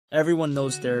Everyone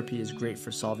knows therapy is great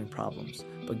for solving problems,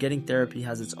 but getting therapy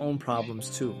has its own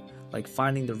problems too, like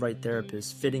finding the right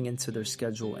therapist, fitting into their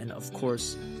schedule, and of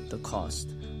course, the cost.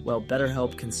 Well,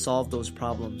 BetterHelp can solve those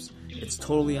problems. It's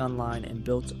totally online and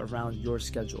built around your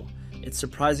schedule. It's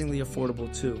surprisingly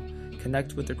affordable too.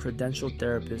 Connect with a credentialed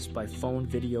therapist by phone,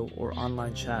 video, or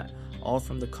online chat, all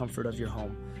from the comfort of your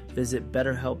home. Visit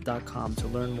BetterHelp.com to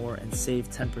learn more and save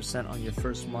 10% on your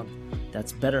first month.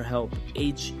 That's BetterHelp,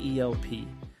 H-E-L-P.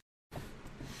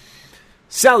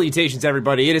 Salutations,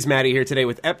 everybody. It is Maddie here today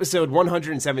with episode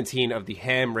 117 of the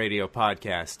Ham Radio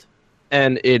Podcast.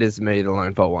 And it is me, the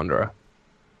Lone Vault Wanderer.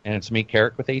 And it's me,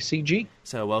 Carrick, with ACG.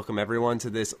 So welcome, everyone,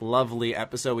 to this lovely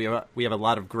episode. We have a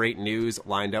lot of great news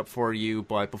lined up for you.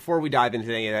 But before we dive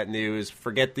into any of that news,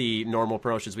 forget the normal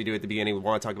promotions we do at the beginning. We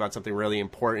want to talk about something really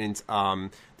important.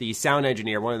 The sound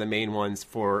engineer, one of the main ones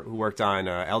who worked on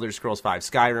Elder Scrolls V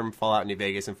Skyrim, Fallout New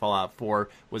Vegas, and Fallout 4,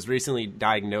 was recently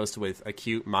diagnosed with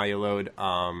acute myeloid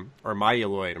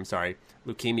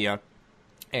leukemia.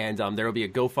 And there will be a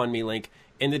GoFundMe link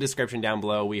in the description down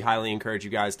below. We highly encourage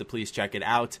you guys to please check it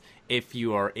out if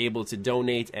you are able to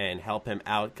donate and help him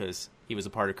out, because he was a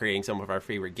part of creating some of our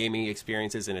favorite gaming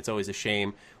experiences, and it's always a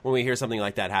shame when we hear something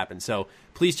like that happen. So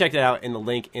please check that out in the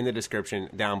link in the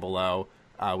description down below.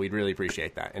 We'd really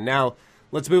appreciate that. And now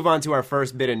let's move on to our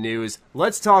first bit of news.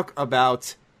 Let's talk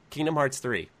about Kingdom Hearts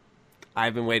 3.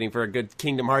 I've been waiting for a good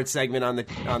Kingdom Hearts segment on the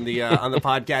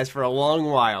podcast for a long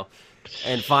while,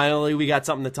 and finally we got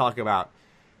something to talk about.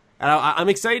 And I'm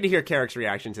excited to hear Carrick's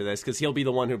reaction to this, because he'll be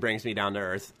the one who brings me down to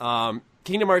earth.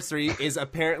 Kingdom Hearts 3 is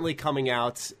apparently coming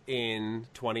out in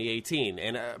 2018,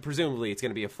 and presumably it's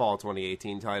going to be a fall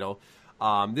 2018 title.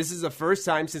 This is the first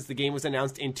time since the game was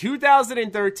announced in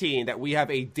 2013 that we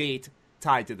have a date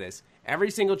tied to this.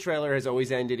 Every single trailer has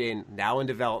always ended in now in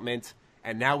development,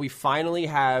 and now we finally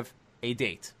have a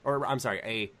date, or I'm sorry,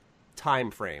 a time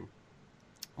frame.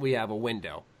 We have a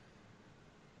window.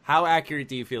 How accurate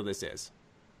do you feel this is?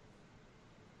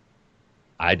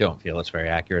 I don't feel it's very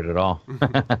accurate at all.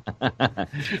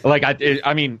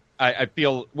 I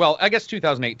feel, well, I guess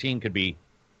 2018 could be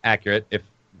accurate if,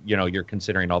 you're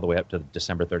considering all the way up to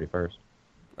December 31st.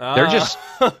 They're just,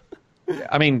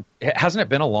 hasn't it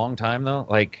been a long time, though?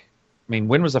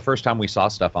 When was the first time we saw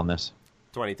stuff on this?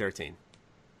 2013.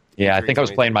 Yeah, I think I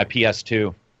was playing my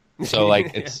PS2. So,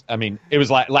 it was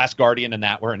Last Guardian and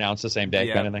that were announced the same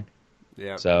day kind of thing.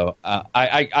 Yeah. So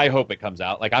I hope it comes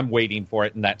out. I'm waiting for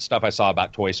it, and that stuff I saw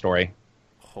about Toy Story.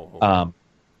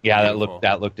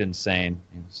 That looked insane.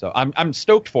 So I'm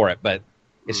stoked for it, but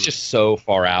it's just so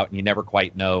far out, and you never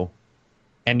quite know.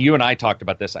 And you and I talked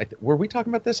about this. Were we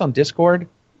talking about this on Discord?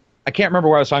 I can't remember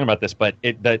where I was talking about this, but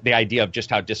the idea of just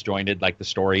how disjointed the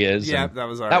story is. Yeah, that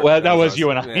was you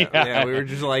and I. Yeah, we were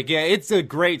just it's a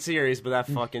great series, but that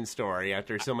fucking story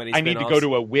after so many. I need to go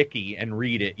to a wiki and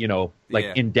read it,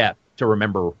 in depth to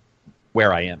remember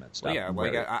where I am and stuff.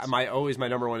 Well, yeah, my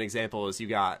number one example is you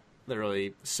got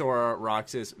literally Sora,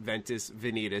 Roxas, Ventus,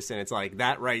 Vanitas, and it's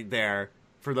that right there.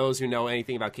 For those who know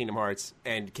anything about Kingdom Hearts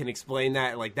and can explain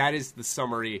that, that is the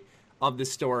summary of the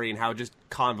story and how just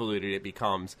convoluted it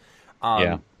becomes.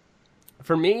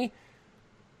 For me,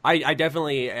 I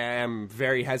definitely am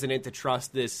very hesitant to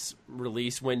trust this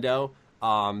release window.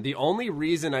 The only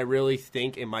reason I really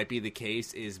think it might be the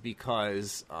case is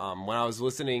because when I was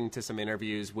listening to some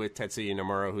interviews with Tetsuya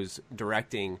Nomura, who's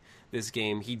directing this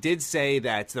game, he did say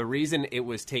that the reason it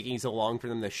was taking so long for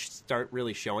them to start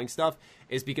really showing stuff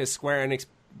is because Square Enix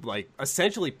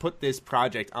essentially put this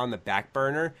project on the back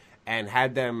burner and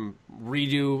had them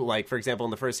redo, for example,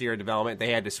 in the first year of development,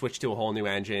 they had to switch to a whole new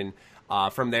engine.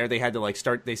 From there, they had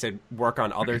to work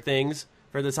on other things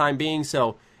for the time being.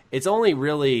 So it's only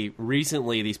really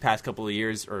recently, these past couple of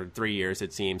years, or 3 years,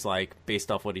 it seems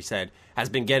based off what he said, has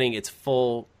been getting its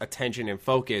full attention and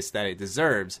focus that it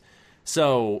deserves.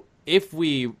 So if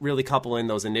we really couple in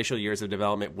those initial years of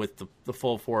development with the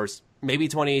full force, maybe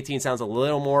 2018 sounds a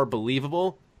little more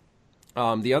believable.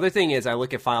 The other thing is I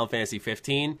look at Final Fantasy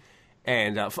 15,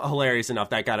 and hilarious enough,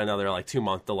 that got another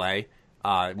 2-month delay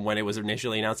when it was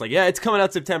initially announced. It's coming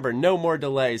out September, no more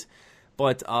delays.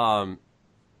 But I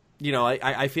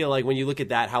feel when you look at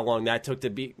that, how long that took to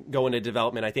go into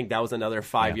development, I think that was another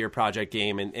 5-year project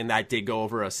game, and that did go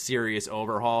over a serious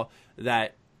overhaul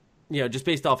that, just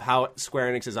based off how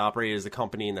Square Enix has operated as a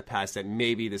company in the past, that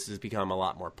maybe this has become a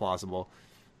lot more plausible.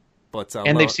 But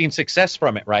and they've seen success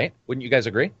from it, right? Wouldn't you guys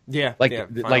agree? Yeah,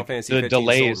 Final Fantasy 15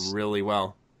 delays sold really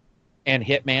well. And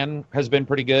Hitman has been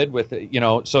pretty good with,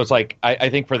 so it's I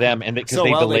think for them, and because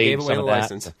they delayed they some of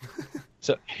that.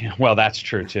 So, well, that's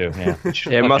true too. Yeah,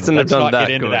 it mustn't have done that.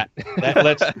 Get into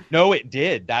that. No, it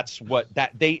did. That's what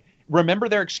remember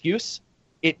their excuse?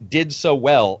 It did so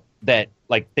well that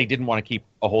like they didn't want to keep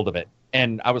a hold of it.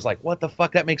 And I was like, what the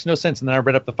fuck? That makes no sense. And then I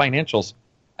read up the financials.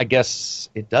 I guess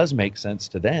it does make sense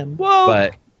to them, Well,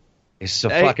 but it's a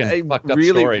fucking fucked up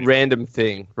really story. random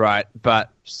thing, right?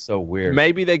 But So weird.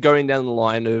 maybe they're going down the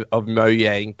line of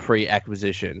Mojang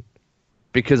pre-acquisition,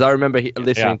 because I remember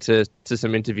listening to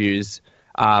some interviews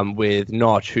with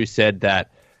Notch, who said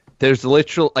that there's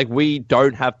literal, like, we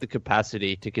don't have the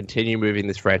capacity to continue moving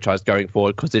this franchise going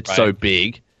forward because it's so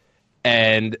big,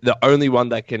 and the only one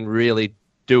that can really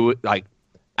do it, like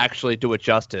actually do it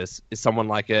justice, is someone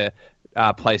like a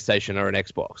PlayStation or an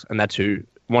Xbox, and that's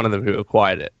one of them who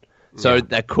acquired it. So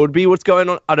that could be what's going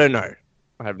on. I don't know.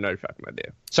 I have no fucking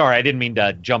idea. Sorry, I didn't mean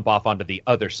to jump off onto the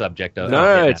other subject.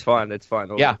 No, it's fine. It's fine.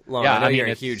 Yeah, Lauren, yeah. I know you're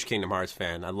a it's- huge Kingdom Hearts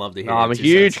fan. I'd love to hear. I'm a your 2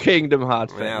 huge cents. Kingdom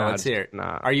Hearts fan. Yeah, let's hear it.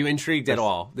 Nah. Are you intrigued at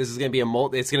all? This is going to be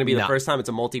it's going to be the first time it's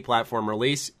a multi-platform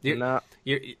release. Nah.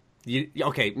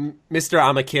 Okay, Mr.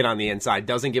 I'm a kid on the inside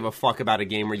doesn't give a fuck about a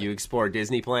game where you explore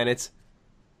Disney planets.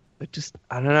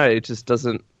 I don't know. It just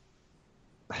doesn't.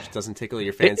 Just doesn't tickle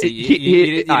your fancy. It- You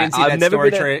didn't see I've that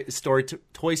never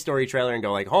Toy Story trailer and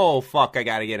go like, oh fuck, I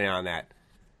got to get in on that.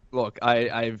 Look,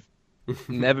 I've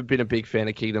never been a big fan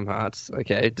of Kingdom Hearts.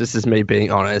 Okay, this is me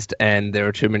being honest, and there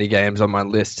are too many games on my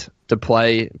list to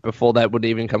play before that would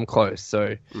even come close.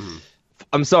 So,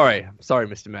 I'm sorry. I'm sorry,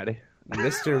 Mr. Matty.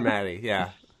 Mr. Matty, yeah.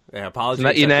 Apologies.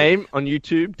 Isn't that your name on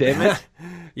YouTube? Damn it.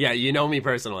 Yeah, you know me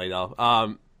personally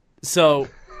though. So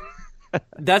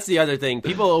that's the other thing.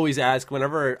 People always ask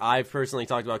whenever I've personally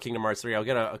talked about Kingdom Hearts 3, I'll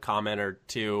get a comment or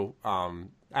two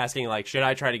asking like, should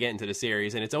I try to get into the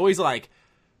series? And it's always like,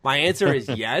 my answer is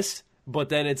yes, but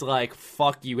then it's like,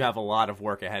 fuck, you have a lot of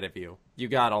work ahead of you. You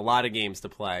got a lot of games to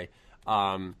play.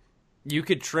 You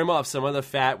could trim off some of the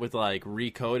fat with like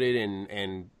Recoded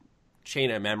and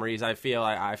Chain of Memories. I feel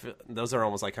I feel those are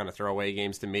almost like kind of throwaway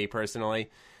games to me personally.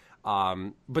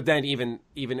 But then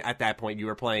even at that point, you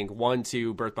were playing 1,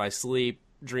 2, Birth by Sleep,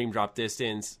 Dream Drop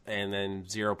Distance, and then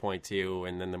 0.2,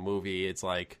 and then the movie. It's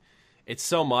like, it's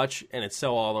so much, and it's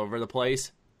so all over the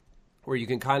place, where you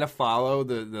can kind of follow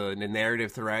the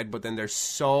narrative thread, but then there's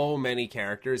so many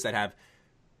characters that have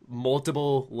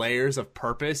multiple layers of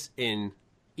purpose in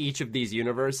each of these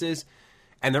universes,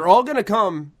 and they're all going to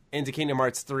come into Kingdom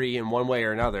Hearts 3 in one way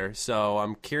or another, so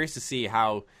I'm curious to see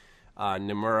how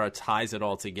Nomura ties it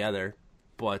all together.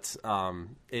 But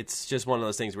it's just one of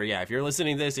those things where, yeah, if you're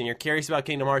listening to this and you're curious about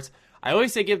Kingdom Hearts, I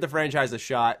always say give the franchise a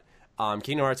shot.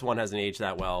 Kingdom Hearts 1 hasn't aged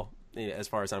that well, as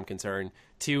far as I'm concerned.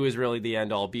 2 is really the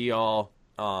end-all, be-all.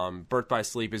 Birth by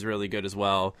Sleep is really good as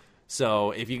well.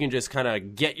 So if you can just kind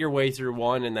of get your way through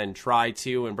 1 and then try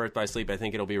 2 and Birth by Sleep, I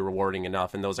think it'll be rewarding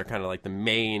enough. And those are kind of like the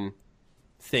main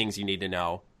things you need to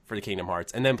know for the Kingdom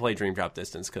Hearts. And then play Dream Drop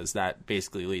Distance, because that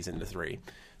basically leads into 3.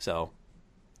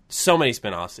 So many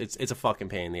spin-offs. It's a fucking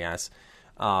pain in the ass.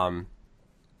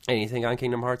 Anything on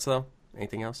Kingdom Hearts, though?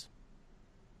 Anything else?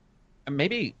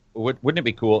 Maybe, wouldn't it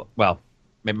be cool? Well,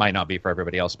 it might not be for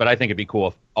everybody else, but I think it'd be cool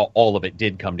if all of it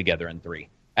did come together in 3.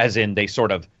 As in, they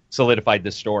sort of solidified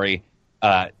the story,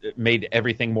 made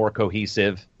everything more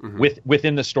cohesive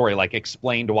within the story, like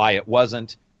explained why it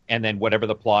wasn't, and then whatever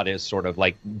the plot is, sort of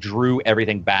like drew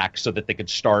everything back so that they could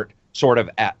start sort of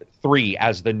at 3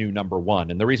 as the new number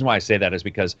 1. And the reason why I say that is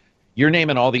because you're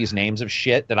naming all these names of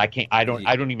shit that I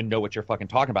don't even know what you're fucking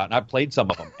talking about. And I've played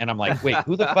some of them, and I'm like, wait,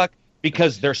 who the fuck?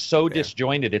 Because they're so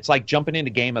disjointed. It's like jumping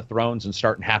into Game of Thrones and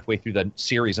starting halfway through the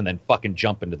series and then fucking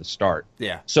jumping to the start.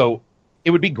 Yeah. So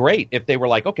it would be great if they were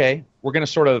like, okay, we're going to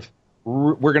sort of,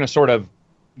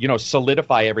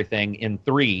 solidify everything in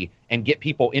 3 and get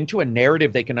people into a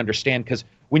narrative they can understand. Because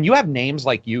when you have names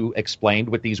like you explained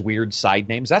with these weird side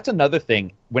names, that's another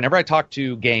thing. Whenever I talk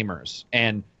to gamers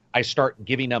and I start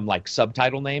giving them like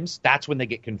subtitle names, that's when they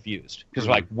get confused. Because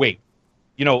like, wait,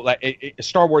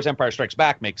 Star Wars Empire Strikes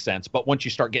Back makes sense, but once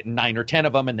you start getting 9 or 10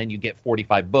 of them and then you get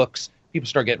 45 books, people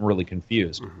start getting really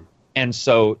confused. And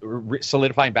so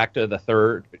solidifying back to the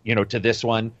third, to this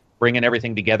one, bringing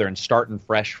everything together and starting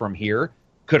fresh from here,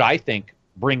 could, I think,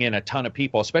 bring in a ton of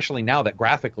people, especially now that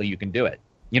graphically you can do it.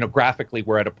 Graphically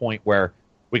we're at a point where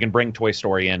we can bring Toy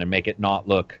Story in and make it not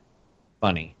look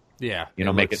funny. Yeah.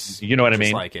 Make it, you know what I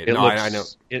mean? Like it. Looks, I know.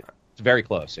 It's very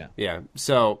close, yeah. Yeah.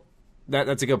 So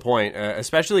that's a good point,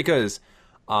 especially because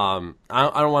I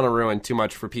don't want to ruin too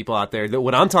much for people out there.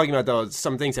 What I'm talking about, though, is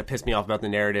some things that piss me off about the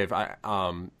narrative.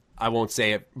 I won't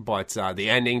say it, but the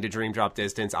ending to Dream Drop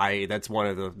Distance, that's one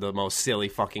of the most silly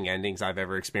fucking endings I've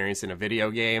ever experienced in a video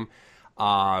game.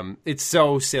 It's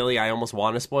so silly, I almost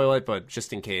want to spoil it, but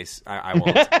just in case, I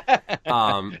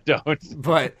won't. Don't.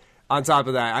 But On top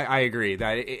of that, I agree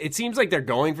that it seems like they're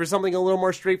going for something a little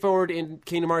more straightforward in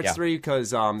Kingdom Hearts 3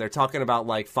 because they're talking about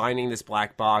like finding this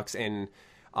black box, and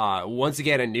once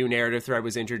again a new narrative thread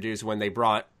was introduced when they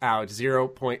brought out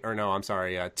 2.8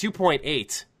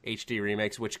 HD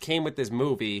remix, which came with this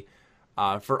movie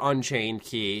for Unchained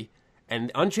Key. And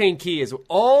Unchained Key is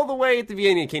all the way at the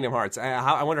beginning of Kingdom Hearts.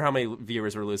 I wonder how many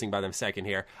viewers we're losing by the second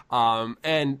here.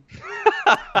 And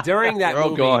during that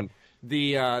movie, gone.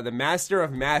 The Master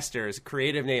of Masters,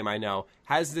 creative name I know,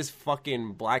 has this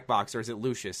fucking black box, or is it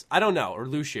Lucius? I don't know, or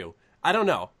Luciu. I don't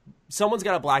know. Someone's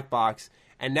got a black box,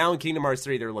 and now in Kingdom Hearts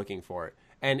 3 they're looking for it.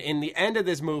 And in the end of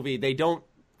this movie,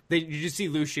 you just see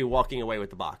Luciu walking away with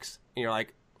the box. And you're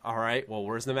like, all right, well,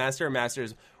 where's the Master of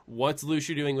Masters? What's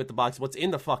Luciu doing with the box? What's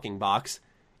in the fucking box?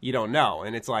 You don't know.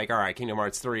 And it's like, all right, Kingdom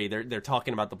Hearts 3, they're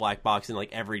talking about the black box in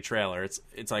like every trailer.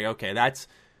 It's like, okay, that's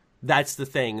the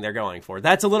thing they're going for.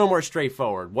 That's a little more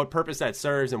straightforward. What purpose that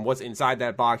serves and what's inside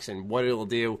that box and what it'll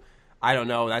do, I don't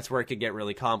know. That's where it could get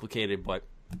really complicated, but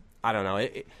I don't know.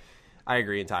 I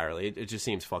agree entirely. It just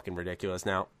seems fucking ridiculous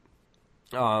now.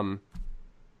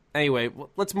 Anyway,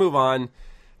 let's move on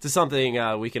to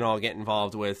something we can all get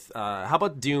involved with. How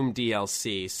about Doom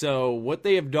DLC? So what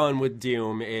they have done with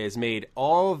Doom is made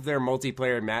all of their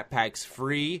multiplayer map packs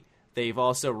free. They've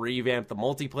also revamped the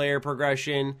multiplayer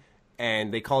progression,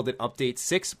 and they called it Update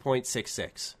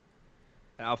 6.66.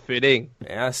 How fitting.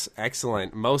 Yes,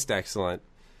 excellent. Most excellent.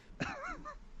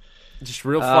 Just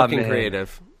real fucking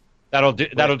creative. That'll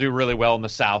do really well in the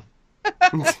South.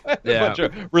 A bunch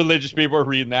of religious people are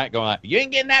reading that going, you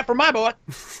ain't getting that from my boy.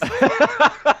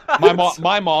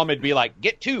 my mom would be like,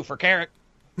 get 2 for Carrot.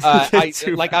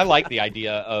 I like the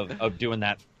idea of doing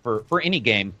that for any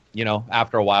game,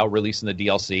 after a while, releasing the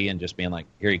DLC and just being like,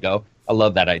 here you go. I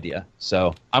love that idea.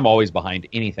 So I'm always behind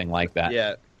anything like that.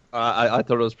 Yeah, I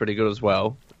thought it was pretty good as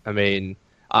well. I mean,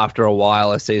 after a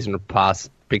while, a season pass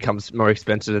becomes more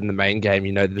expensive than the main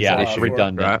game. There's an issue,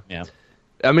 redundant. Right? Yeah.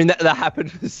 I mean, that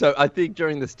happened. So I think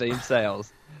during the Steam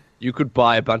sales, you could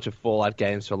buy a bunch of Fallout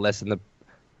games for less than the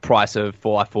price of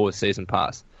Fallout 4 season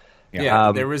pass.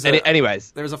 Yeah, there was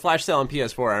anyways, there was a flash sale on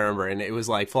PS4. I remember, and it was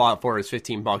like Fallout 4 was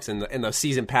 $15, and the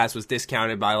season pass was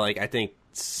discounted by like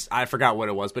I forgot what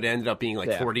it was, but it ended up being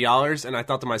like $40. And I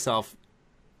thought to myself,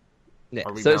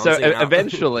 are we so out?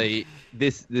 Eventually,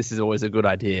 this is always a good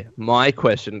idea. My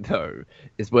question though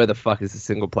is where the fuck is the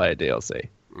single player DLC?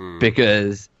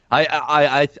 Because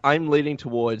I'm leaning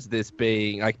towards this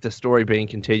being like the story being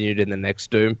continued in the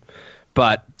next Doom,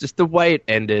 but just the way it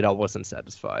ended, I wasn't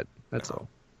satisfied. That's all.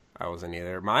 I wasn't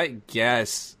either. My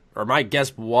guess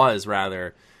was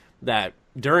rather that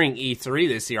during E3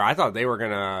 this year, I thought they were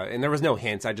gonna, and there was no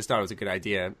hints. I just thought it was a good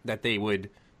idea that they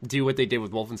would do what they did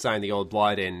with Wolfenstein: The Old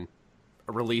Blood and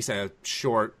release a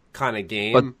short kind of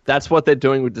game. But that's what they're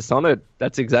doing with Dishonored.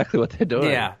 That's exactly what they're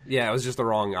doing. Yeah, it was just the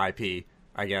wrong IP,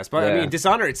 I guess. But I mean,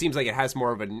 Dishonored, it seems like it has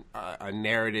more of a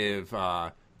narrative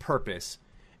purpose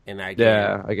in that game.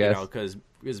 Yeah, I guess because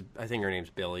I think her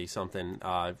name's Billy something.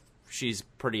 She's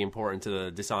pretty important to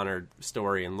the Dishonored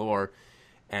story and lore,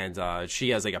 and she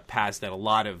has like a past that a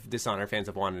lot of Dishonored fans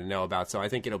have wanted to know about. So I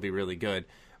think it'll be really good.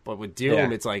 But with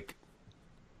Doom, it's like,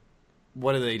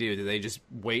 what do they do? Do they just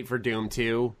wait for Doom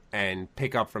 2 and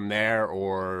pick up from there,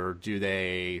 or do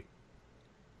they,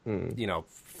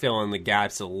 fill in the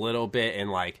gaps a little bit?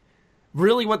 And like,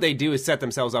 really, what they do is set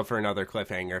themselves up for another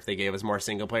cliffhanger. If they gave us more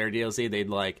single player DLC, they'd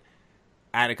like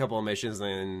add a couple of missions,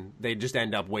 and they just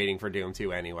end up waiting for Doom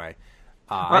 2 anyway.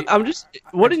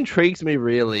 What intrigues me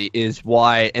really is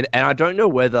why, and I don't know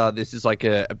whether this is like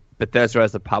a Bethesda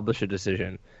as a publisher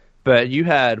decision, but you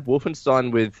had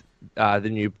Wolfenstein with the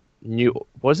new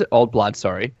what was it? Old Blood,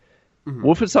 sorry. Mm-hmm.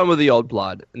 Wolfenstein with the Old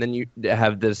Blood, and then you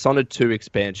have the Dishonored 2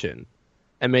 expansion.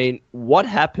 I mean, what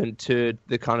happened to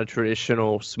the kind of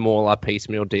traditional, smaller,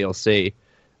 piecemeal DLC?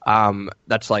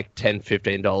 That's like $10,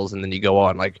 $15, and then you go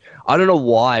on. Like, I don't know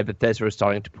why Bethesda is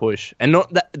starting to push, and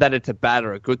not that it's a bad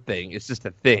or a good thing. It's just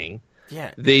a thing.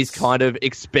 Yeah, these kind of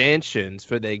expansions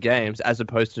for their games as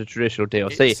opposed to traditional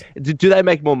DLC. Do they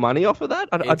make more money off of that?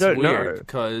 I don't know.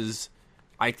 Because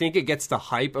I think it gets the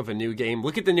hype of a new game.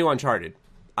 Look at the new Uncharted.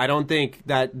 I don't think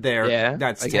that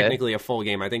that's technically a full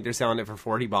game. I think they're selling it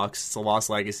for $40. It's a Lost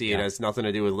Legacy. Yeah. It has nothing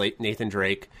to do with Nathan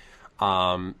Drake,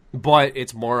 but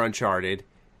it's more Uncharted.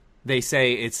 They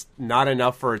say it's not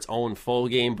enough for its own full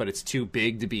game, but it's too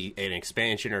big to be an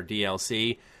expansion or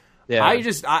DLC. Yeah.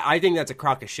 I think that's a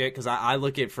crock of shit, because I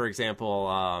look at, for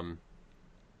example,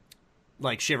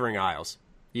 like Shivering Isles.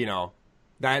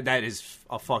 That is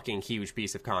a fucking huge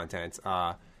piece of content,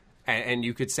 and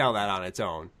you could sell that on its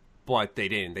own, but they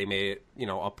didn't. They made it,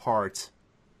 a part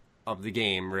of the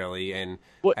game, really, and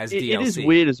Well, as it DLC. is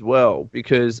weird as well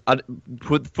because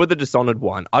for the Dishonored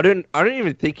one, I don't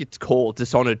even think it's called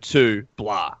Dishonored 2.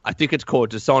 Blah. I think it's called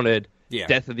Dishonored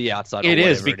Death of the Outsider. It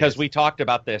is because we talked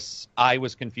about this. I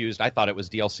was confused. I thought it was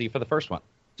DLC for the first one.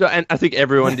 So, and I think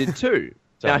everyone did too.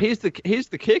 So- Now here's the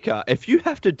kicker: if you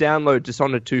have to download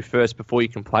Dishonored 2 first before you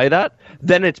can play that,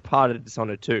 then it's part of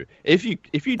Dishonored 2. If you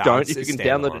don't, if you can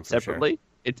download it separately,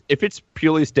 if it's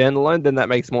purely standalone, then that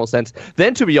makes more sense.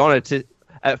 Then, to be honest,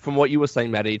 from what you were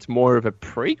saying, Matty, it's more of a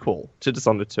prequel to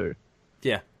Dishonored 2.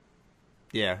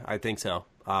 Yeah, I think so.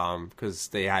 Because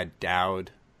they had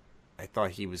Dowd. I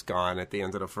thought he was gone at the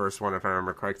end of the first one, if I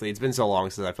remember correctly. It's been so long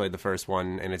since I played the first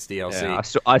one, and it's DLC. Yeah,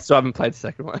 I still haven't played the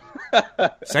second one.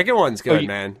 Second one's good,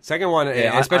 man. Second one,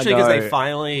 especially because I know. they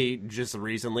finally just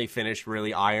recently finished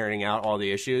really ironing out all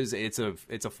the issues. It's a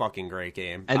fucking great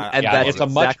game. And Yeah, that's it's a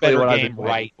much exactly better what I've game been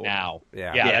waiting right for. now.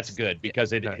 Yeah. That's good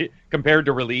because it compared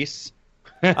to release.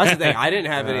 That's the thing. I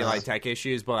didn't have any like tech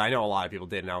issues, but I know a lot of people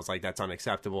did, and I was like, "That's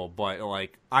unacceptable." But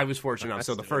like, I was fortunate enough.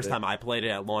 So the first time I played it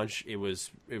at launch, it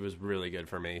was really good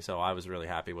for me. So I was really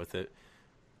happy with it.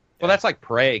 Well, that's like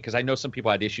Prey because I know some people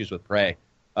had issues with Prey.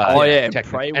 And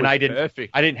technically. Prey and was I didn't.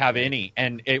 perfect. I didn't have any,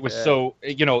 and it was so.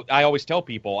 I always tell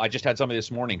people. I just had somebody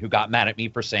this morning who got mad at me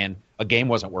for saying a game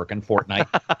wasn't working, Fortnite,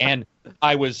 and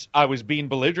I was being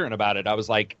belligerent about it. I was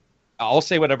like, I'll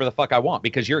say whatever the fuck I want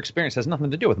because your experience has nothing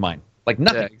to do with mine. Like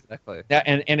nothing. Yeah, exactly. Yeah,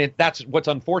 and that's what's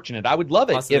unfortunate. I would love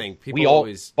it Plus the if thing, people we all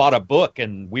always- bought a book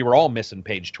and we were all missing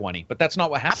page 20, but that's not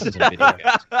what happens in video games.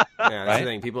 Yeah, that's Right? the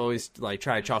thing. People always like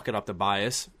try to chalk it up to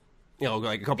bias.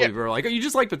 Like a couple people are like, "Oh, you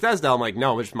just like Bethesda." I'm like,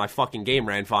 "No, it's my fucking game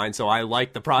ran fine, so I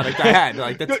like the product I had."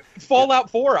 Like that's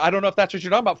Fallout 4. I don't know if that's what you're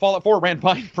talking about. Fallout 4 ran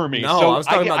fine for me. no, So I was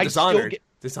talking about still Dishonored. get-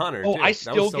 Dishonored. Oh, too. I That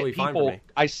still was totally get fine for people.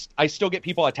 me. I still get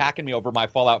people attacking me over my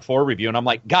Fallout 4 review, and I'm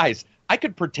like, guys, I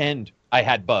could pretend I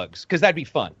had bugs because that'd be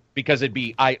fun. Because it'd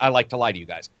be I like to lie to you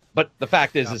guys. But the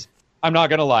fact is I'm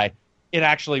not gonna lie. It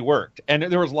actually worked, and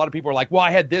there was a lot of people who were like, "Well, I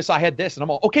had this, and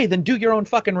I'm all okay. Then do your own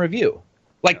fucking review,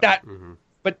 like that." Mm-hmm.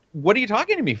 But what are you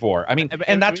talking to me for? I mean,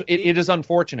 and that's it is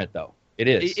unfortunate though. It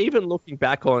is. Even looking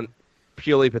back on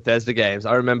purely Bethesda games,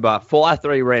 I remember Fallout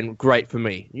 3 ran great for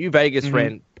me. New Vegas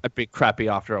ran a bit crappy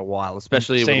after a while,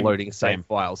 especially Same, when loading same. save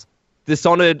files.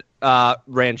 Dishonored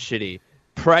ran shitty.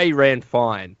 Prey ran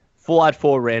fine. Fallout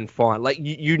 4 ran fine. Like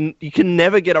you can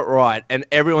never get it right, and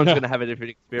everyone's going to have a different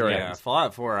Yeah, experience.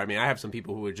 Fallout 4. I mean, I have some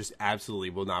people who would just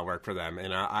absolutely will not work for them,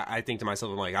 and I think to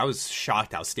myself, I'm like, I was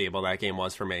shocked how stable that game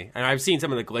was for me. And I've seen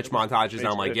some of the glitch montages, and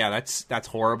I'm like, yeah, that's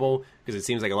horrible because it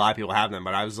seems like a lot of people have them.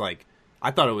 But I was like,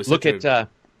 I thought it was Look such at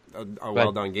a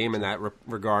well done game in that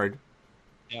regard.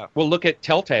 well, look at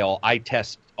Telltale. I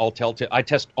test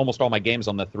almost all my games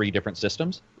on the 3 different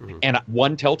systems, and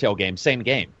one Telltale game, same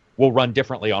game, will run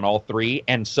differently on all 3.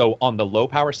 And so on the low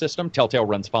power system, Telltale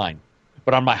runs fine,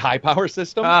 but on my high power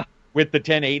system with the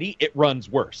 1080, it runs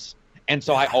worse. And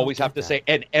so I always have to say,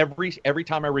 and every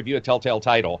time I review a Telltale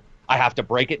title, I have to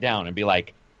break it down and be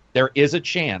like, there is a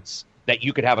chance that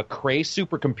you could have a Cray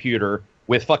supercomputer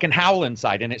with fucking Howl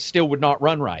inside and it still would not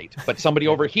run right. But somebody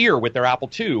over here with their Apple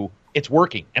II, it's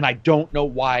working. And I don't know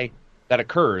why that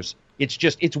occurs.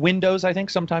 It's Windows, I think,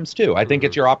 sometimes too. I think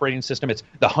it's your operating system. It's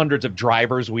the hundreds of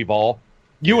drivers we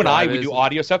do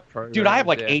audio stuff. Dude, I have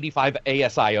like 85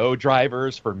 ASIO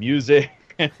drivers for music,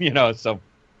 so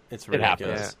It's it happens.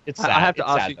 ridiculous. It's sad. I have to It's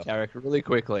ask sad, you, though. Carrick, really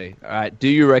quickly. All right, do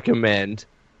you recommend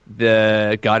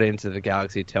the Guardians of the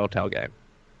Galaxy Telltale game?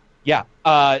 Yeah.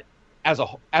 As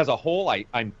a whole,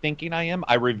 I'm thinking I am.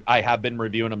 I have been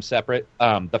reviewing them separate.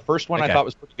 The first one I thought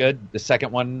was pretty good. The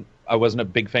second one I wasn't a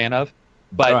big fan of.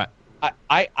 But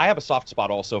I have a soft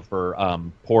spot also for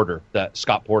Porter,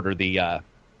 Scott Porter,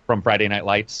 from Friday Night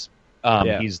Lights.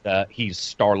 He's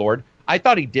Star-Lord. I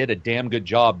thought he did a damn good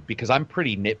job because I'm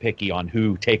pretty nitpicky on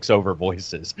who takes over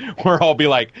voices. Where I'll be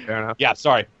like, yeah,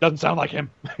 sorry, doesn't sound like him.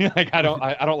 Like I don't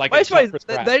like. Wait, it.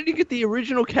 they didn't get the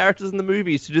original characters in the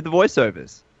movies to do the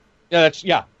voiceovers.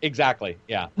 Yeah, exactly.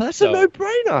 Yeah, That's a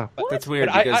no-brainer. That's weird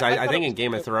But because I I thought think it in was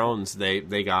Game of good. Thrones they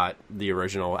got the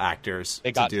original actors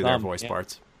They to got do their some, voice yeah.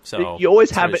 parts. So You always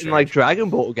it's have very it in like strange. Dragon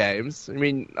Ball games. I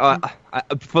mean,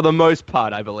 for the most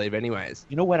part, I believe, anyways.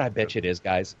 You know what I bet you it is,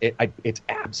 guys? It's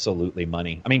absolutely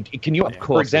money. I mean, can you, Of for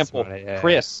course it's example, money, yeah.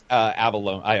 Chris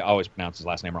Avallone, I always pronounce his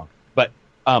last name wrong, but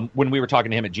when we were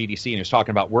talking to him at GDC and he was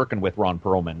talking about working with Ron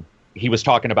Perlman, he was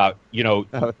talking about, you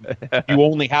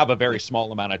only have a very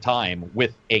small amount of time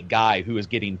with a guy who is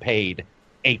getting paid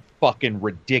a fucking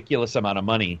ridiculous amount of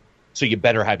money. So you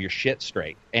better have your shit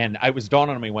straight. And I was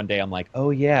dawning on me one day. I'm like, oh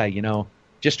yeah,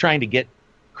 just trying to get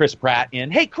Chris Pratt in.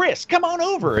 Hey, Chris, come on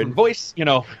over and voice,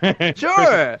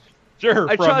 Sure. Sure,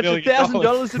 I for charge $1 million.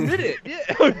 $1,000 a minute.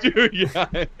 Yeah. Oh,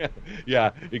 dude,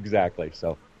 yeah, exactly.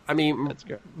 So I mean, That's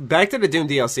good. back to the Doom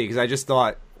DLC, because I just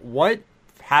thought, what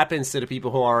happens to the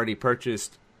people who already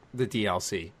purchased the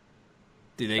DLC?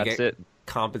 Do they That's get it.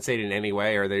 compensated in any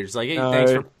way, or are they just like, hey,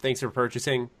 No. thanks for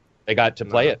purchasing? they got to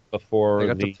play it before They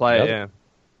got the to play it, other- yeah.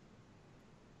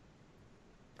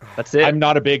 That's it.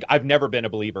 I've never been a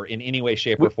believer in any way,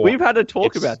 shape, or form. We've had to talk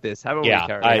It's- about this, haven't yeah, we,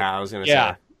 Carrie? Yeah, I was going to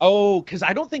Yeah. say. Oh, because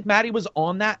I don't think Maddie was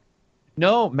on that.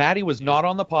 No, Maddie was not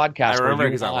on the podcast. I remember where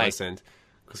you because and I listened.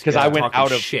 'Cause I went talking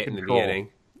out of shit in the control. beginning.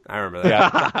 I remember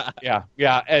that.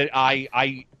 Yeah. And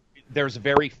I there's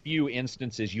very few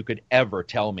instances you could ever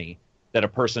tell me that a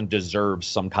person deserves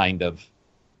some kind of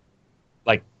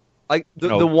Like the, you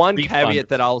know, the one refund. caveat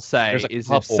that I'll say There's a is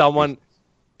couple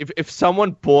if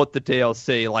someone bought the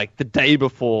DLC like the day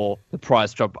before the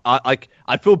price drop, I'd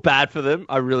feel bad for them.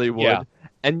 I really would. Yeah.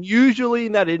 And usually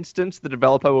in that instance, the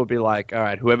developer will be like, "All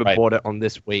right, whoever Right. bought it on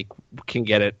this week can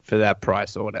get it for that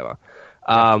price or whatever."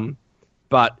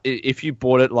 But if you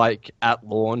bought it like at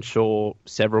launch or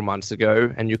several months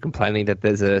ago, and you're complaining that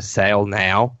there's a sale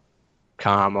now,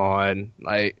 come on,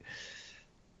 like,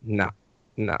 no.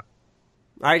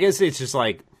 I guess it's just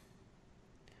like,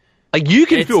 Like you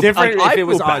can it's feel different like, I if it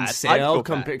was feel on bad. I'd sale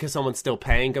feel bad. because someone's still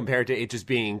paying, compared to it just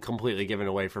being completely given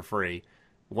away for free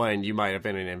when you might have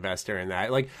been an investor in that.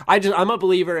 Like, I'm a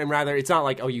believer in, rather, it's not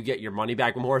like, oh, you get your money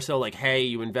back, but more so like, hey,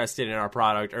 you invested in our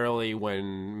product early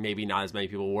when maybe not as many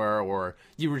people were, or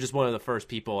you were just one of the first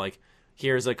people. Like,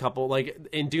 here's a couple, like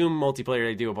in Doom multiplayer,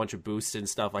 they do a bunch of boosts and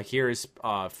stuff. Like, here's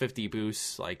 50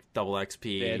 boosts, like double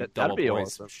XP, Yeah, that'd double be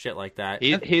points, awesome. shit like that.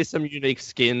 Here's some unique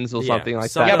skins or Yeah, something like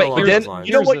something that. along But those then lines.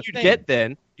 you know Here's what the you'd thing. get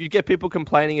then? You'd get people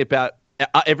complaining about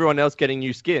everyone else getting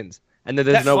new skins, and then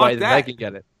there's That- no fuck way that that. they can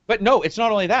get it. But no, it's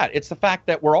not only that. It's the fact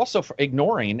that we're also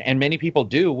ignoring, and many people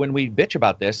do when we bitch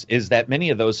about this, is that many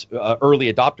of those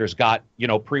early adopters got,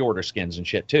 pre-order skins and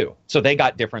shit too. So they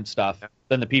got different stuff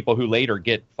than the people who later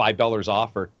get $5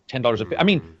 off or $10. I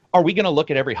mean, are we going to look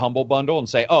at every Humble bundle and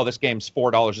say, oh, this game's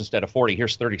 $4 instead of $40.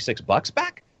 Here's $36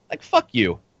 back? Like, fuck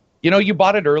you. You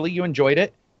bought it early. You enjoyed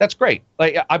it. That's great.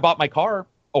 Like, I bought my car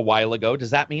a while ago.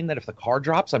 Does that mean that if the car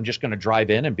drops, I'm just going to drive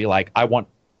in and be like, I want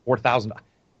 $4,000?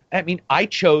 I mean, I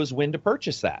chose when to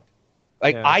purchase that.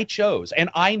 Like, Yeah. I chose. And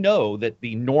I know that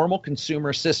the normal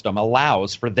consumer system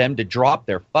allows for them to drop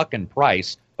their fucking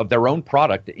price of their own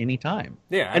product at any time.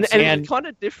 Yeah, And absolutely. it's kind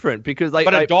of different because like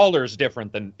But I- $1 is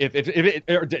different than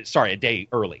a day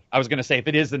early. I was going to say if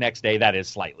it is the next day, that is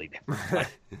slightly different. Like,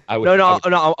 I would, No, I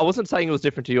would- I wasn't saying it was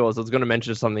different to yours. I was going to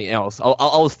mention something else. I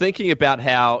was thinking about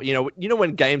how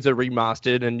when games are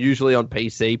remastered, and usually on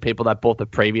PC, people that bought the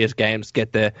previous games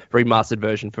get the remastered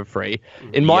version for free.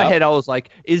 In my Yep. head, I was like,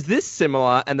 "Is this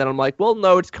similar?" And then I'm like, "Well,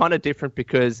 no, it's kind of different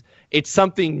because it's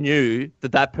something new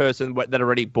that person that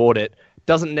already bought it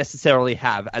doesn't necessarily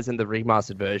have, as in the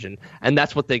remastered version, and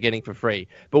that's what they're getting for free."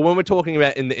 But when we're talking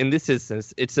about in this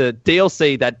instance, it's a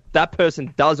DLC that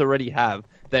person does already have.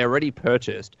 They already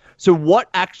purchased. So what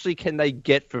actually can they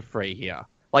get for free here?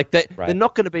 Like they're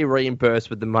not going to be reimbursed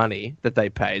with the money that they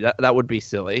pay. That would be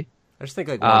silly. I just think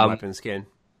like one weapon skin.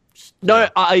 No,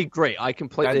 I agree. I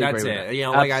completely That's agree. it. With that.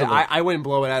 Like Absolutely. I wouldn't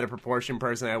blow it out of proportion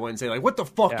personally. I wouldn't say like, what the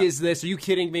fuck Yeah. is this? Are you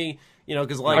kidding me?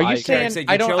 Because like Are you Eric saying- said,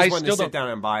 I you don't- chose I when to still sit don't- down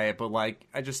and buy it, but like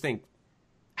I just think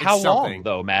it's How something. long,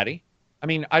 though, Maddie? I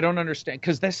mean, I don't understand,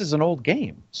 because this is an old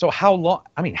game. So how long?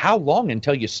 I mean, how long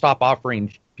until you stop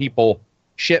offering people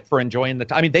shit for enjoying the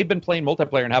time? I mean, they've been playing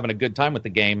multiplayer and having a good time with the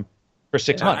game for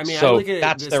 6 months. I mean, so I look at it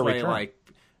that's this their way, return.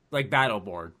 like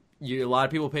Battleborn. A lot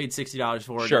of people paid $60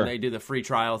 for it, Sure. and they do the free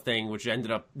trial thing, which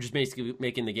ended up just basically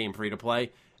making the game free to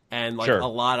play. And like Sure. a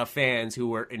lot of fans who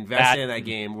were invested in that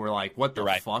game were like, "What the You're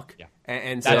right. fuck?" Yeah.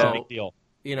 And That's so a big deal.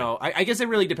 I guess it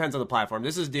really depends on the platform.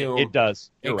 This is Doom. It does.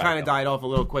 It You're kind right, of though. died off a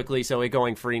little quickly, so it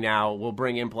going free now will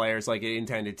bring in players like it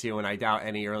intended to, and I doubt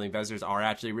any early investors are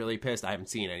actually really pissed. I haven't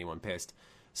seen anyone pissed.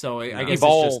 So I guess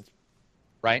Evolve, it's just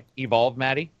right? Evolve,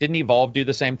 Maddie? Didn't Evolve do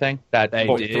the same thing? That They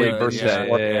 3 did, versus yeah,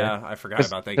 4? yeah, I forgot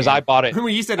about that. Because I bought it.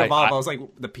 When you said Evolve, I was like,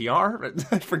 the PR?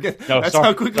 I forget. No, That's sorry.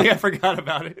 how quickly I forgot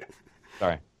about it.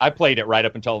 Sorry. I played it right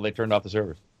up until they turned off the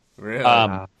servers. Really?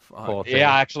 Poor Fuck. thing.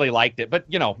 Yeah, I actually liked it. But,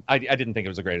 I didn't think it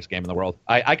was the greatest game in the world.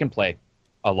 I can play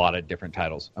a lot of different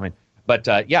titles. I mean, but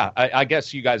I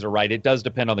guess you guys are right. It does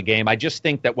depend on the game. I just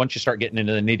think that once you start getting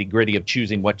into the nitty-gritty of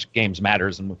choosing which games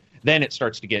matters, and then it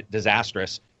starts to get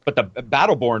disastrous. But the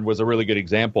Battleborn was a really good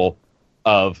example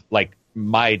of, like,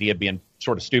 my idea being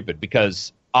sort of stupid,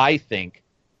 because I think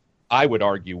I would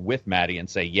argue with Maddie and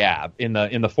say, yeah, in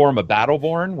the form of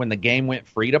Battleborn, when the game went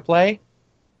free to play,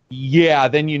 yeah,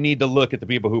 then you need to look at the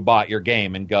people who bought your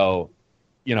game and go,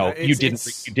 you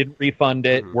didn't refund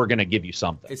it. We're going to give you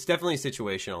something. It's definitely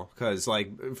situational because,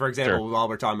 like, for example, while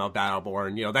we're talking about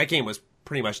Battleborn, that game was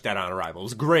pretty much dead on arrival. It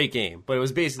was a great game, but it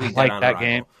was basically dead on arrival.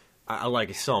 Game. I like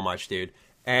it so much, dude.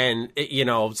 And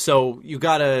so you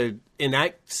gotta, in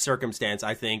that circumstance,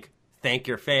 I think, thank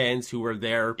your fans who were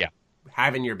there,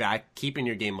 having your back, keeping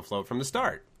your game afloat from the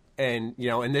start. And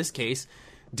in this case,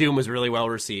 Doom was really well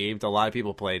received. A lot of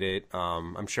people played it.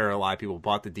 I'm sure a lot of people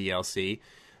bought the DLC.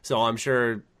 So I'm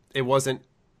sure it wasn't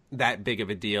that big of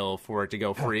a deal for it to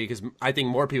go free because I think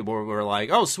more people were like,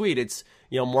 "Oh, sweet, it's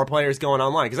more players going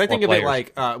online." Because I think of it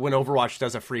like when Overwatch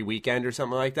does a free weekend or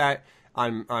something like that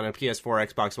on a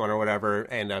PS4, Xbox One, or whatever,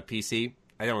 and a PC.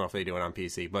 I don't know if they do it on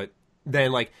PC, but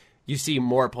then like you see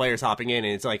more players hopping in,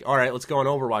 and it's like, "All right, let's go on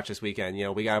Overwatch this weekend."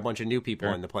 We got a bunch of new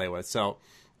people in to play with, so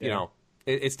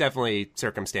it's definitely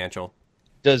circumstantial.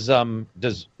 Does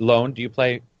Lone? Do you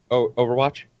play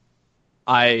Overwatch?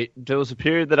 There was a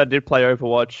period that I did play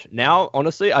Overwatch. Now,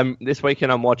 honestly, this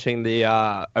weekend I'm watching the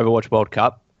Overwatch World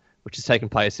Cup, which is taking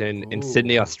place in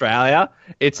Sydney, Australia.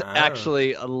 It's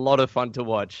actually a lot of fun to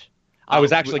watch. I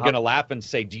was actually going to laugh and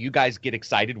say, do you guys get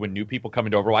excited when new people come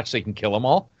into Overwatch so you can kill them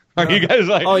all? Are you guys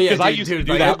like? Oh yeah, because I used to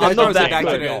do that. I'm not back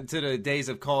to the days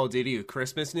of Call of Duty with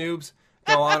Christmas noobs.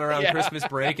 Go on around Christmas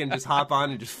break and just hop on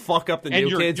and just fuck up the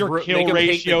new kids. Your kill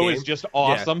ratio is just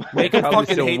awesome. Make them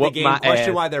fucking hate the game.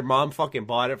 Question why their mom fucking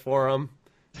bought it for them.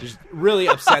 Just really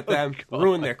upset them.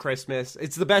 Ruin their Christmas.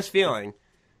 It's the best feeling.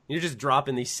 You're just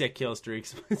dropping these sick kill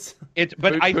streaks.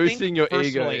 But I think your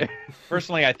ego.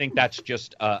 Personally, I think that's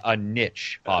just a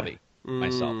niche hobby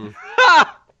myself.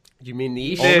 You mean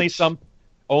niche? Only some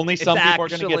people are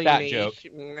going to get that joke.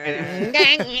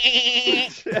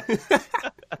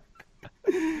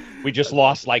 We just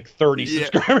lost like 30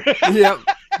 subscribers. Yep.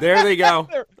 There they go.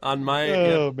 On my.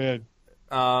 Oh, man.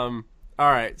 All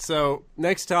right. So,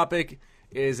 next topic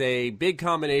is a big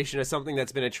combination of something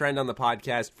that's been a trend on the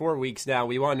podcast for weeks now.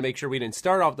 We wanted to make sure we didn't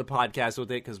start off the podcast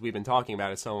with it because we've been talking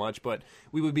about it so much, but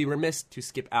we would be remiss to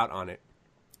skip out on it.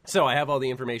 So, I have all the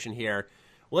information here.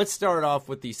 Let's start off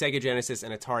with the Sega Genesis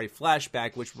and Atari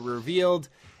flashback, which were revealed.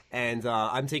 And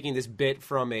I'm taking this bit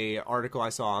from a article I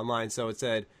saw online. So, it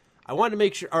said, I wanted to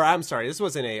make sure, or I'm sorry, this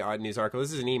wasn't a news article.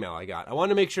 This is an email I got. I wanted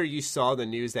to make sure you saw the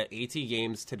news that AT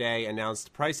Games today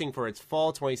announced pricing for its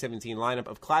fall 2017 lineup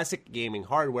of classic gaming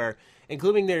hardware,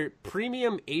 including their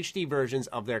premium HD versions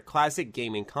of their classic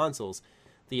gaming consoles.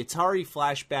 The Atari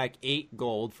Flashback 8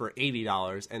 Gold for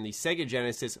 $80 and the Sega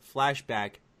Genesis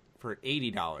Flashback for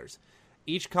 $80.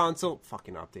 Each console,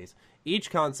 fucking updates.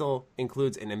 Each console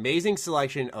includes an amazing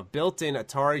selection of built-in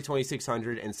Atari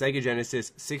 2600 and Sega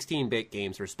Genesis 16-bit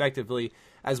games, respectively,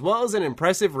 as well as an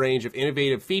impressive range of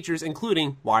innovative features,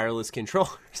 including wireless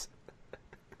controllers.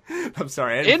 I'm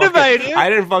sorry. I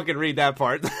didn't fucking read that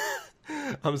part.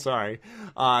 I'm sorry.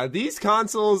 These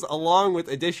consoles, along with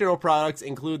additional products,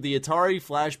 include the Atari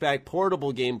Flashback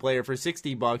Portable Game Player for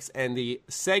 $60 and the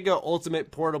Sega Ultimate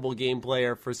Portable Game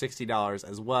Player for $60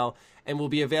 as well, and will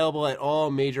be available at all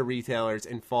major retailers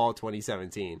in fall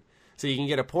 2017. So you can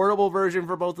get a portable version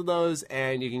for both of those,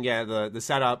 and you can get the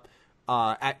setup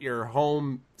at your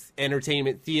home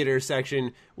entertainment theater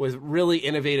section with really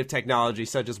innovative technology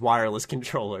such as wireless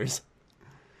controllers.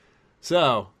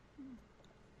 So,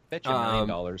 bet you $1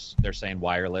 million they're saying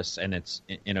wireless, and it's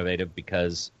innovative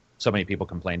because so many people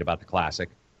complained about the classic.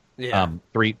 Yeah.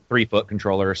 3-foot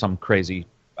controller or some crazy.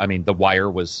 I mean, the wire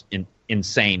was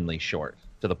insanely short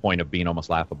to the point of being almost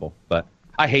laughable. But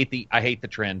I hate the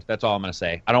trend. That's all I'm going to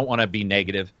say. I don't want to be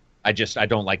negative. I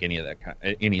don't like any of that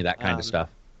kind of stuff.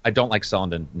 I don't like selling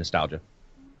to nostalgia.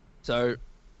 So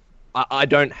I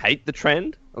don't hate the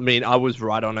trend. I mean, I was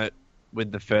right on it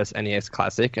with the first NES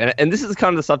Classic, and this is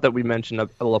kind of the stuff that we mentioned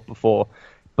a lot before.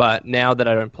 But now that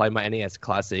I don't play my NES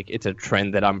Classic, it's a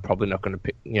trend that I'm probably not going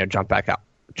to jump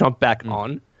back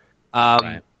on.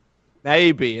 Right.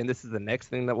 Maybe, and this is the next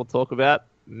thing that we'll talk about.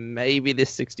 Maybe this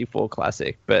 64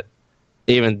 Classic, but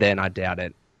even then, I doubt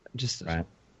it. Just right.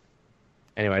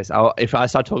 Anyways, if I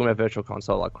start talking about Virtual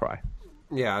Console, I'll cry.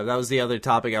 Yeah, that was the other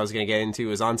topic I was going to get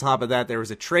into. Is on top of that, there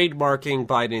was a trademarking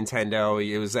by Nintendo.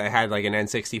 It had like an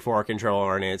N64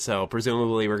 controller in it, so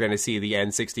presumably we're going to see the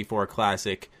N64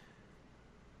 Classic.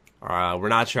 We're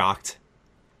not shocked.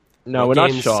 No, we're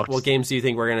not shocked. What games do you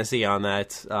think we're going to see on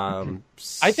that?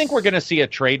 I think we're going to see a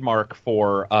trademark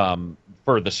for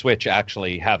the Switch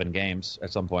actually having games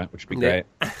at some point, which would be great.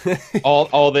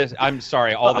 all this. I'm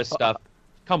sorry, all this stuff.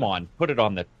 Come on, put it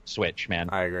on the Switch, man.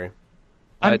 I agree.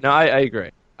 I agree.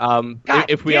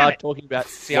 If we are talking about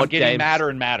I'm getting madder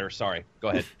and madder. Sorry, go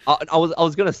ahead. I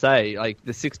was going to say, like,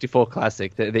 the 64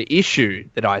 Classic, the issue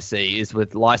that I see is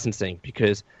with licensing,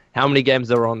 because how many games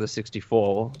there were on the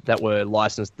 64 that were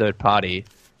licensed third party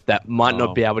that might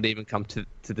not be able to even come to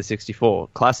the 64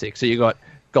 Classic. So you got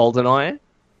GoldenEye,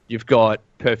 you've got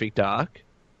Perfect Dark.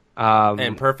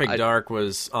 And Perfect Dark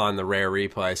was on the Rare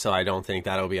Replay, so I don't think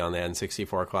that'll be on the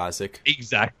N64 Classic.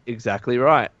 Exactly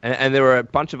right. And there were a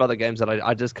bunch of other games that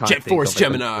I just can't Jet think Force of.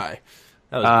 Gemini.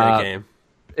 That was a great game.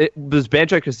 It was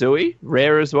Banjo-Kazooie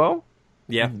Rare as well.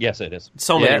 Yeah. Yes, it is.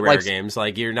 So many Rare games.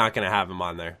 Like, you're not going to have them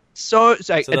on there. So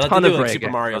a ton of Rare Super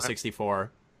games, Mario right?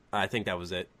 64. I think that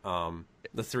was it.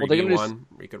 The 3D one,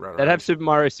 we could run around. They'd have Super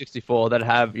Mario 64. They'd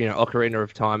have, Ocarina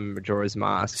of Time and Majora's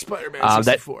Mask. Spider-Man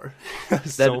 64.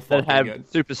 They'd have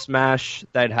Super Smash.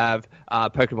 They'd have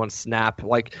Pokemon Snap.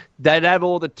 Like, they'd have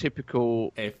all the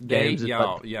typical games.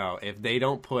 If they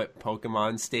don't put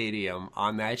Pokemon Stadium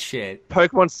on that shit.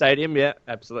 Pokemon Stadium, yeah,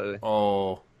 absolutely.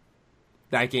 Oh,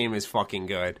 that game is fucking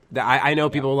good. I know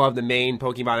people love the main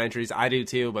Pokemon entries. I do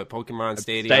too, but Pokemon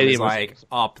Stadium is like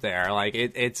up there. Like,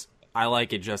 it's. I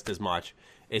like it just as much.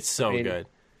 It's so good.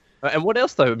 And what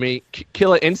else, though? I mean,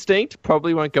 Killer Instinct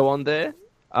probably won't go on there.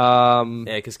 Yeah,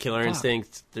 because Killer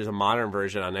Instinct, there's a modern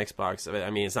version on Xbox. I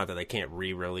mean, it's not that they can't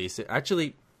re-release it.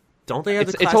 Actually, don't they have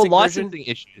the classic It's all licensing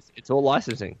version? issues. It's all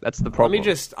licensing. That's the problem.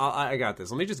 I got this.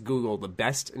 Let me just Google the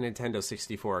best Nintendo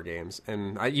 64 games.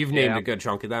 And you've named a good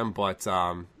chunk of them, but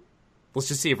let's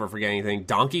just see if we're forgetting anything.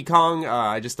 Donkey Kong,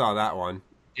 I just thought that one.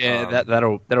 Yeah,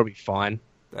 that'll be fine.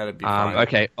 That'd be fine.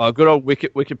 Okay, good old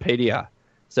Wikipedia.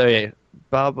 So, yeah,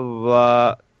 blah, blah,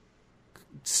 blah.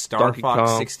 Star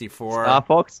Fox 64. Star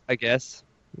Fox, I guess.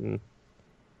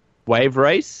 Wave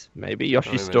Race, maybe.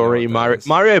 Yoshi's Story.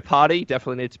 Mario Party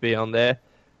definitely needs to be on there.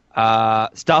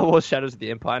 Star Wars Shadows of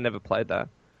the Empire, never played that.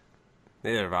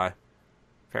 Neither have I.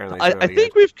 Apparently I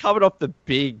think we've covered off the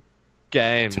big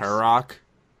games. Turok.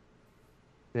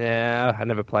 Yeah, I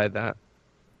never played that.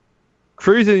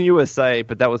 Cruising USA,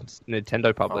 but that was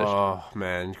Nintendo published. Oh,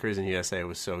 man. Cruising USA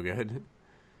was so good.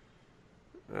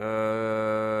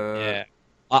 Yeah.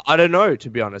 I don't know, to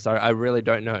be honest. I really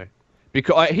don't know.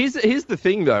 Because here's the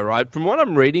thing, though, right? From what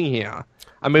I'm reading here,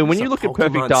 I mean, when you look at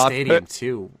Perfect Dark... Stadium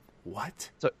too.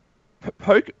 What? So,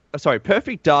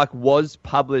 Perfect Dark was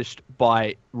published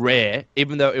by Rare,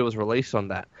 even though it was released on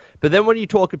that. But then when you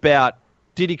talk about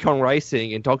Diddy Kong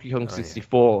Racing and Donkey Kong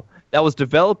 64... That was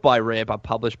developed by Rare but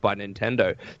published by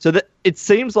Nintendo. So that it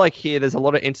seems like here there's a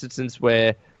lot of instances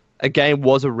where a game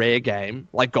was a Rare game,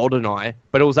 like GoldenEye,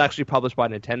 but it was actually published by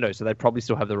Nintendo, so they probably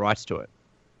still have the rights to it.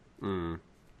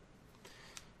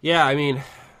 Yeah, I mean,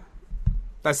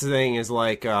 that's the thing is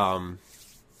like... the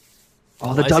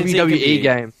WWE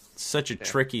game. Such a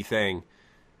tricky thing.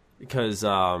 Because,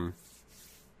 I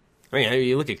mean,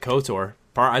 you look at KOTOR.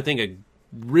 I think a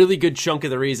really good chunk of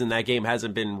the reason that game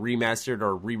hasn't been remastered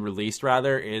or re-released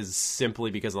rather is simply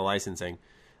because of licensing.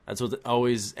 That's what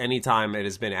always, anytime it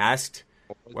has been asked,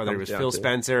 whether it was Phil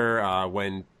Spencer,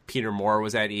 when Peter Moore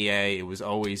was at EA, it was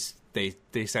always, they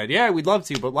said, yeah, we'd love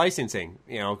to, but licensing,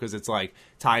 because it's like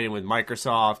tied in with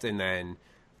Microsoft and then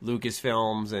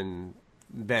Lucasfilms and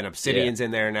then Obsidian's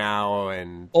in there now,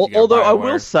 and although I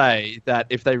will say that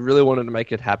if they really wanted to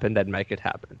make it happen, they'd make it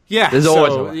happen. Yeah, there's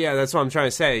always a way. Yeah, that's what I'm trying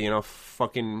to say.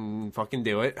 Fucking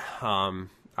do it.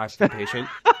 I've been patient.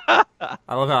 I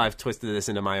love how I've twisted this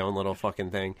into my own little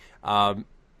fucking thing.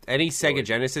 Any Sega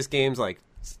Genesis games, like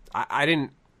I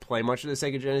didn't play much of the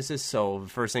Sega Genesis, so the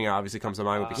first thing that obviously comes to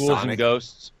mind would be Ghouls Sonic. and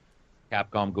Ghosts.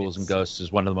 Capcom Ghouls and Ghosts is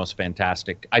one of the most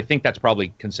fantastic. I think that's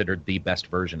probably considered the best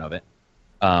version of it.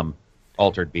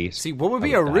 Altered Beast. See, what would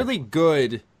be a really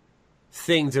good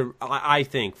thing to, I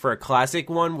think, for a classic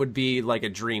one would be like a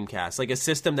Dreamcast, like a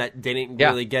system that didn't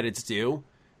really get its due.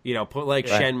 Put like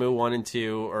Shenmue 1 and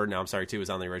 2, or no, I'm sorry, 2 was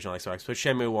on the original Xbox. Put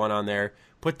Shenmue 1 on there.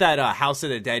 Put that House of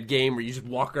the Dead game where you just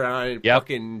walk around and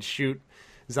fucking shoot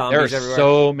zombies everywhere. There are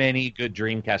so many good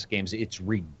Dreamcast games. It's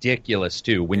ridiculous,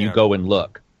 too, when you go and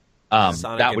look.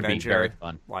 That would be very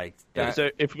fun. Like that. So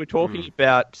if we're talking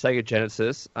about Sega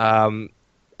Genesis,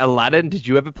 Aladdin, did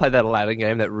you ever play that Aladdin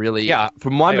game that really,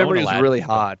 from my memory, was really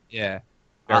hard? Yeah.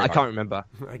 I can't remember.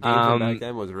 A game from back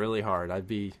then was really hard. I'd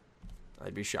be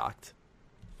shocked.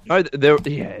 No,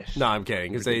 No, I'm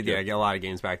kidding. Because a lot of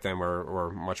games back then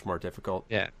were much more difficult.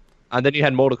 Yeah. And then you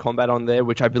had Mortal Kombat on there,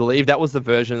 which I believe that was the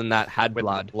version that had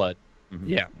blood. Mm-hmm.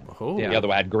 Yeah. Oh. The other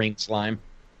one had green slime.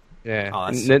 Yeah.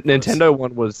 Oh, Nintendo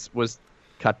one was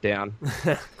cut down.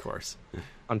 Of course.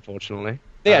 Unfortunately.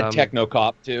 They had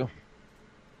Technocop, too.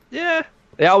 Yeah.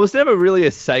 I was never really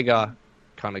a Sega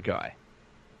kind of guy.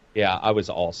 Yeah, I was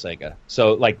all Sega.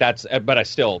 So, that's... But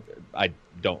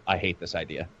I hate this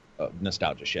idea of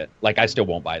nostalgia shit. I still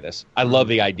won't buy this. I love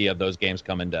the idea of those games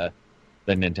coming to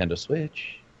the Nintendo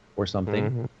Switch or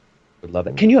something. Would love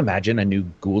it. Can you imagine a new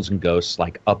Ghouls and Ghosts,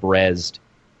 like up-resed,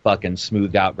 fucking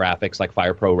smoothed out graphics like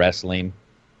Fire Pro Wrestling?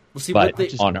 Well, see, but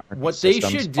what they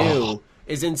should do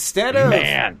is instead of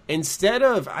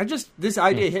this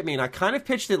idea hit me, and I kind of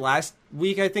pitched it last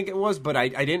week, I think it was, but I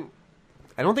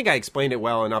don't think I explained it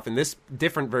well enough, and this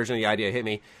different version of the idea hit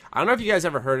me. I don't know if you guys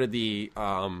ever heard of the,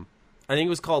 I think it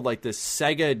was called like the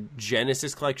Sega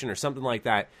Genesis Collection or something like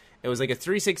that. It was like a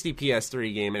 360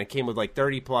 PS3 game, and it came with like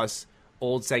 30-plus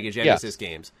old Sega Genesis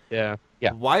games. Yeah.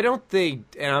 Why don't they,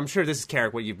 and I'm sure this is,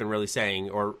 Carrick, what you've been really saying,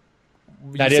 or...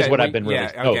 That is what I've been really...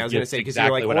 Yeah, okay, I was going to say, because you're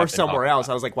like, or somewhere else.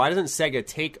 I was like, why doesn't Sega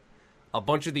take a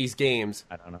bunch of these games...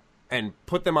 I don't know. And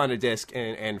put them on a disc,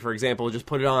 and for example, just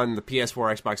put it on the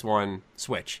PS4, Xbox One,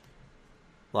 Switch.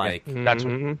 Like that's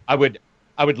I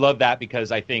would love that,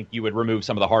 because I think you would remove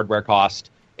some of the hardware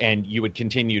cost, and you would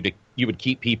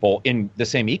keep people in the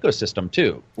same ecosystem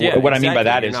too. Yeah, what exactly. I mean by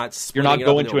that is you're not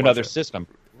going to another system,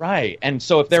 right? And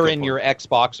so if they're in your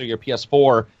Xbox or your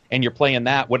PS4 and you're playing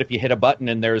that, what if you hit a button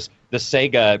and there's the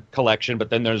Sega collection, but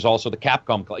then there's also the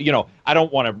Capcom collection? I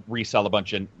don't want to resell a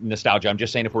bunch of nostalgia. I'm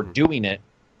just saying, if we're doing it,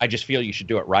 I just feel you should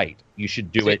do it right. You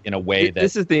should do it in a way that...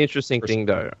 This is the interesting thing,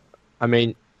 though. I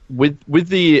mean, with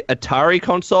the Atari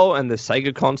console and the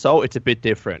Sega console, it's a bit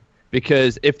different.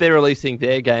 Because if they're releasing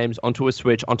their games onto a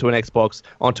Switch, onto an Xbox,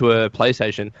 onto a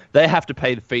PlayStation, they have to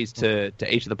pay the fees to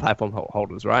each of the platform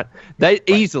holders, right?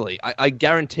 Easily, I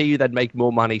guarantee you they'd make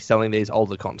more money selling these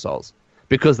older consoles.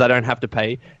 Because they don't have to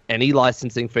pay any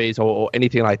licensing fees or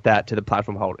anything like that to the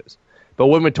platform holders. But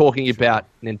when we're talking about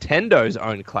Nintendo's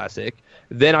own classic,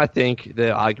 then I think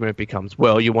the argument becomes,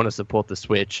 well, you want to support the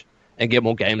Switch and get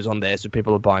more games on there, so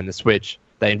people are buying the Switch.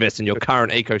 They invest in your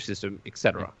current ecosystem,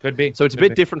 etc. Could be. So it's a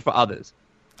bit different for others.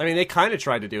 I mean, they kind of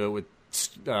tried to do it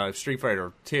with Street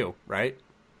Fighter 2, right?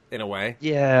 In a way.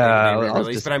 Yeah.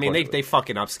 But I mean, they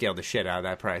fucking upscaled the shit out of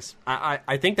that price.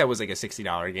 I think that was like a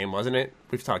 $60 game, wasn't it?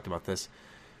 We've talked about this.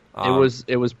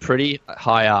 It was pretty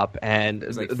high up,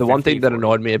 and like the one thing that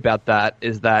annoyed me about that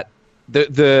is that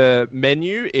the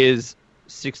menu is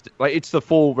 60, like it's the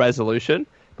full resolution,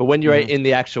 but when you're in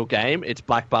the actual game, it's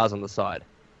black bars on the side.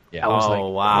 Yeah.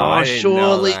 Wow! I didn't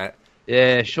know that.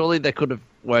 Yeah, surely they could have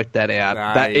worked that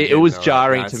out. It was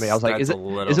jarring to me. I was like, is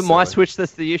it my Switch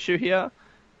that's the issue here?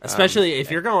 Especially if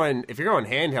you're going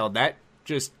handheld, that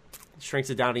just shrinks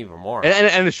it down even more.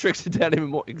 And it shrinks it down even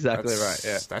more. Exactly right.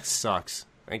 Yeah, that sucks.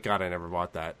 Thank God I never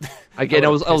bought that. Again, I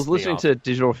was listening to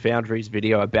Digital Foundry's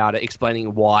video about it,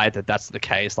 explaining why that's the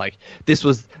case. Like, this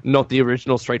was not the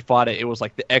original Street Fighter. It was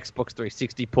like the Xbox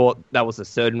 360 port. That was a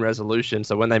certain resolution.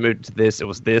 So when they moved to this, it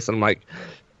was this. And I'm like,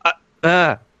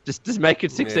 just make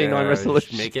it 16:9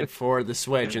 resolution. Make it for the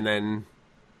Switch, and then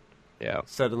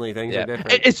suddenly things are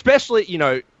different.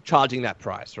 Especially, charging that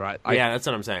price, right? That's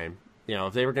what I'm saying.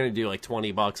 If they were going to do like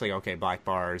 $20, like, okay, black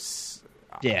bars...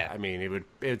 Yeah, I mean, it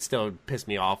would still piss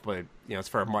me off, but it's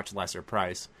for a much lesser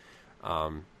price.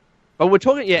 But we're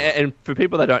talking, and for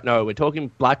people that don't know, we're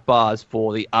talking black bars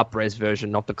for the up-res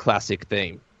version, not the classic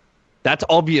theme. That's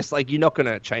obvious. Like, you're not going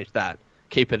to change that.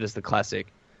 Keep it as the classic.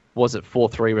 Was it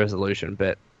 4:3 resolution?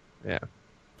 But yeah,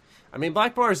 I mean,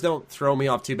 black bars don't throw me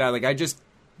off too bad. Like, I just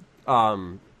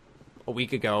a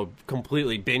week ago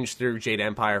completely binged through Jade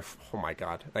Empire. Oh my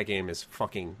God, that game is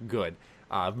fucking good.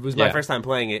 It was my first time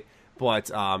playing it.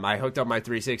 But I hooked up my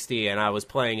 360, and I was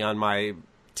playing on my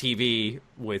TV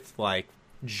with, like,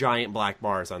 giant black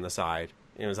bars on the side.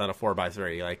 It was on a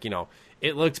 4x3. Like,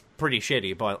 it looked pretty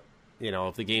shitty, but,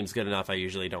 if the game's good enough, I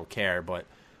usually don't care. But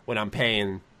when I'm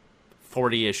paying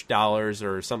 $40-ish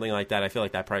or something like that, I feel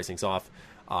like that pricing's off.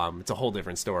 It's a whole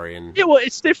different story. And yeah, well,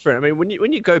 it's different. I mean,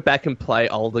 when you go back and play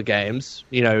older games,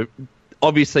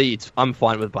 obviously I'm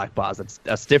fine with black bars.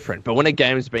 That's different. But when a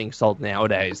game is being sold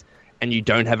nowadays... and you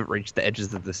don't have it reach the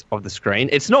edges of the screen,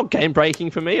 it's not game breaking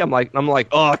for me. I'm like,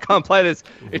 oh, I can't play this.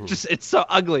 It's so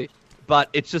ugly. But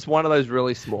it's just one of those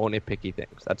really small nitpicky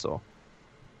things. That's all.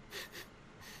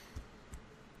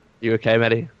 You okay,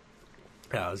 Matty?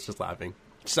 Yeah, I was just laughing.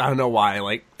 I don't know why.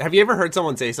 Like, have you ever heard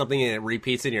someone say something and it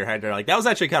repeats in your head? They're like, that was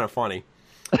actually kind of funny.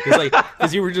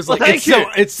 Because you were just like,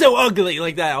 it's so ugly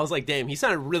like that. I was like, damn, he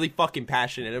sounded really fucking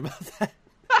passionate about that.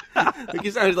 Like, he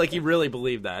sounded like he really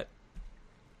believed that.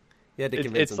 He had to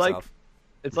convince himself.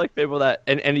 It's like people that,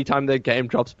 and anytime their game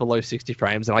drops below 60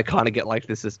 frames, and I kind of get like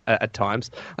this at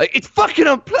times, like, it's fucking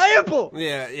unplayable!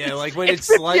 Yeah, like when it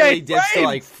slightly dips to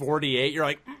like 48, you're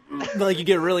like, like you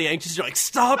get really anxious, you're like,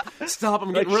 stop,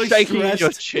 I'm getting really shaking stressed. In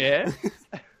your chair.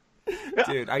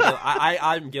 Dude,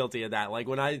 I'm guilty of that. Like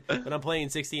when I'm playing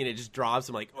 60 and it just drops,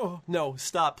 I'm like, oh, no,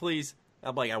 stop, please.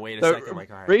 I'm like, I wait a second, I'm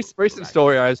like, all right. Recent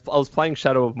story, I was playing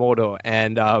Shadow of Mordor,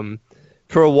 and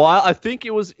for a while, I think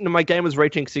it was, my game was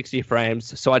reaching 60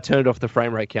 frames, so I turned off the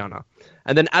frame rate counter.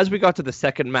 And then as we got to the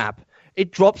second map,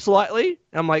 it dropped slightly,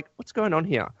 and I'm like, what's going on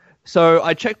here? So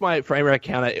I checked my frame rate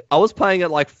counter. I was playing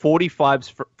at like 45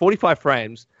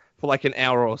 frames for like an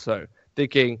hour or so,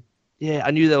 thinking, yeah,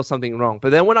 I knew there was something wrong. But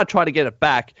then when I tried to get it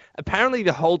back, apparently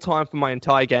the whole time for my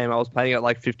entire game, I was playing at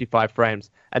like 55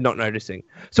 frames and not noticing.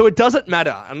 So it doesn't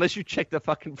matter unless you check the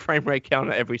fucking frame rate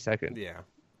counter every second. Yeah.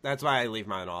 That's why I leave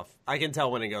mine off. I can tell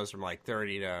when it goes from like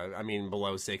 30 to,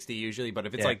 below 60 usually. But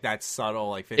if it's like that subtle,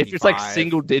 like 55. If it's like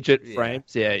single digit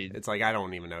frames, it's like I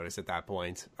don't even notice at that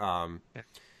point. On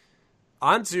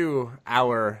to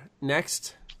our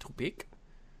next topic.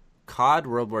 COD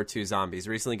World War II Zombies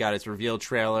recently got its reveal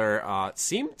trailer. It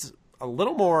seemed a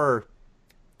little more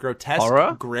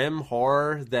grotesque, grim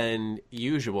horror than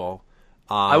usual.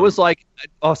 I was like,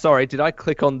 oh, sorry, did I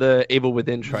click on the Evil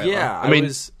Within trailer? Yeah, I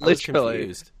was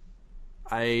confused.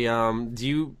 Do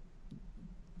you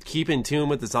keep in tune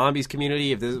with the zombies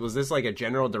community? Was this like a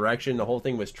general direction the whole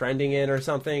thing was trending in or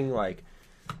something? Like,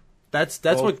 that's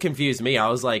what confused me. I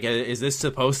was like, is this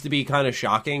supposed to be kind of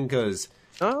shocking? Because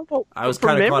I was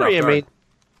kind of caught off guard. I mean,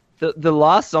 the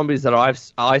last zombies that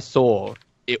I saw,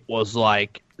 it was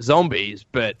like zombies,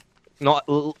 but not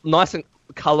nice and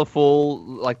colorful.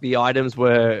 Like the items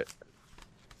were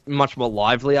much more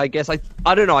lively, I guess. I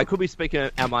don't know. I could be speaking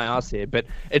out my ass here, but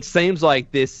it seems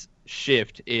like this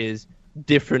shift is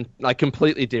different, like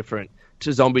completely different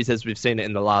to zombies as we've seen it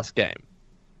in the last game.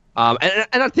 And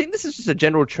I think this is just a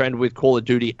general trend with Call of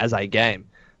Duty as a game.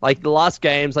 Like the last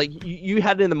games, like you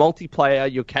had in the multiplayer,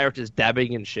 your characters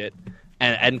dabbing and shit,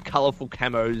 and colorful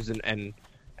camos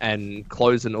and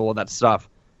clothes and all of that stuff.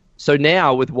 So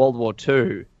now with World War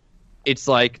II, it's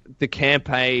like the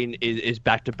campaign is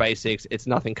back to basics. It's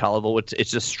nothing colorful.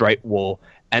 It's just straight war.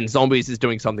 And Zombies is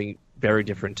doing something very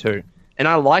different too. And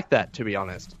I like that, to be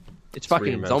honest. It's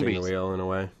fucking Zombies. The wheel in a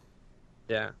way.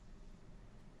 Yeah.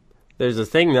 There's a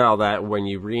thing now that when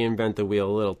you reinvent the wheel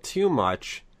a little too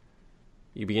much,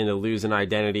 you begin to lose an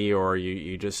identity, or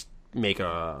you just make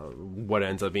what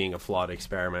ends up being a flawed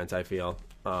experiment, I feel.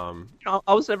 I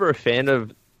was never a fan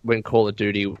of when Call of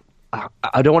Duty...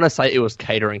 I don't want to say it was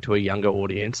catering to a younger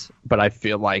audience, but I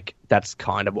feel like that's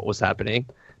kind of what was happening,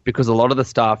 because a lot of the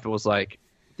stuff, it was like,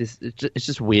 it's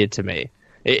just weird to me.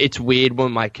 It's weird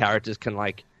when my characters can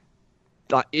I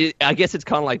guess it's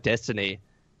kind of like Destiny,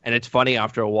 and it's funny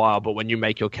after a while, but when you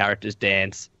make your characters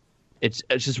dance, it's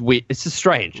just weird. It's just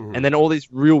strange. Mm-hmm. And then all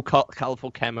these real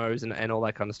colorful camos and all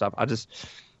that kind of stuff. I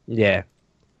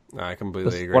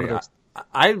completely agree.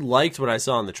 I liked what I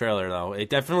saw in the trailer, though. It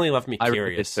definitely left me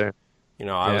curious. I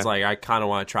was like, I kind of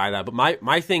want to try that. But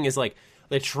my thing is, like,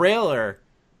 the trailer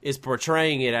is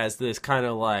portraying it as this kind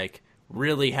of, like,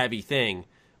 really heavy thing.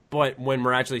 But when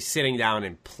we're actually sitting down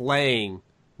and playing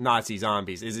Nazi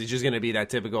zombies, is it just going to be that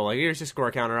typical, like, here's your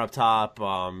score counter up top?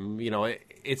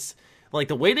 It's... Like,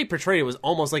 the way they portrayed it was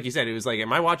almost like you said. It was like,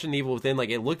 am I watching The Evil Within? Like,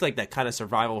 it looked like that kind of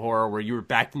survival horror where you were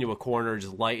backed into a corner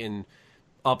just lighting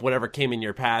up whatever came in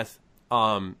your path.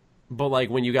 But like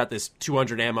when you got this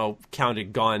 200 ammo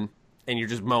counted gun and you're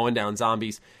just mowing down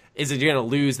zombies, is it going to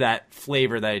lose that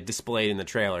flavor that it displayed in the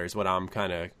trailer is what I'm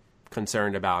kind of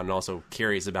concerned about and also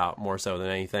curious about more so than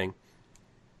anything.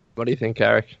 What do you think,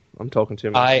 Eric? I'm talking to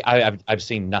him. I've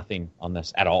seen nothing on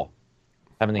this at all.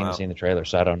 I haven't even seen the trailer,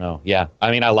 so I don't know. Yeah,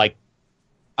 I mean, I liked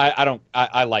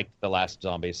the last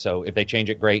Zombies, so if they change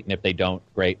it, great, and if they don't,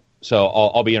 great. So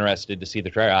I'll be interested to see the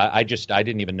trailer. I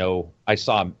didn't even know. I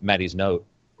saw Maddie's note,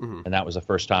 and that was the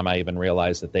first time I even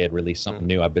realized that they had released something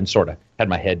new. I've been sort of had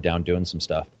my head down doing some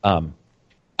stuff.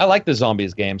 I like the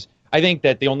Zombies games. I think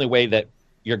that the only way that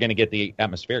you're going to get the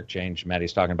atmospheric change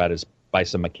Maddie's talking about is by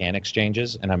some mechanics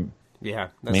changes, and I don't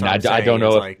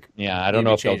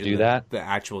know if they'll do that. The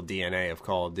actual DNA of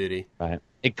Call of Duty, right?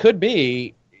 It could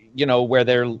be, where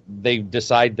they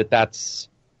decide that that's,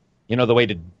 the way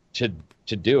to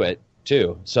do it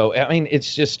too. So I mean,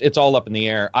 it's all up in the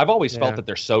air. I've always felt that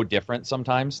they're so different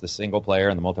sometimes, the single player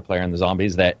and the multiplayer and the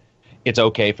zombies, that it's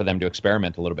okay for them to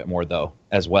experiment a little bit more though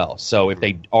as well. So if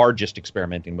they are just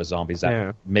experimenting with zombies,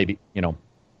 that maybe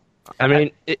I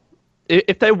mean,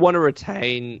 if they want to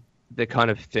retain the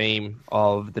kind of theme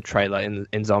of the trailer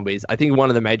in zombies, I think one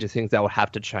of the major things that will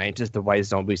have to change is the way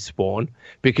zombies spawn,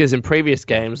 because in previous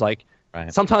games, like,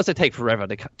 sometimes they take forever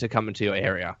to come into your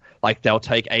area. Like, they'll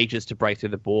take ages to break through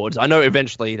the boards. I know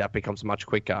eventually that becomes much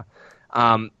quicker.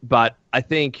 But I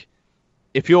think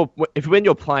if when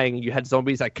you're playing, you had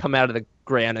zombies that come out of the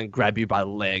ground and grab you by the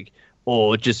leg,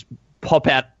 or just pop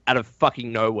out of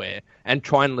fucking nowhere and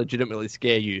try and legitimately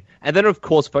scare you. And then, of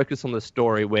course, focus on the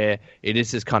story where it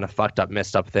is this kind of fucked up,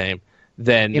 messed up theme.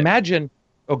 Then imagine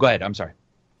Oh, go ahead. I'm sorry.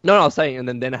 No, I was saying,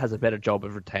 and then it has a better job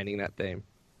of retaining that theme.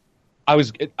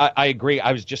 I agree.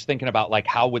 I was just thinking about like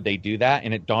how would they do that,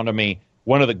 and it dawned on me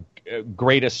one of the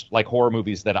greatest like horror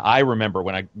movies that I remember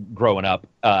when I growing up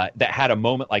that had a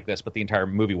moment like this, but the entire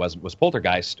movie was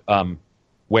Poltergeist,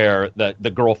 where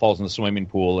the girl falls in the swimming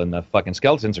pool and the fucking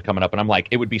skeletons are coming up, and I'm like,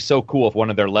 it would be so cool if one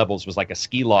of their levels was like a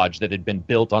ski lodge that had been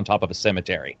built on top of a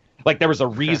cemetery. Like there was a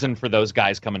reason for those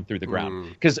guys coming through the ground.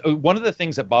 Because one of the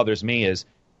things that bothers me is,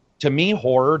 to me,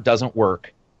 horror doesn't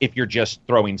work if you're just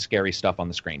throwing scary stuff on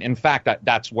the screen. In fact,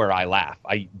 that's where I laugh.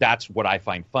 That's what I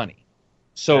find funny.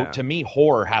 So to me,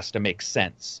 horror has to make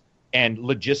sense and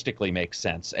logistically make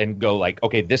sense and go like,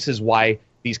 okay, this is why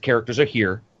these characters are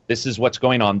here. This is what's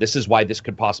going on. This is why this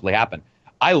could possibly happen.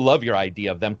 I love your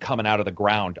idea of them coming out of the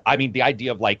ground. I mean, the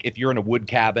idea of like if you're in a wood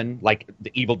cabin, like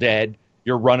the Evil Dead,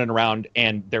 you're running around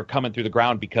and they're coming through the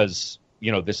ground because,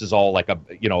 you know, this is all like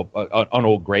an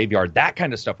old graveyard. That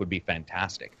kind of stuff would be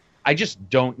fantastic. I just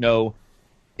don't know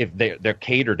if they're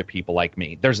catered to people like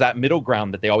me. There's that middle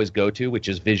ground that they always go to, which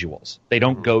is visuals. They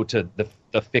don't go to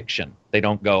the fiction. They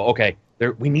don't go, okay,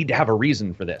 we need to have a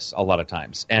reason for this a lot of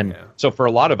times. And so for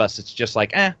a lot of us, it's just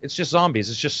like, it's just zombies.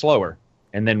 It's just slower.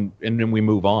 And then we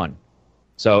move on.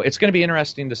 So it's going to be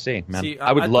interesting to see, man. See,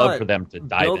 I would love for them to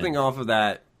dive building off of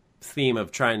that theme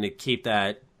of trying to keep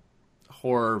that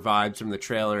horror vibes from the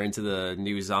trailer into the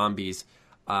new zombies.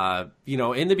 You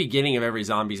know, in the beginning of every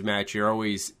zombies match, you're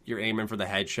aiming for the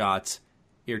headshots.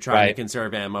 You're trying to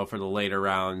conserve ammo for the later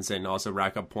rounds and also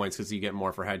rack up points because you get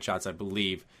more for headshots, I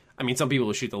believe. I mean, some people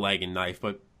will shoot the leg and knife,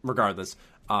 but regardless.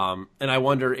 And I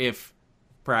wonder if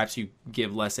perhaps you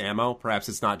give less ammo. Perhaps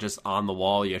it's not just on the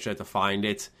wall. You actually have to find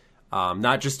it.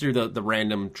 Not just through the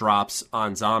random drops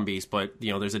on zombies, but,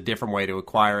 you know, there's a different way to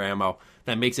acquire ammo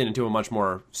that makes it into a much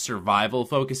more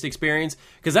survival-focused experience.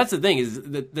 Because that's the thing, is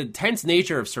the tense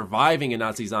nature of surviving in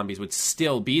Nazi zombies would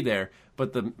still be there,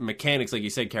 but the mechanics, like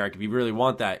you said, Carrick, if you really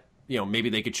want that, you know,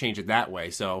 maybe they could change it that way.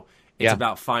 So it's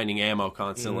about finding ammo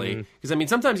constantly. Because, I mean,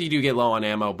 sometimes you do get low on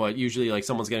ammo, but usually, like,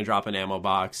 someone's going to drop an ammo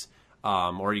box,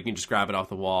 or you can just grab it off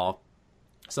the wall,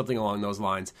 something along those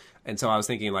lines. And so I was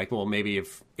thinking, like, well, maybe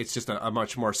if it's just a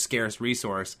much more scarce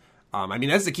resource. I mean,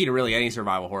 that's the key to really any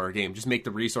survival horror game. Just make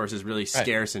the resources really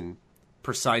scarce and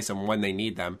precise on when they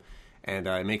need them, and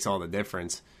it makes all the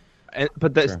difference.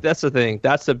 But that's the thing.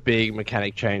 That's a big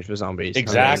mechanic change for zombies.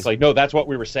 Exactly. No, that's what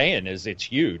we were saying. Is it's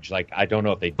huge. Like, I don't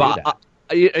know if they do that.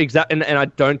 Exactly, and I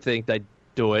don't think they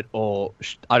do it, or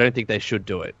I don't think they should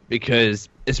do it, because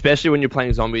especially when you're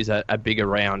playing zombies at bigger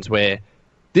rounds, where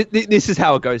this is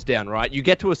how it goes down, right? You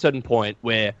get to a certain point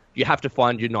where you have to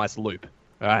find your nice loop.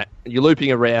 Right, you're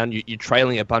looping around, you're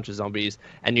trailing a bunch of zombies,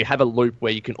 and you have a loop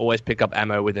where you can always pick up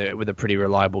ammo with a pretty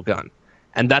reliable gun.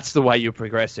 And that's the way you're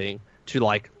progressing to,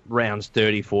 like, rounds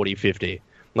 30, 40, 50.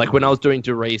 Like, when I was doing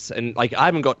Doris, and, like, I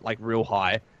haven't got, like, real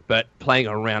high, but playing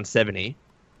on round 70,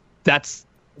 that's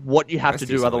what you have to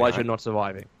do, otherwise you're not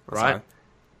surviving, right?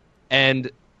 And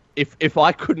if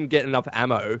I couldn't get enough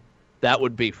ammo, that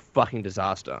would be fucking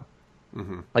disaster.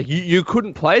 Like, you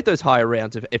couldn't play at those higher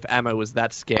rounds if ammo was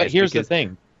that scarce. But here's the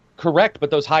thing. Correct, but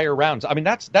those higher rounds, I mean,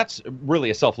 that's really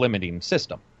a self-limiting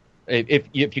system. If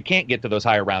you can't get to those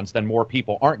higher rounds, then more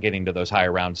people aren't getting to those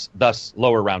higher rounds, thus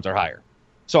lower rounds are higher.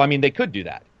 So, I mean, they could do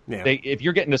that. Yeah. If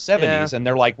you're getting to 70s and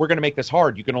they're like, we're going to make this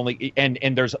hard, you can only... And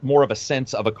there's more of a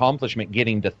sense of accomplishment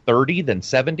getting to 30 than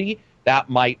 70, that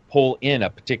might pull in a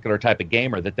particular type of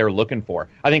gamer that they're looking for.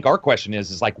 I think our question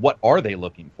is like, what are they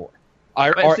looking for?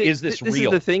 Is this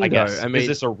real? Is the thing, I guess. Though. I mean, is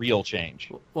this a real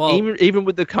change? Well, even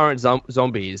with the current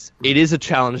zombies, it is a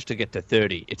challenge to get to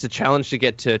 30. It's a challenge to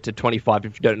get to 25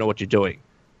 if you don't know what you're doing,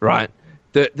 right?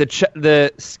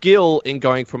 The skill in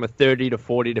going from a 30 to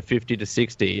 40 to 50 to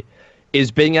 60 is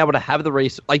being able to have the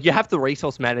resource. Like, you have to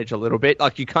resource manage a little bit.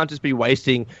 Like, you can't just be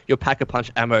wasting your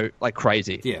pack-a-punch ammo like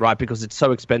crazy, right? Because it's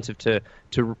so expensive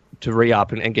to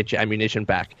re-up and get your ammunition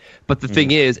back. But the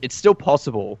thing is, it's still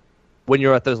possible when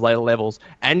you're at those later levels,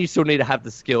 and you still need to have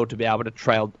the skill to be able to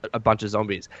trail a bunch of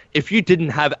zombies. If you didn't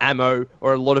have ammo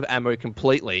or a lot of ammo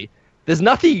completely, there's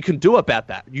nothing you can do about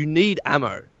that. You need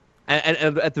ammo. And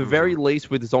at the very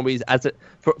least with zombies,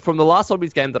 from the last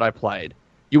zombies game that I played,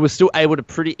 you were still able to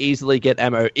pretty easily get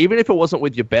ammo. Even if it wasn't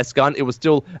with your best gun, it was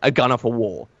still a gun off a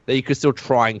wall that you could still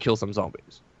try and kill some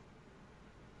zombies.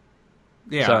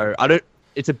 Yeah. So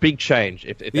it's a big change.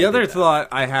 If the other thought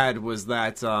I had was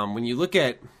that when you look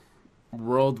at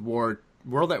World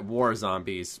at War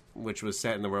zombies, which was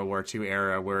set in the World War II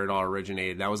era where it all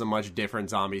originated, that was a much different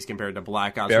zombies compared to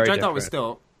Black Ops, which I thought was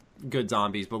still good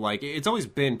zombies, but like it's always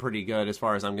been pretty good as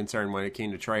far as I'm concerned when it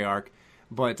came to Treyarch.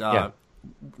 But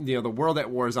the World at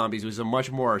War Zombies was a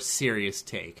much more serious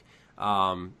take.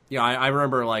 I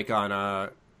remember like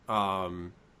on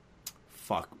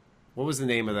fuck, what was the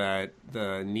name of that?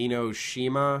 The Nino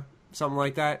Shima, something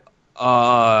like that.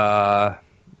 Hold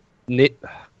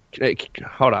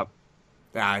up.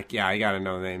 Yeah, I gotta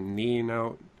know the name.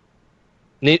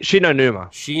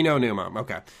 Shinonuma. Shinonuma.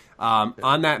 Okay.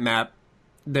 On that map,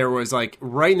 there was like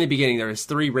right in the beginning, there was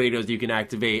 3 radios you can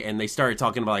activate, and they started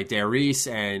talking about like Darius,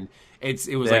 and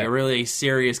it was like a really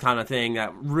serious kind of thing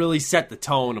that really set the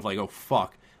tone of like, oh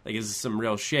fuck, like this is some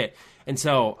real shit. And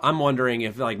so I'm wondering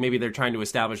if like maybe they're trying to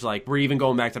establish like we're even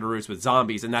going back to the roots with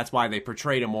zombies, and that's why they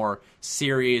portrayed a more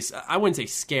serious, I wouldn't say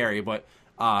scary, but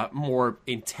more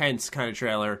intense kind of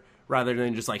trailer rather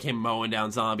than just like him mowing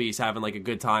down zombies, having like a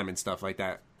good time and stuff like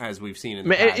that, as we've seen in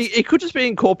the past. It could just be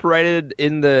incorporated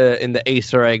in the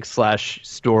Easter egg /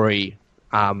 story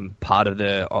part of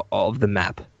the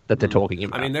map that they're talking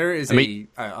about. I mean, there is the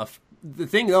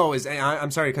thing though is, and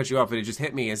I'm sorry to cut you off, but it just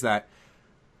hit me, is that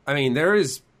I mean there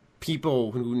is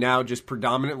people who now just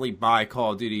predominantly buy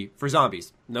Call of Duty for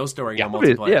zombies, no story, no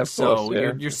multiplayer. Yeah, of so course,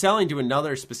 yeah. You're selling to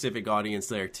another specific audience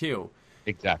there too.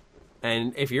 Exactly.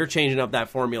 And if you're changing up that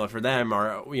formula for them,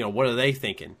 or what are they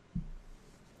thinking?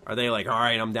 Are they like, all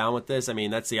right, I'm down with this? I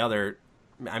mean, that's the other.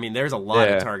 I mean, there's a lot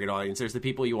of target audience. There's the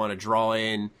people you want to draw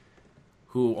in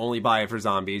who only buy it for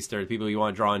zombies. There are the people you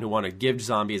want to draw in who want to give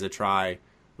zombies a try,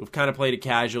 who've kind of played it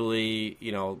casually,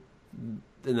 and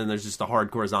then there's just the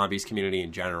hardcore zombies community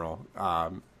in general.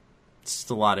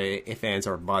 Just a lot of if, ands,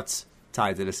 or buts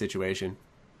tied to the situation.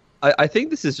 I think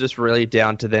this is just really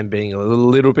down to them being a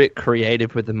little bit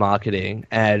creative with the marketing,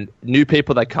 and new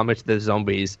people that come into the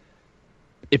zombies,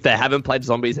 if they haven't played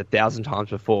zombies 1,000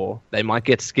 times before, they might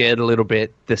get scared a little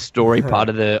bit. The story part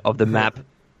of the map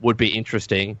would be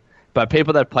interesting, but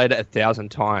people that played it 1,000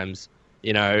 times,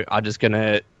 are just going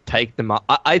to take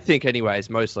I think anyways,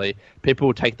 mostly people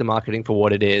will take the marketing for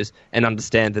what it is and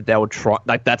understand that they will try,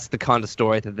 like that's the kind of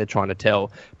story that they're trying to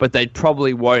tell, but they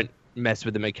probably won't mess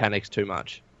with the mechanics too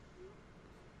much.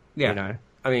 Yeah,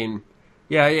 I mean,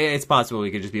 yeah, it's possible we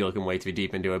could just be looking way too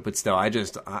deep into it, but still, I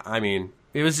mean,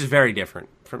 it was just very different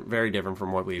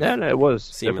from what we've it was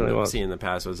seen in the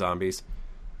past with zombies.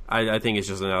 I think it's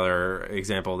just another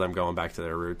example of them going back to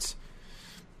their roots.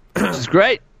 Which is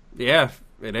great. Yeah,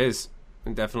 it is.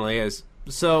 It definitely is.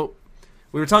 So,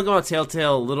 we were talking about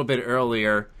Telltale a little bit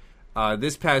earlier.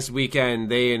 This past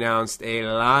weekend, they announced a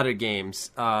lot of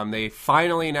games. They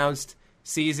finally announced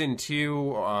Season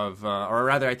 2 of, or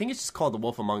rather, I think it's just called The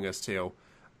Wolf Among Us 2.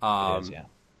 It is, yeah.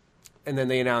 And then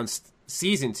they announced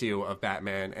Season 2 of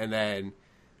Batman, and then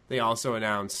they also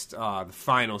announced the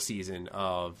final season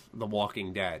of The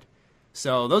Walking Dead.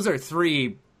 So those are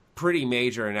 3 pretty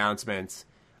major announcements.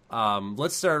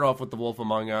 Let's start off with The Wolf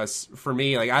Among Us. For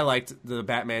me, like I liked the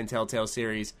Batman Telltale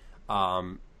series.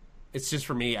 It's just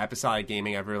for me, episodic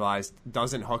gaming, I've realized,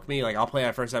 doesn't hook me. Like, I'll play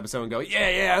that first episode and go,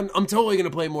 I'm totally going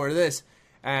to play more of this.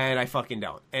 And I fucking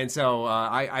don't. And so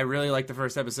I really liked the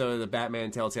first episode of the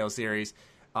Batman Telltale series.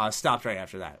 Stopped right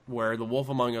after that, where The Wolf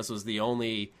Among Us was the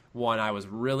only one I was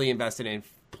really invested in,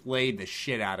 played the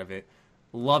shit out of it.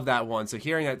 Love that one. So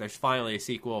hearing that there's finally a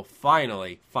sequel,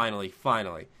 finally,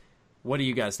 what do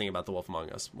you guys think about The Wolf Among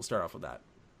Us? We'll start off with that.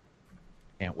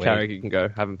 Can't wait. Carrick, you can go.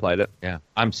 Haven't played it. Yeah,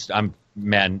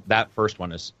 man, that first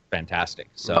one is fantastic.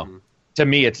 So to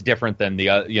me, it's different than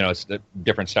it's a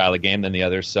different style of game than the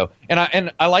others. So,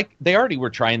 and I like, they already were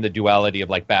trying the duality of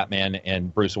like Batman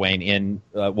and Bruce Wayne in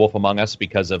Wolf Among Us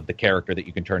because of the character that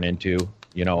you can turn into,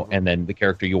 and then the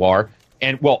character you are.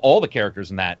 And well, all the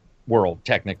characters in that world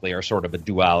technically are sort of a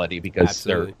duality because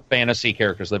they're fantasy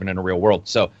characters living in a real world.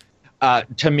 So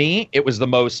to me, it was the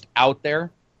most out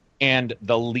there and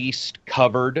the least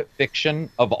covered fiction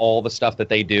of all the stuff that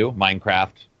they do. Minecraft,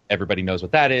 everybody knows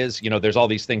what that is. There's all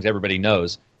these things everybody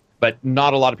knows, but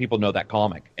not a lot of people know that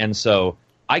comic. And so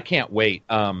I can't wait.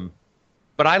 But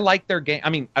I like their game.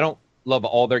 I mean, I don't love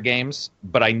all their games,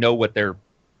 but I know what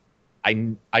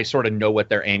I sort of know what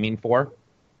they're aiming for.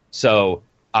 So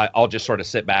I'll just sort of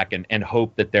sit back and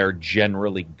hope that they're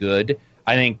generally good.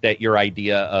 I think that your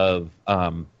idea of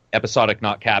episodic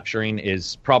not capturing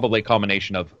is probably a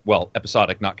combination of, well,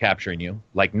 episodic not capturing you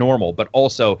like normal, but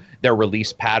also their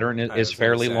release pattern is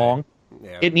fairly long.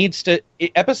 Yeah. It needs to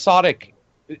episodic.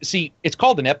 See, it's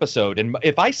called an episode, and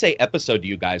if I say episode to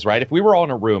you guys, right? If we were all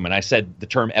in a room and I said the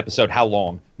term episode, how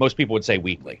long? Most people would say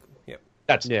weekly. Yeah,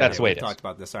 that's the way it is. We talked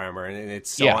about this, Armor, and it's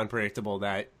so unpredictable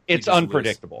that it's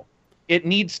unpredictable. It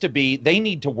needs to be. They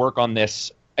need to work on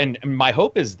this. And my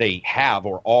hope is they have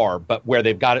or are, but where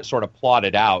they've got it sort of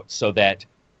plotted out so that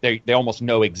They almost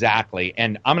know exactly.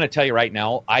 And I'm going to tell you right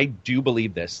now, I do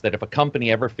believe this, that if a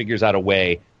company ever figures out a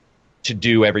way to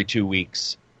do every 2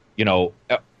 weeks,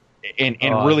 and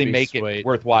really make sweet. it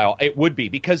worthwhile, it would be.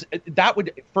 Because that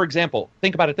would, for example,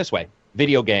 think about it this way.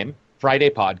 Video game, Friday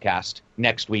podcast,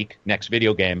 next week, next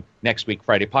video game, next week,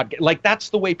 Friday podcast. Like, that's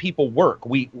the way people work.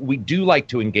 We do like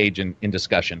to engage in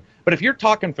discussion. But if you're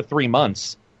talking for 3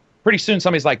 months, pretty soon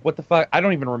somebody's like, what the fuck? I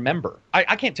don't even remember.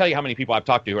 I can't tell you how many people I've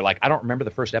talked to who are like, I don't remember the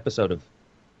first episode of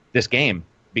this game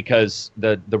because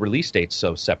the release date's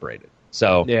so separated.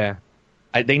 So Yeah.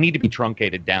 they need to be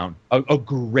truncated down a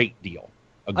great deal.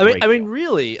 I mean,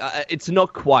 really, it's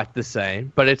not quite the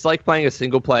same, but it's like playing a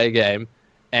single-player game,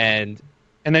 and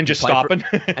then just you play stopping.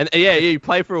 and you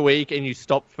play for a week, and you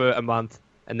stop for a month,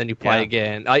 and then you play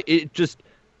again.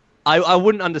 I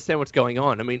wouldn't understand what's going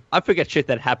on. I mean, I forget shit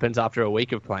that happens after a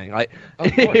week of playing.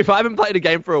 If I haven't played a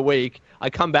game for a week, I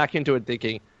come back into it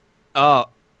thinking, oh,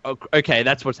 okay,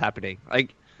 that's what's happening.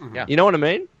 You know what I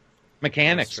mean?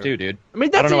 Mechanics too, dude. I mean,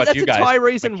 I don't know that's about you the guys. entire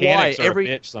reason Mechanics why are every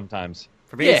a bitch sometimes.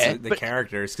 For me, it's the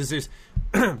characters, because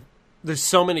there's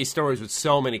so many stories with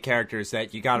so many characters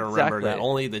that you got to remember that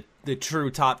only the true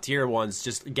top tier ones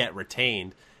just get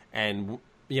retained. And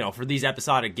for these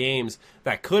episodic games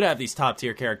that could have these top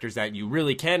tier characters that you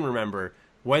really can remember,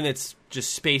 when it's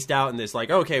just spaced out in this, like,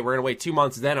 okay, we're gonna wait 2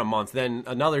 months, then a month, then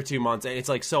another 2 months, and it's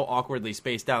like so awkwardly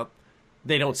spaced out,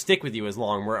 they don't stick with you as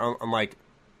long. Where unlike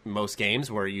most games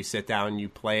where you sit down and you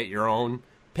play at your own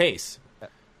pace.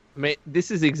 I mean,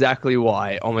 this is exactly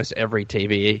why almost every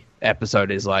TV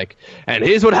episode is like, and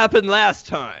here's what happened last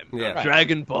time. Yeah.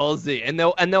 Dragon Ball Z. And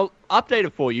they'll update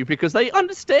it for you because they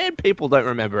understand people don't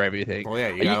remember everything. Well, yeah,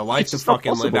 you got a life to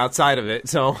fucking live outside of it,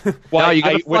 so... Well, no, you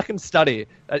got to fucking study.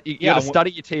 You got to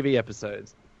study your TV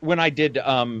episodes. When I did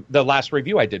the last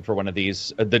review I did for one of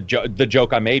these, the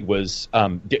joke I made was,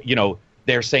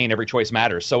 they're saying every choice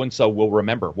matters. So-and-so will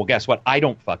remember. Well, guess what? I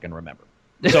don't fucking remember.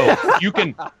 So you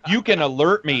can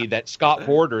alert me that Scott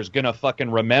Porter's gonna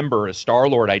fucking remember as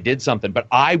Star-Lord I did something, but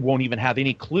I won't even have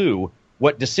any clue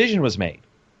what decision was made.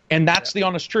 And that's the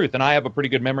honest truth. And I have a pretty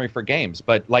good memory for games,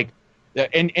 but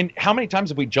and how many times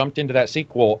have we jumped into that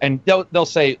sequel and they'll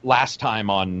say last time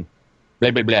on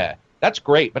blah blah blah. That's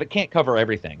great, but it can't cover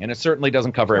everything, and it certainly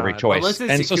doesn't cover every choice. Well, listen,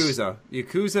 Yakuza.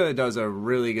 Yakuza does a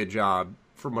really good job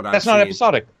from what I've seen. That's not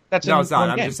episodic. That's no, it's not.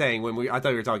 I'm just saying I thought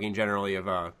you were talking generally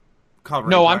of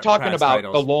covering. No, I'm talking about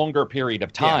titles. the longer period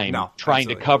of time trying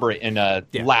to cover it in a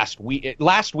last week.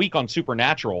 Last week on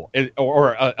Supernatural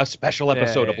or a special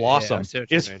episode of Blossom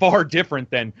is far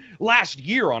different than last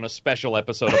year on a special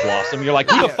episode of Blossom. You're like,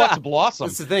 who the fuck's Blossom?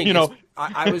 That's the thing.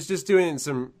 I was just doing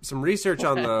some research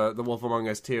on the Wolf Among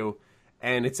Us 2,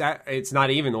 and it's not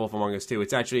even the Wolf Among Us 2.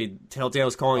 It's actually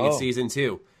Telltale's calling it Season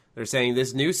 2. They're saying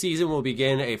this new season will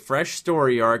begin a fresh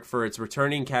story arc for its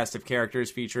returning cast of characters,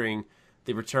 featuring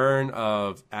the return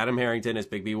of Adam Harrington as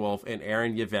Big B Wolf and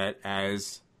Aaron Yvette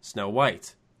as Snow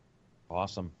White.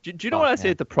 Awesome. Do you know what I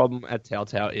say the problem at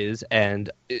Telltale is? And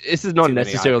this is not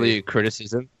necessarily a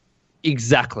criticism.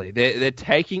 Exactly. They're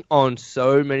taking on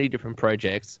so many different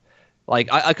projects.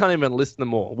 Like, I can't even list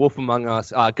them all. Wolf Among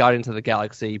Us, Guardians of the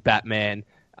Galaxy, Batman,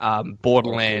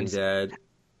 Borderlands.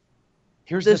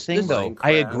 Here's the thing, though.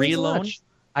 I agree, Lone.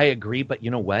 I agree, but you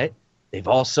know what? They've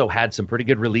also had some pretty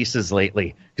good releases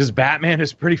lately because Batman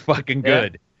is pretty fucking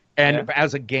good. Yeah. And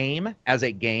as a game,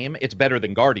 it's better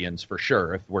than Guardians for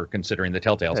sure if we're considering the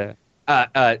Telltales.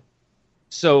 Yeah.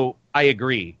 So I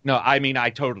agree. No, I mean, I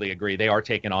totally agree. They are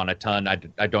taking on a ton.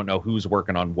 I don't know who's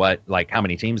working on what, like how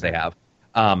many teams they have.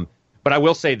 But I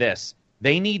will say this.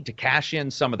 They need to cash in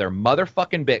some of their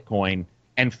motherfucking Bitcoin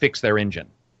and fix their engine.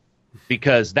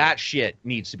 Because that shit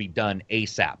needs to be done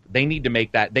ASAP. They need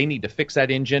to fix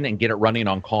that engine and get it running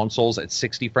on consoles at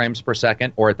 60 frames per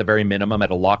second, or at the very minimum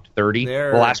at a locked 30.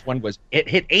 The last one it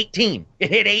hit 18. It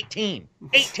hit 18.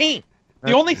 18.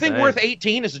 The only thing worth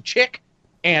 18 is a chick,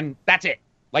 and that's it.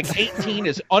 Like 18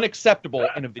 is unacceptable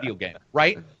in a video game,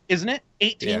 right? Isn't it?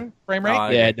 18 frame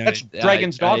rate? That's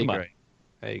Dragon's Dogma.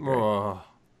 I agree.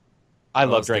 I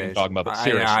love Dragon's Dogma, but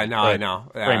seriously. I know.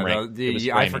 Frame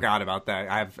rate. I forgot about that.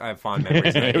 I have fond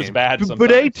memories of that It was game. bad sometimes.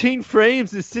 But 18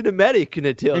 frames is cinematic in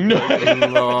a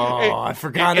Telltale. Oh, I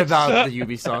forgot about the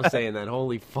Ubisoft saying that.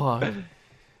 Holy fuck.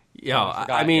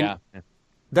 I mean,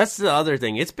 that's the other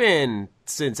thing. It's been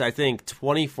since, I think,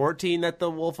 2014 that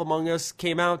The Wolf Among Us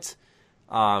came out.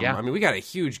 I mean, we got a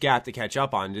huge gap to catch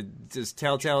up on. Does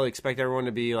Telltale expect everyone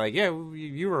to be like, yeah,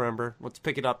 you remember. Let's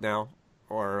pick it up now?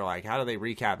 Or, like, how do they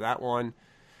recap that one?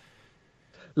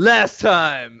 last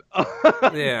time.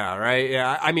 Yeah, right.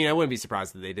 Yeah, I mean, I wouldn't be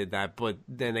surprised if they did that, but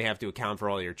then they have to account for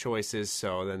all your choices.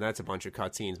 So then that's a bunch of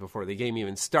cutscenes before the game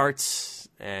even starts.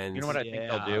 And You know what I think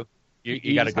they'll do? You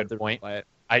You got a just have good to point. replay it.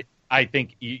 I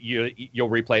think you'll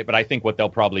replay it, but I think what they'll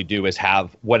probably do is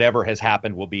have whatever has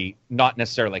happened will be not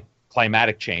necessarily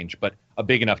climatic change, but a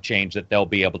big enough change that they'll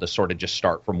be able to sort of just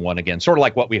start from one again, sort of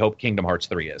like what we hope Kingdom Hearts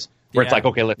 3 is, where it's Yeah. like,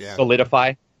 okay, let's Yeah.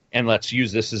 solidify and let's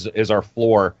use this as our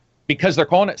floor, because they're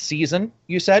calling it season,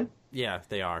 you said? yeah,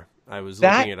 they are. I was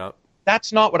That- looking it up.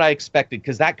 That's not what I expected,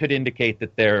 because that could indicate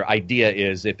that their idea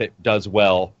is, if it does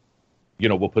well,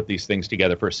 we'll put these things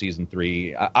together for season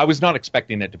 3. I was not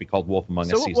expecting it to be called Wolf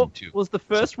Among Us season 2. Was the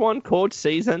first one called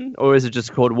Season, or is it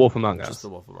just called Wolf Among Us? Just the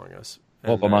Wolf Among Us.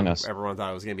 Wolf Among Us. Everyone thought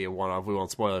it was going to be a one-off. We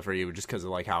won't spoil it for you, just because of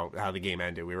like how the game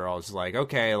ended. We were all just like,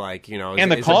 okay, like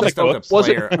And the is comic just up to books- Was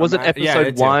player- it Yeah, episode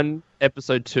it too. 1,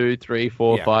 episode 2, 3,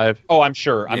 4, Yeah. 5? Oh, I'm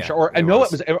sure. Yeah, Or I it know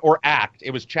was. it was, or act. It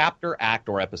was chapter, act,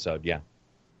 or episode. Yeah.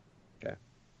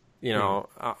 You know,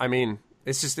 I mean,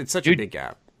 it's such a Dude, big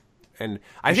gap, and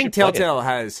I think should play it. Telltale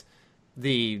has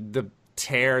the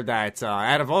tear that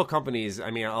out of all companies, I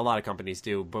mean, a lot of companies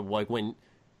do, but like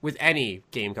with any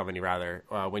game company rather,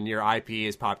 when your IP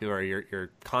is popular, your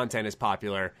content is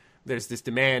popular, there's this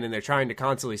demand, and they're trying to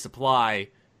constantly supply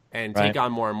and take Right.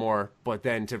 on more and more, but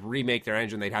then to remake their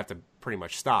engine, they'd have to pretty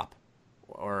much stop,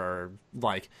 or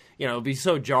like, it'd be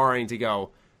so jarring to go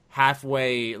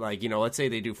halfway, like, let's say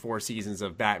they do 4 seasons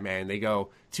of Batman, they go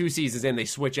 2 seasons in, they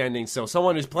switch endings, so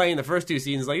someone who's playing the first 2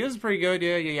 seasons like, this is pretty good,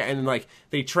 yeah, and then like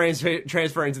they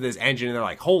transfer into this engine, and they're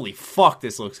like, holy fuck,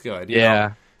 this looks good, you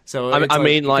know? So I it's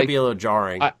mean, it like- could be a little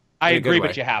jarring. I in a agree, good but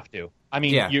way. you have to. I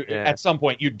mean, Yeah. at some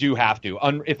point, you do have to.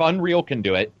 If Unreal can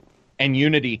do it, and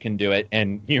Unity can do it,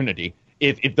 and Unity,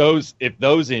 if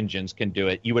those engines can do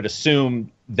it, you would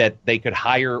assume that they could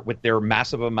hire, with their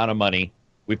massive amount of money.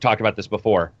 We've talked about this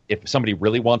before. If somebody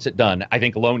really wants it done, I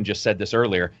think Lone just said this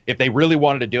earlier. If they really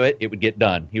wanted to do it, it would get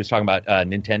done. He was talking about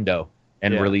Nintendo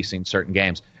and Yeah. releasing certain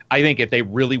games. I think if they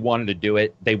really wanted to do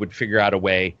it, they would figure out a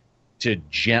way to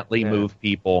gently move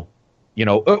people.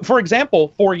 For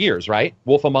example, 4 years, right?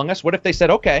 Wolf Among Us. What if they said,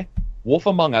 okay, Wolf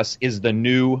Among Us is the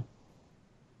new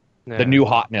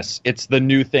hotness. It's the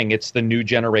new thing. It's the new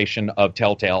generation of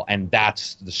Telltale, and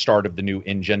that's the start of the new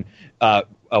engine.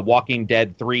 Walking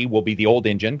Dead 3 will be the old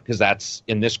engine, because that's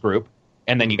in this group.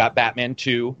 And then you got Batman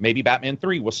 2. Maybe Batman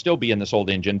 3 will still be in this old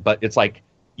engine, but it's like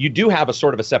you do have a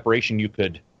sort of a separation. You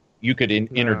could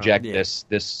interject Yeah.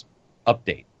 this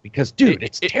update, because, dude,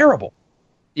 it's terrible.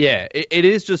 Yeah, it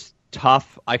is just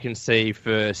tough, I can see,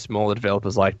 for smaller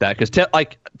developers like that, because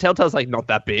Telltale's like not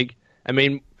that big. I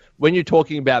mean, when you're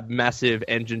talking about massive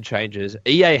engine changes,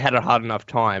 EA had a hard enough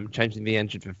time changing the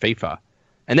engine for FIFA,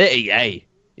 and they're EA.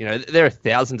 There are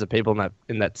thousands of people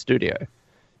in that studio,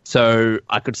 so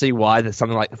I could see why there's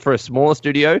something like, for a smaller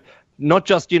studio, not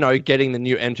just getting the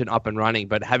new engine up and running,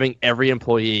 but having every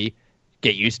employee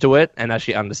get used to it and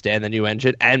actually understand the new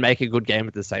engine and make a good game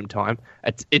at the same time.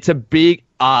 It's a big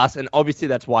ask, and obviously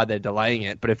that's why they're delaying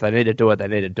it. But if they need to do it, they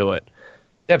need to do it.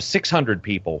 They have 600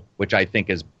 people, which I think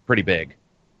is pretty big.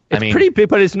 It's pretty big,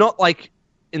 but it's not like,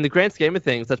 in the grand scheme of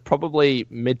things, that's probably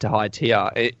mid to high tier.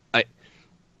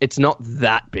 It's not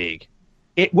that big.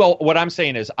 Well, what I'm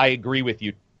saying is I agree with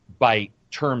you by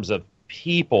terms of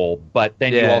people, but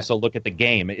then you also look at the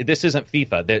game. This isn't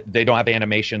FIFA. They don't have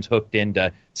animations hooked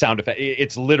into sound effects.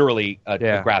 It's literally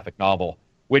a graphic novel.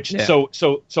 Which so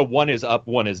one is up,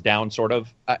 one is down, sort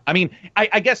of.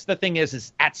 I guess the thing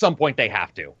is at some point they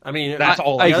have to. I mean, that's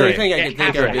all. The I other agree. thing I can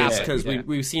think of is happen. because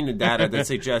we've seen the data that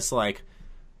suggests like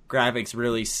graphics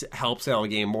really help sell a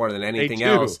game more than anything do.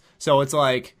 else. So it's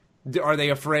like, are they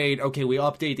afraid? Okay, we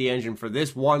update the engine for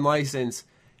this one license.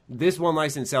 This one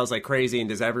license sells like crazy, and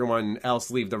does everyone else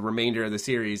leave the remainder of the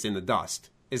series in the dust?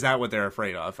 Is that what they're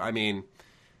afraid of? I mean,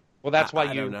 well, that's why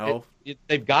I don't know.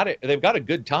 They've got it. They've got a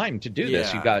good time to do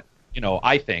this. Yeah. You got,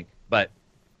 I think, but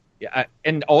yeah,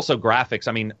 and also graphics.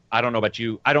 I mean, I don't know about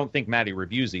you. I don't think Maddie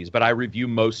reviews these, but I review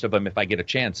most of them if I get a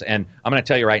chance. And I'm going to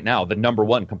tell you right now, the number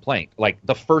one complaint, like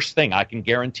the first thing I can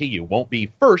guarantee you, won't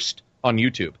be first on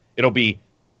YouTube. It'll be,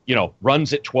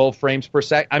 runs at 12 frames per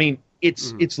second. I mean,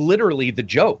 it's literally the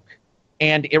joke,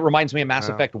 and it reminds me of Mass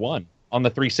Effect 1 on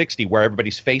the 360, where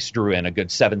everybody's face drew in a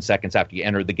good 7 seconds after you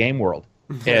entered the game world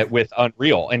with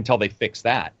Unreal, until they fix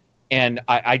that. And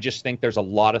I just think there's a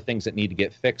lot of things that need to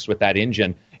get fixed with that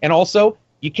engine. And also,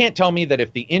 you can't tell me that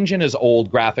if the engine is old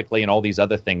graphically and all these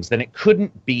other things, then it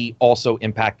couldn't be also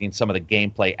impacting some of the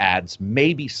gameplay adds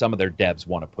maybe some of their devs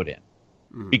want to put in.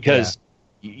 Because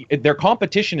their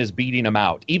competition is beating them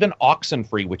out. Even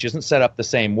Oxenfree, which isn't set up the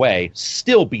same way,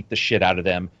 still beat the shit out of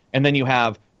them And then you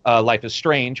have Life is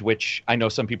Strange, which I know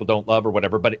some people don't love or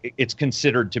whatever, but it's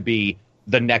considered to be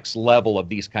the next level of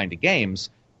these kind of games.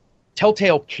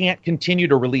 Telltale can't continue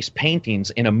to release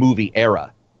paintings in a movie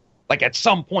era. Like, at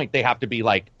some point, they have to be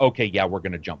like, okay, yeah, we're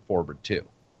going to jump forward, too.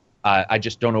 I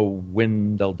just don't know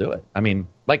when they'll do it. I mean,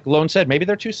 like Lone said, maybe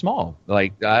they're too small.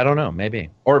 Like, I don't know, maybe.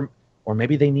 Or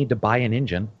maybe they need to buy an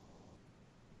engine.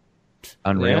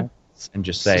 Unreal. Yeah. And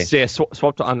just say... Yeah,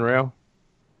 swap to Unreal.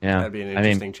 Yeah. That'd be an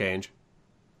interesting change.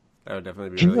 That would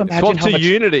definitely be Can really you imagine swap to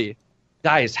Unity.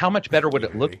 Guys, how much better would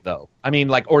it look, though? I mean,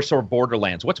 like, or sort of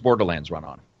Borderlands. What's Borderlands run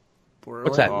on?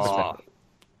 What's that?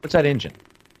 What's that engine?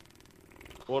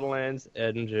 Borderlands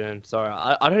engine. Sorry,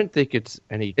 I don't think it's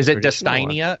any. Is it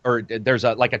Destinia or there's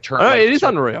a term? Oh, it is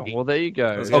Unreal. Well, there you go.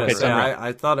 Okay, so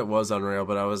I thought it was Unreal,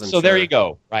 but I wasn't. So sure. there you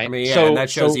go. Right. I mean, yeah, so, and that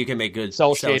shows you can make good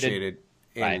cell shaded.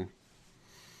 Right.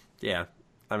 Yeah,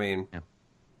 I mean,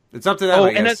 it's up to them.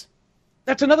 I guess.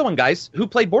 That's another one, guys. Who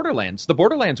played Borderlands? The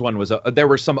Borderlands one was there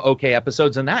were some okay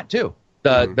episodes in that too.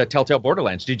 The Telltale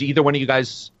Borderlands. Did either one of you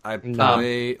guys? I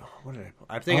played. What did I play?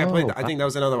 I think I think that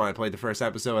was another one. I played the first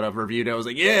episode. I've reviewed it. I was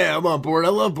like, yeah, I'm on board. I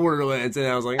love Borderlands, and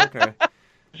I was like, okay.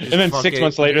 And then 6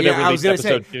 months later, they released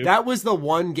episode 2. That was the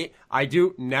one game I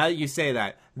do. Now that you say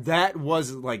that, that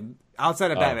was like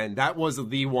outside of Batman. That was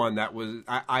the one that was.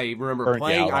 I remember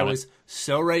playing. I was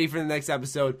so ready for the next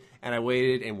episode, and I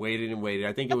waited and waited and waited.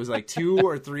 I think it was like 2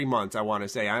 or 3 months. I want to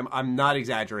say. I'm not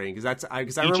exaggerating because I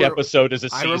remember each episode is a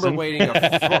season. I remember waiting.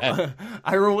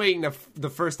 I remember waiting the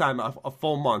first time a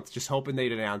full month, just hoping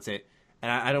they'd announce it.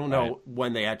 And I don't know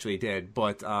when they actually did,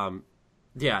 but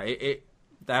yeah,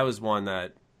 that was one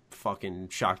that fucking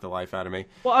shocked the life out of me.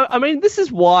 Well, I mean, this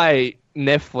is why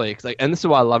Netflix, and this is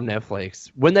why I love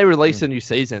Netflix. When they release a new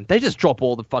season, they just drop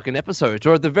all the fucking episodes,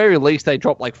 or at the very least, they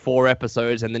drop like 4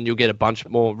 episodes, and then you'll get a bunch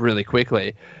more really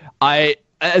quickly.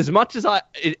 As much as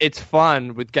it's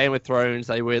fun with Game of Thrones,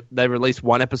 they release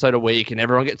 1 episode a week, and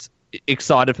everyone gets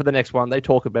excited for the next one. They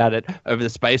talk about it over the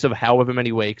space of however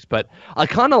many weeks. But I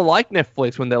kind of like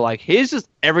Netflix when they're like, here's just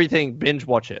everything, binge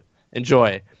watch it,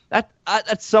 enjoy.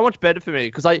 That's so much better for me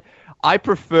because I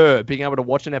prefer being able to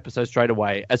watch an episode straight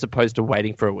away as opposed to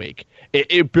waiting for a week.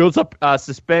 It builds up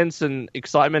suspense and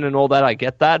excitement and all that. I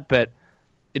get that, but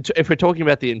if we're talking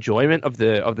about the enjoyment of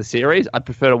the series, I'd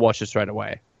prefer to watch it straight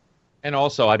away. And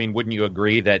also, I mean, wouldn't you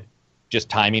agree that just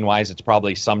timing-wise, it's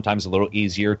probably sometimes a little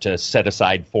easier to set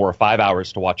aside 4 or 5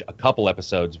 hours to watch a couple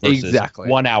episodes versus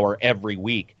 1 hour every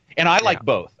week? And I like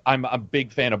both. I'm a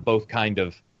big fan of both kind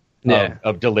of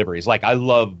deliveries. Like, I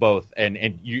love both,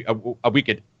 and we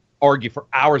could argue for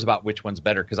hours about which one's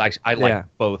better because I like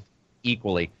both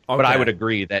equally. Okay. But I would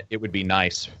agree that it would be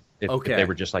nice if they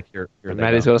were just like, here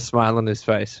Maddie's got a smile on his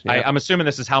face. Yeah. I'm assuming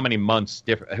this is how many months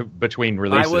between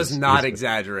releases. I was not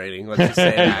exaggerating. Let's just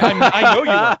say that. I know you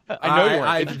were. I know you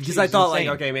were. Because I thought, like,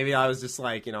 okay, maybe I was just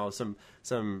like,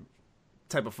 some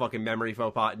type of fucking memory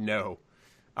faux pas. No.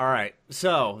 All right,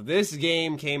 so this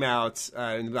game came out,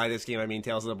 and by this game I mean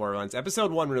Tales of the Borderlands.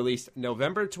 Episode 1 released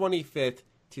November 25th,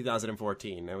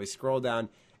 2014. Now we scroll down.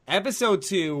 Episode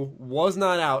 2 was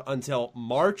not out until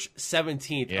March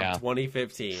 17th of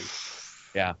 2015.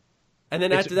 Yeah. And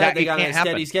then after that, they got on a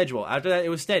steady schedule. After that, it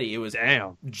was steady. It was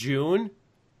June,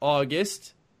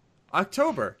 August,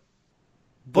 October.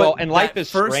 But and Life is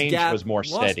Strange was more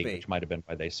steady, which might have been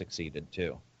why they succeeded,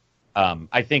 too.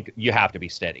 I think you have to be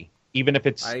steady. Even if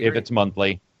it's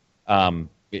monthly,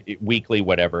 weekly,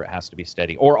 whatever, it has to be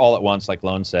steady. Or all at once, like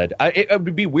Lone said. It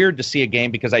would be weird to see a game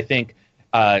because I think,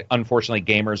 unfortunately,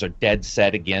 gamers are dead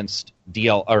set against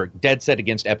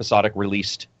episodic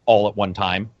released all at one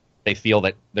time. They feel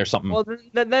that there's something. Well,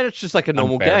 then it's just like a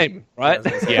normal game, right?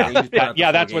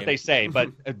 Yeah, that's what they say. But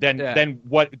then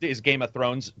what is Game of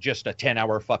Thrones? Just a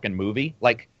 10-hour fucking movie?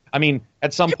 Like, I mean,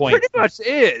 at some point, pretty much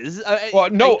is. Well,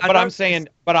 no, but I'm saying,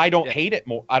 but I don't hate it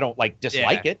more. I don't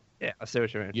dislike it. Yeah, I see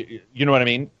what you mean. You know what I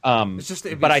mean? It's just,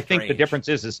 but I think the difference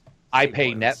is I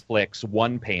pay Netflix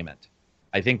one payment.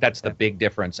 I think that's the big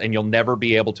difference, and you'll never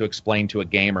be able to explain to a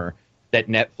gamer that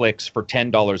Netflix for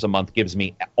 $10 a month gives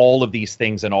me all of these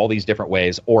things in all these different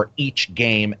ways, or each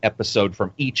game episode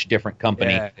from each different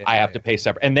company I have to pay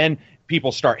separate. And then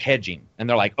people start hedging, and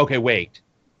they're like, okay, wait.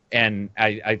 And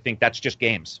I think that's just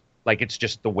games. Like, it's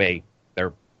just the way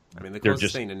they're. I mean, the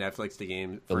closest thing to Netflix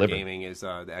for gaming is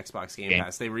the Xbox Game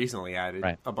Pass. They recently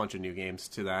added a bunch of new games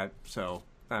to that, so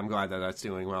I'm glad that that's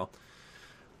doing well.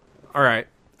 All right.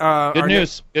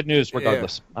 Good news,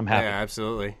 regardless. I'm happy. Yeah,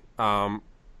 absolutely.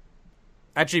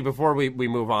 Actually, before we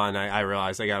move on, I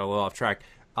realized I got a little off track.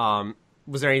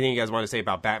 Was there anything you guys want to say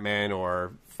about Batman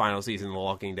or final season of The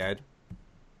Walking Dead?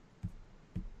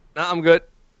 No, I'm good.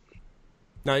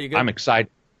 No, you good? I'm excited.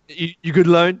 You good,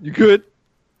 Lone? You good?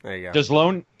 There you go. Does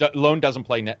Lone doesn't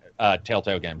play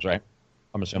Telltale games, right?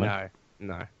 I'm assuming.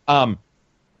 No.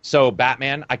 So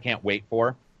Batman, I can't wait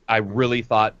for. I really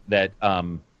thought that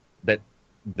that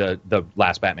the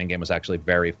last Batman game was actually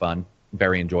very fun,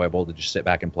 very enjoyable to just sit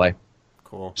back and play.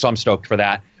 Cool. So I'm stoked for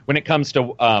that. When it comes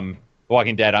to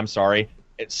Walking Dead, I'm sorry.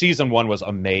 Season 1 was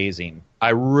amazing. I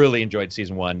really enjoyed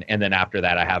Season 1, and then after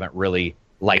that, I haven't really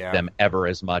liked them ever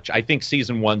as much. I think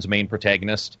Season 1's main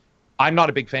protagonist, I'm not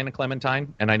a big fan of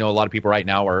Clementine, and I know a lot of people right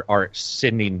now are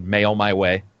sending mail my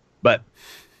way, but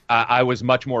I was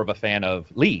much more of a fan of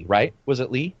Lee, right? Was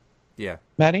it Lee? Yeah.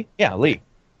 Maddie? Yeah, Lee.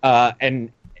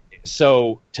 And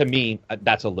so, to me,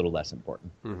 that's a little less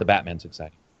important. Mm-hmm. The Batman's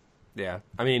exciting. Yeah.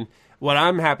 I mean, what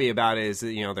I'm happy about is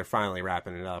that, they're finally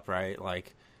wrapping it up, right?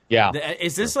 Like, yeah.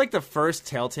 Is this like the first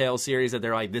Telltale series that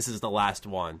they're like, this is the last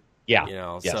one? Yeah.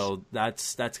 Yes. So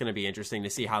that's going to be interesting to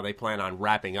see how they plan on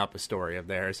wrapping up a story of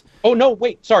theirs. Oh, no,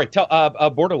 wait. Sorry.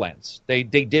 Borderlands. They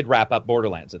did wrap up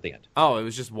Borderlands at the end. Oh, it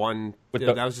was just one.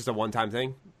 That was just a one-time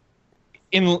thing?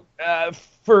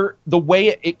 For the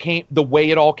way it came, the way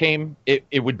it all came,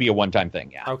 it would be a one-time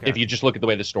thing, yeah. Okay. If you just look at the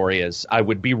way the story is, I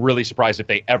would be really surprised if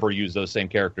they ever use those same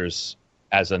characters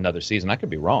as another season. I could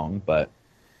be wrong, but...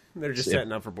 They're just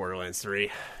setting up for Borderlands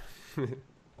 3.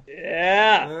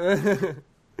 Yeah!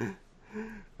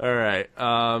 All right.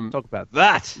 Talk about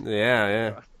that.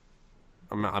 Yeah.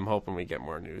 I'm hoping we get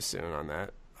more news soon on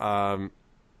that.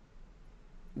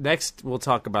 Next, we'll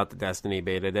talk about the Destiny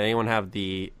beta. Did anyone have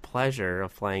the pleasure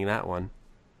of playing that one?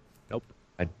 Nope.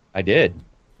 I did.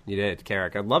 You did,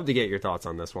 Carrick. I'd love to get your thoughts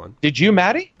on this one. Did you,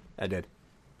 Maddie? I did.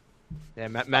 Yeah,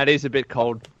 Maddie's a bit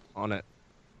cold on it.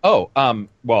 Oh,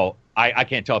 well, I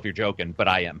can't tell if you're joking, but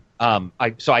I am.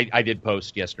 I did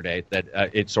post yesterday that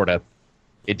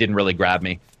it didn't really grab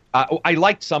me. I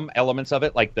liked some elements of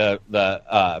it, like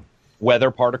the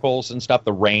weather particles and stuff,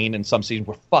 the rain in some seasons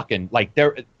were fucking, like,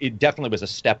 it definitely was a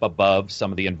step above some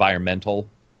of the environmental.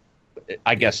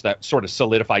 I guess that sort of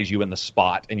solidifies you in the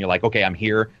spot, and you're like, okay, I'm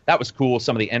here. That was cool.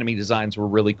 Some of the enemy designs were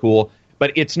really cool,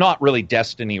 but it's not really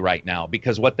Destiny right now,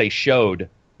 because what they showed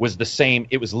was the same.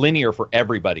 It was linear for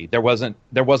everybody. There wasn't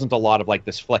a lot of like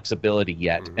this flexibility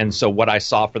yet. Mm-hmm. And so what I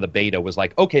saw for the beta was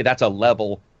like, okay, that's a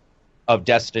level of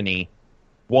Destiny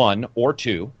 1 or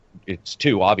 2. It's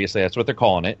 2, obviously. That's what they're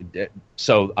calling it.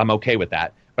 So I'm okay with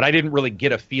that. But I didn't really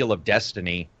get a feel of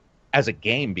Destiny as a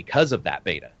game because of that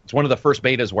beta. It's one of the first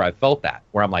betas where I felt that,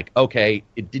 where I'm like, okay,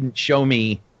 it didn't show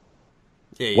me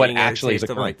what actually is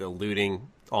occurring. Like the looting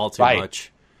all too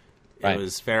much. It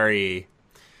was very...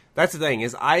 That's the thing,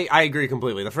 is I agree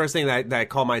completely. The first thing that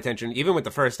caught my attention, even with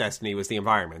the first Destiny, was the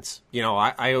environments.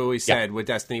 I always said with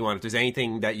Destiny 1, if there's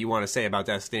anything that you want to say about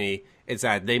Destiny, it's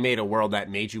that they made a world that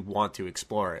made you want to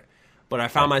explore it. But I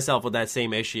found myself with that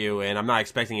same issue, and I'm not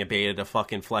expecting a beta to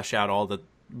fucking flesh out all the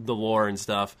lore and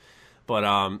stuff. But,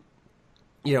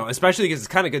 especially because it's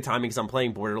kind of good timing because I'm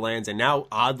playing Borderlands, and now,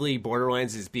 oddly,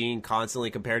 Borderlands is being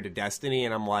constantly compared to Destiny,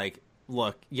 and I'm like,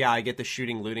 look, yeah, I get the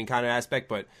shooting, looting kind of aspect,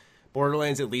 but...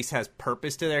 Borderlands at least has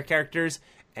purpose to their characters,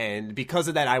 and because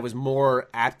of that, I was more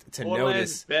apt to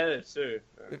notice. Better too.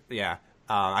 Yeah,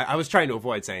 I was trying to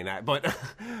avoid saying that, but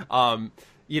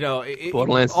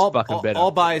Borderlands is fucking better.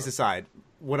 All bias aside,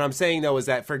 what I'm saying though is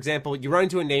that, for example, you run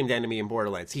into a named enemy in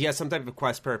Borderlands. He has some type of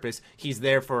quest purpose. He's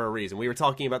there for a reason. We were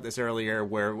talking about this earlier,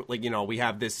 where we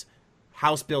have this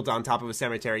house built on top of a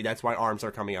cemetery. That's why arms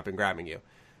are coming up and grabbing you.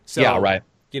 So, yeah, right.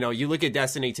 You look at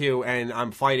Destiny 2, and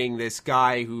I'm fighting this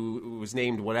guy who was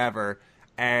named whatever,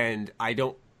 and I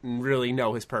don't really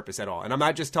know his purpose at all. And I'm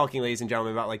not just talking, ladies and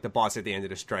gentlemen, about like the boss at the end of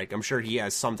the strike. I'm sure he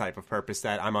has some type of purpose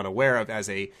that I'm unaware of as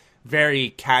a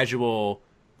very casual,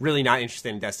 really not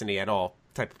interested in Destiny at all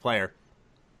type of player.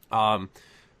 But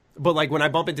like when I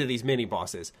bump into these mini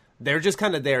bosses, they're just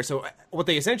kind of there. So what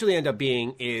they essentially end up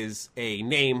being is a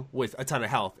name with a ton of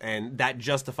health, and that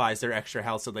justifies their extra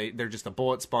health. So they're just a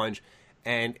bullet sponge.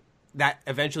 And that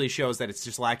eventually shows that it's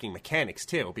just lacking mechanics,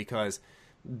 too, because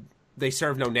they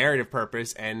serve no narrative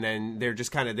purpose, and then they're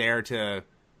just kind of there to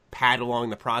pad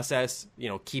along the process,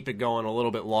 keep it going a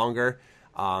little bit longer.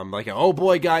 Like, oh,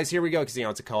 boy, guys, here we go, because,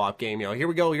 it's a co-op game. Here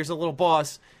we go, here's a little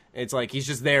boss. It's like he's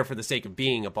just there for the sake of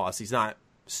being a boss. He's not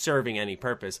serving any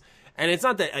purpose. And it's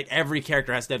not that like every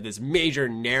character has to have this major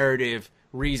narrative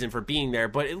reason for being there,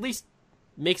 but at least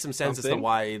make some sense as to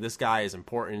why this guy is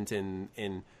important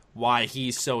and why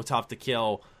he's so tough to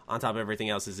kill on top of everything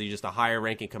else. Is he just a higher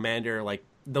ranking commander? Like,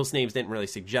 those names didn't really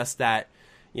suggest that,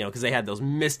 because they had those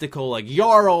mystical, like,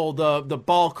 Jarl, the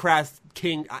Ballcraft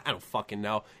King, I don't fucking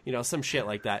know, some shit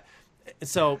like that.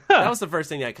 So that was the first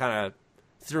thing that kind of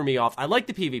threw me off. I like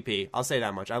the PvP. I'll say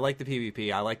that much. I like the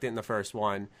PvP. I liked it in the first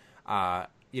one.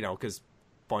 Because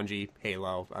Bungie,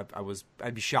 Halo,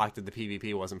 I'd be shocked if the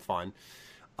PvP wasn't fun.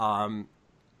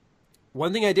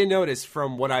 One thing I did notice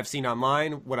from what I've seen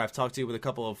online, what I've talked to with a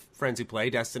couple of friends who play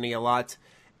Destiny a lot,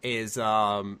 is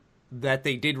that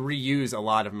they did reuse a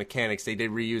lot of mechanics. They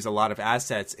did reuse a lot of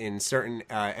assets in certain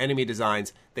enemy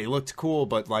designs. They looked cool,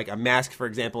 but like a mask, for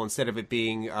example, instead of it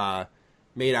being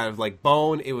made out of like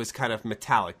bone, it was kind of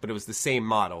metallic, but it was the same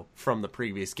model from the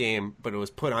previous game, but it was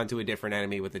put onto a different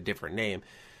enemy with a different name.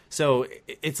 So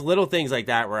it's little things like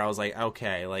that where I was like,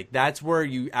 okay, like that's where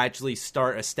you actually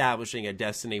start establishing a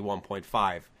Destiny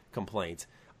 1.5 complaint.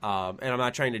 And I'm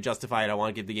not trying to justify it. I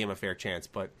want to give the game a fair chance.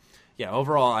 But yeah,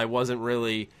 overall, I wasn't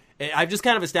really... I've just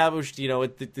kind of established,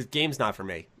 the game's not for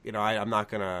me. I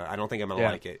don't think I'm going to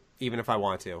like it, even if I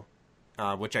want to,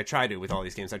 which I try to with all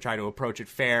these games. I try to approach it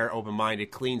fair,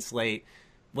 open-minded, clean slate.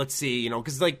 Let's see,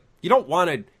 because like you don't want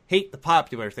to hate the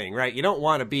popular thing, right? You don't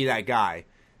want to be that guy.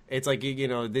 It's like,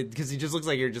 because it just looks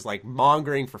like you're just like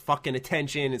mongering for fucking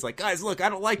attention. It's like, guys, look, I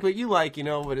don't like what you like,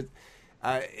 but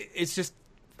it's just,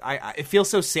 it feels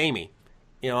so samey.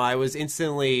 I was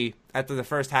instantly, after the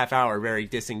first half hour, very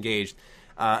disengaged,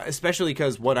 especially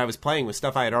because what I was playing was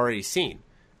stuff I had already seen.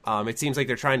 It seems like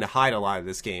they're trying to hide a lot of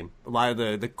this game. A lot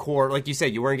of the core, like you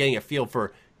said, you weren't getting a feel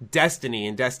for Destiny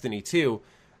and Destiny 2.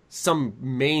 Some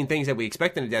main things that we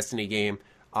expect in a Destiny game,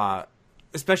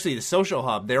 especially the social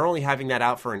hub, they're only having that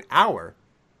out for an hour.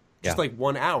 Just like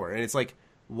 1 hour. And it's like,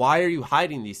 why are you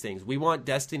hiding these things? We want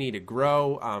Destiny to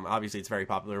grow. Obviously, it's very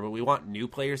popular, but we want new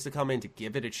players to come in to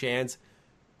give it a chance.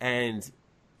 And,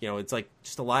 it's like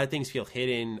just a lot of things feel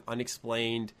hidden,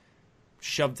 unexplained,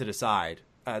 shoved to the side.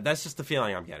 That's just the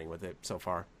feeling I'm getting with it so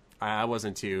far. I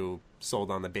wasn't too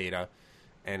sold on the beta,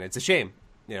 and it's a shame.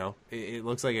 It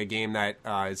looks like a game that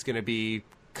is going to be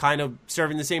kind of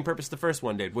serving the same purpose the first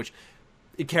one did, which...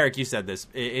 Carrick, you said this.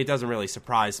 It doesn't really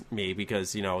surprise me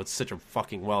because, it's such a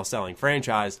fucking well-selling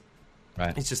franchise.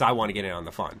 Right. It's just I want to get in on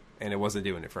the fun, and it wasn't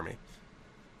doing it for me.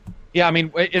 Yeah, I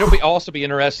mean, it'll also be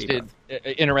interesting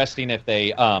if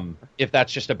they if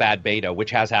that's just a bad beta,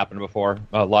 which has happened before.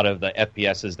 A lot of the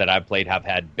FPSs that I've played have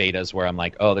had betas where I'm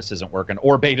like, oh, this isn't working,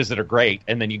 or betas that are great,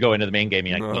 and then you go into the main game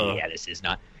and you're like, yeah, this is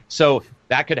not. So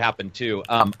that could happen too.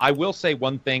 I will say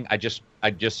one thing. I just.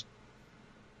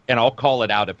 And I'll call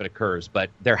it out if it occurs, but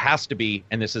there has to be,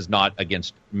 and this is not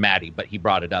against Matty, but he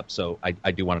brought it up, so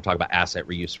I do want to talk about asset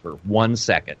reuse for 1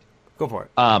 second. Go for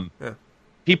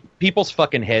it. People's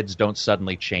fucking heads don't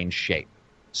suddenly change shape.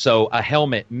 So a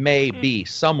helmet may be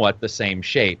somewhat the same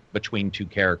shape between two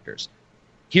characters.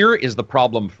 Here is the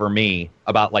problem for me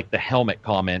about like the helmet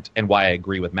comment and why I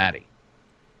agree with Matty.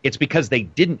 It's because they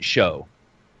didn't show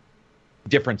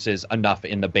differences enough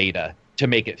in the beta to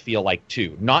make it feel like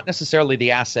two. Not necessarily the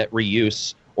asset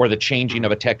reuse or the changing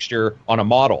of a texture on a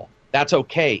model. That's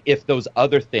okay if those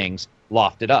other things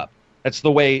loft it up. That's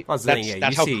the way.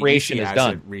 That's how creation is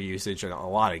done. Reusage in a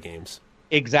lot of games.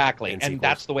 Exactly, and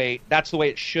that's the way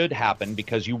it should happen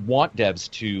because you want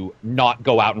devs to not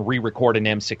go out and re-record an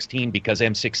M16 because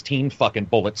M16 fucking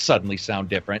bullets suddenly sound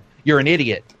different. You're an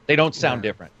idiot. They don't sound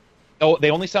different. Oh,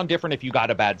 they only sound different if you got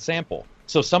a bad sample.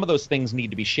 So some of those things need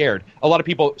to be shared. A lot of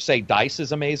people say DICE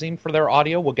is amazing for their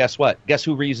audio. Well, guess what? Guess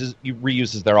who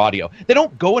reuses their audio? They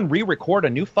don't go and re-record a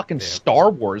new fucking Star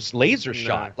Wars laser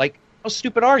shot. Like, how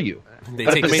stupid are you? They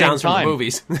take the sounds from the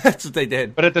movies. That's what they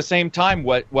did. But at the same time,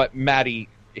 what Matty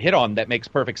hit on that makes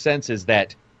perfect sense is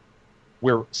that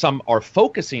some are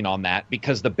focusing on that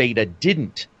because the beta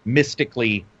didn't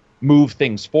mystically move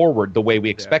things forward the way we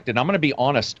expected. I'm going to be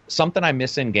honest, something I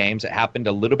miss in games, it happened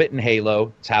a little bit in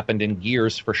Halo, it's happened in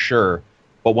Gears for sure,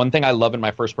 but one thing I love in my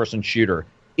first-person shooter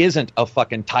isn't a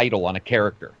fucking title on a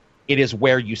character. It is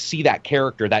where you see that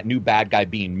character, that new bad guy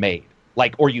being made,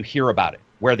 like, or you hear about it,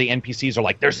 where the NPCs are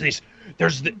like, there's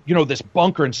this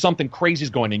bunker and something crazy is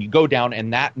going, and you go down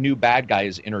and that new bad guy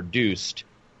is introduced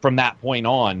from that point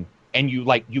on, and you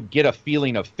get a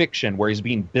feeling of fiction where he's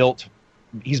being built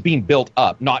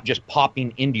up, not just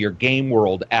popping into your game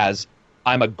world as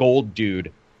I'm a gold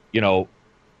dude,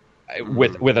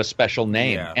 with a special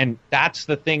name. Yeah. And that's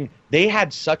the thing. They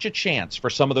had such a chance for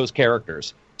some of those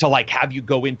characters to like have you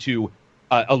go into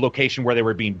a location where they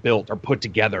were being built or put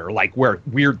together, like where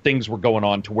weird things were going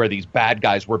on to where these bad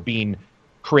guys were being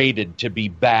created to be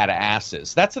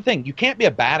badasses. That's the thing. You can't be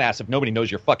a badass if nobody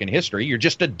knows your fucking history. You're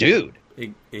just a dude.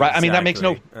 Exactly. Right? I mean, that makes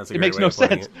no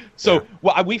sense. So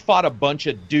we fought a bunch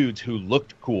of dudes who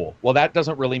looked cool. Well, that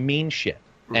doesn't really mean shit.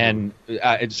 Mm-hmm.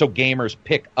 And so gamers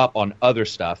pick up on other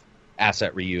stuff,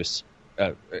 asset reuse,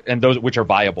 and those which are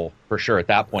viable for sure at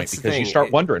that point, That's the because you thing.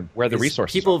 start wondering where the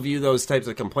resources people are. view those types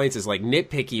of complaints as like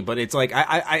nitpicky, but it's like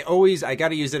I always got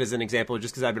to use it as an example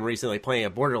just because I've been recently playing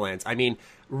at Borderlands. I mean,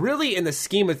 really, in the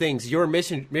scheme of things, your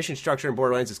mission structure in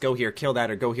Borderlands is go here, kill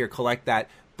that, or go here, collect that.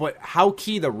 But how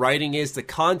key the writing is, the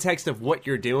context of what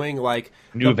you're doing, like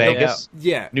New Vegas,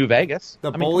 yeah, New Vegas,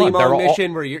 the I mean, Bully come on, Mong they're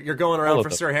mission where you're going all around of for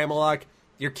them. Sir Hammerlock,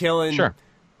 you're killing Sure.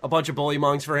 a bunch of Bully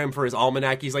Mongs for him for his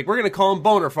almanac. He's like, we're gonna call him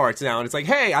boner farts now, and it's like,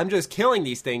 hey, I'm just killing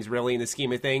these things. Really, in the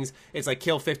scheme of things, it's like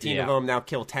kill 15 of Yeah. them, now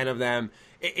kill 10 of them.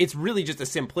 It's really just a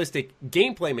simplistic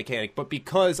gameplay mechanic, but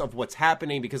because of what's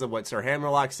happening, because of what Sir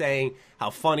Hammerlock's saying,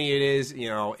 how funny it is,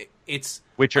 it's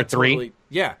Witcher a 3? totally,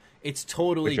 yeah, it's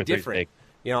totally Witcher 3 's different. big.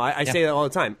 I say that all the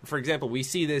time. For example, we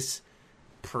see this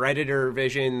Predator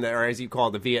vision, or as you call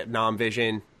it, the Vietnam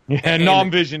vision. Yeah, And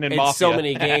non-vision in Mafia. so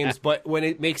many games, but when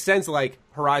it makes sense, like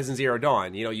Horizon Zero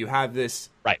Dawn, you have this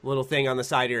Right. little thing on the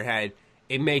side of your head.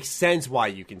 It makes sense why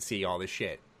you can see all this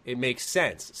shit. It makes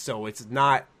sense, so it's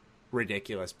not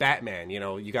ridiculous. Batman,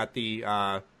 you got the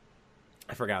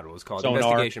I forgot what it was called, Sonar.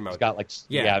 investigation mode. It's got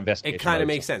investigation. It kind mode, of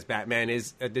makes so- sense. Batman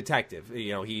is a detective.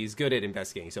 He's good at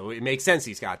investigating, so it makes sense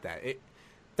he's got that.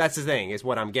 That's the thing, is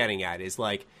what I'm getting at, is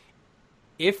like,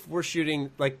 if we're shooting,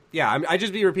 like, yeah, I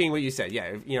just be repeating what you said.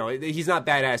 Yeah, he's not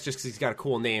badass just because he's got a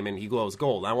cool name and he glows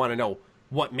gold. I want to know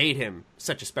what made him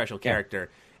such a special character.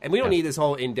 And we don't need this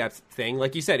whole in-depth thing.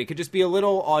 Like you said, it could just be a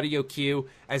little audio cue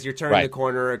as you're turning Right. the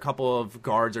corner. A couple of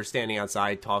guards are standing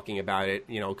outside talking about it,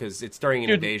 because it's during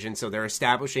an invasion, so they're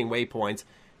establishing waypoints.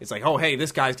 It's like, oh, hey,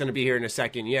 this guy's going to be here in a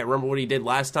second. Yeah, remember what he did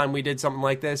last time we did something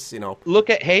like this?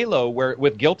 Look at Halo, where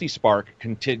with Guilty Spark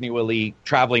continually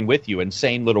traveling with you and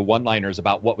saying little one-liners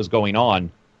about what was going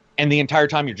on, and the entire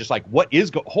time you're just like,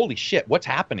 holy shit, what's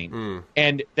happening?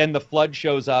 And then the flood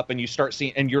shows up, and you start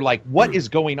seeing, and you're like, what is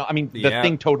going on? I mean, the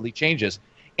thing totally changes,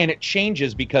 and it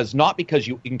changes not because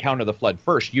you encounter the flood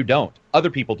first. You don't. Other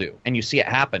people do, and you see it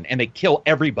happen, and they kill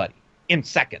everybody in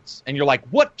seconds, and you're like,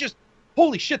 what? Just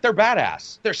holy shit, they're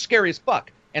badass. They're scary as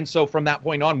fuck. And so from that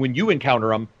point on, when you encounter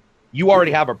them, you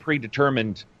already have a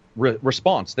predetermined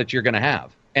response that you're going to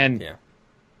have. And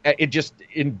it just,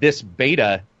 in this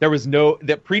beta,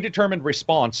 that predetermined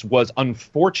response was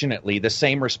unfortunately the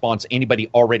same response anybody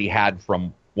already had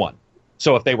from 1.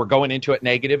 So if they were going into it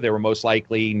negative, they were most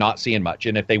likely not seeing much.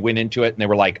 And if they went into it and they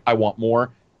were like, I want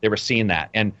more, they were seeing that.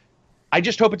 And I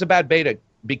just hope it's a bad beta,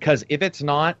 because if it's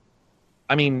not,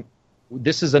 I mean,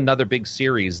 this is another big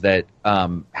series that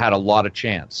had a lot of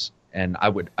chance, and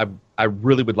I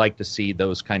really would like to see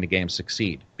those kind of games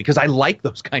succeed, because I like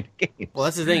those kind of games. Well,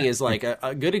 that's the thing, is like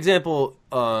a good example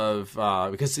of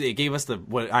because it gave us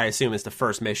what I assume is the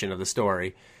first mission of the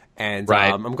story, and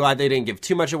Right. I'm glad they didn't give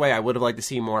too much away. I would have liked to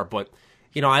see more, but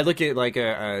I look at like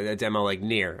a demo like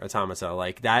Nier Automata,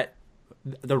 like that.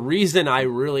 The reason I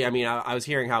was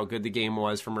hearing how good the game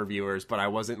was from reviewers, but I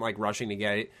wasn't like rushing to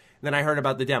get it. Then I heard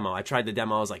about the demo. I tried the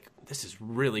demo. I was like, this is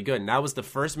really good. And that was the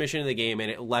first mission of the game, and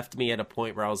it left me at a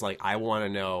point where I was like, I want to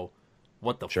know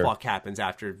what the fuck happens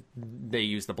after they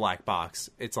use the black box.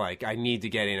 It's like, I need to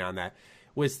get in on that.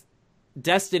 With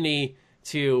Destiny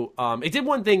 2, it did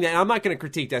one thing that, I'm not going to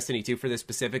critique Destiny 2 for this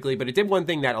specifically, but it did one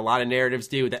thing that a lot of narratives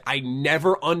do that I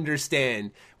never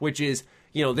understand, which is,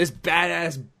 this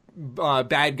badass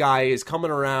bad guy is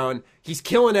coming around, he's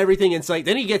killing everything in sight,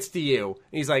 then he gets to you,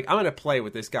 and he's like, I'm gonna play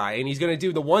with this guy, and he's gonna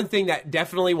do the one thing that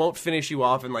definitely won't finish you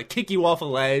off and like kick you off a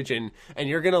ledge, and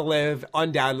you're gonna live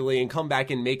undoubtedly and come back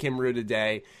and make him rue the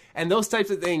day. And those types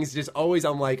of things just always,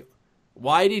 I'm like,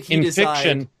 why did he decide?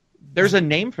 Fiction, there's a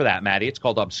name for that, Maddie. It's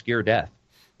called obscure death.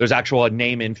 There's a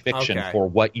name in fiction for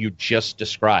what you just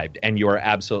described, and you're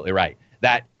absolutely right.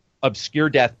 That obscure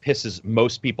death pisses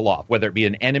most people off, whether it be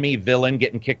an enemy, villain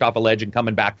getting kicked off a ledge and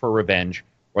coming back for revenge,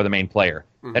 or the main player.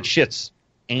 Mm-hmm. That shit's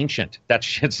ancient. That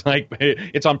shit's like,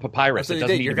 it's on papyrus. It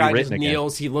doesn't need to be written again.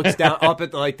 Kneels, he looks down up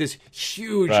at like this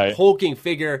huge hulking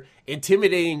figure,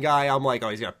 intimidating guy. I'm like, oh,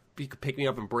 he's gonna pick me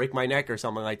up and break my neck or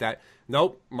something like that.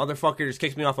 Nope, motherfucker just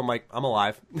kicks me off. I'm like, I'm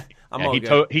alive.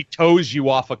 He tows you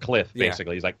off a cliff,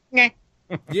 basically. He's like, nah.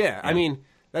 Yeah, I mean,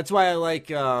 that's why I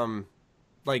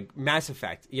like Mass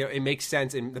Effect. It makes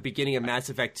sense in the beginning of Mass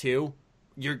Effect 2,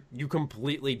 you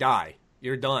completely die.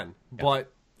 You're done. Yeah.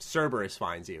 But Cerberus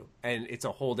finds you, and it's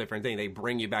a whole different thing. They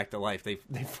bring you back to life. They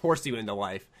force you into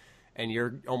life, and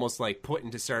you're almost like put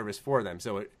into service for them.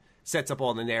 So it sets up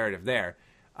all the narrative there.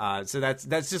 So that's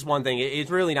just one thing. It's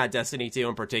really not Destiny 2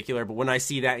 in particular, but when I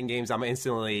see that in games, I'm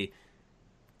instantly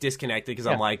disconnected, because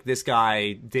I'm like, this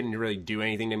guy didn't really do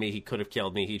anything to me. He could have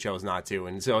killed me. He chose not to,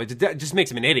 and so it just makes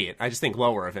him an idiot. I just think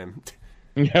lower of him.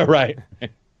 Yeah, right.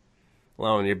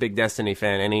 Lone, you're a big Destiny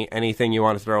fan. Anything you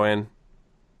want to throw in?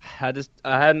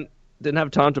 Didn't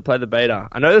have time to play the beta.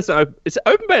 I know it's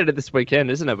open beta this weekend,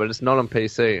 isn't it? But it's not on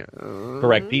PC.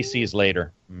 Correct. PC's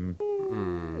later.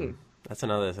 That's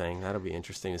another thing. That'll be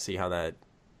interesting to see how that.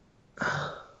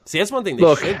 See, that's one thing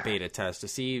they should beta test to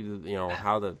see,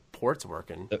 how the port's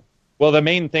working. Well, the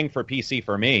main thing for PC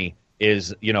for me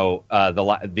is,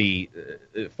 the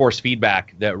force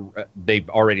feedback that they've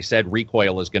already said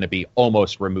recoil is going to be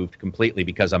almost removed completely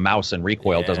because a mouse and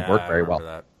recoil doesn't work very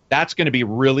well. That's going to be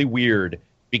really weird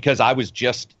because I was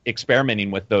just experimenting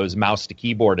with those mouse to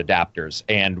keyboard adapters,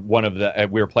 and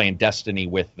we were playing Destiny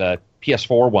with the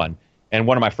PS4 one, and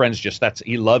one of my friends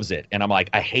he loves it, and I'm like,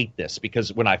 I hate this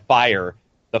because when I fire,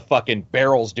 the fucking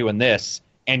barrel's doing this.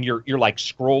 And you're like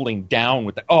scrolling down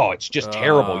with it's just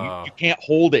terrible. You can't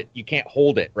hold it. You can't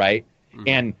hold it, right? Mm-hmm.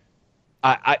 And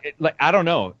I don't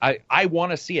know. I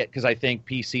want to see it because I think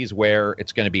PC's where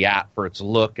it's going to be at for its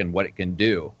look and what it can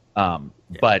do.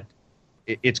 But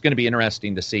it's going to be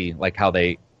interesting to see like how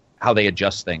they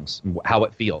adjust things, and how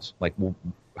it feels, like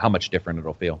how much different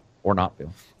it'll feel or not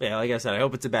feel. Yeah, like I said, I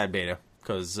hope it's a bad beta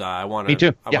because I want to. Me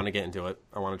too. I want to get into it.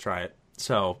 I want to try it.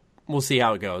 So we'll see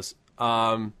how it goes.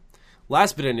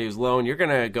 Last bit of news, Lone, you're going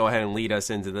to go ahead and lead us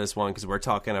into this one because we're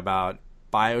talking about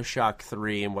BioShock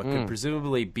 3 and what could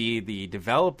presumably be the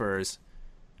developers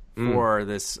for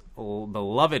this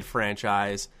beloved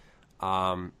franchise.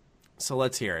 So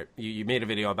let's hear it. You made a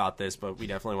video about this, but we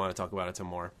definitely want to talk about it some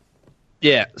more.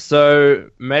 Yeah, so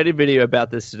made a video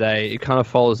about this today. It kind of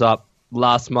follows up.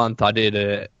 Last month I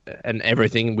did an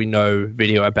Everything We Know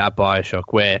video about BioShock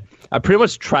where I pretty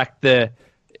much tracked the,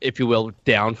 if you will,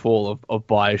 downfall of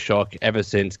BioShock ever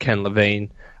since Ken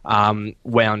Levine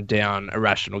wound down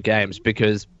Irrational Games,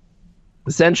 because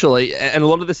essentially, and a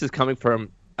lot of this is coming from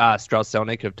Strauss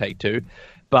Zelnick of Take-Two,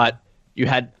 but you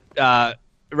had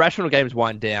Irrational Games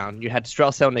wind down. You had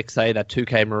Strauss Zelnick say that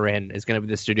 2K Marin is going to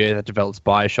be the studio that develops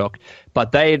BioShock,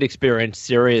 but they had experienced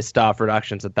serious staff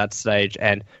reductions at that stage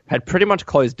and had pretty much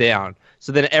closed down.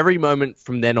 So then every moment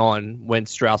from then on, when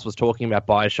Strauss was talking about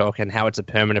BioShock and how it's a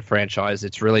permanent franchise,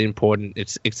 it's really important,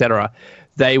 it's etc.,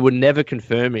 they were never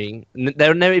confirming, they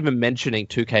were never even mentioning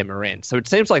 2K Marin. So it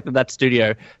seems like that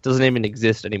studio doesn't even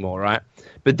exist anymore, right?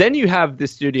 But then you have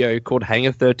this studio called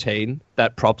Hangar 13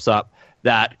 that props up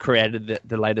that created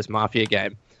the latest Mafia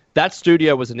game. That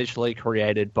studio was initially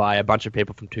created by a bunch of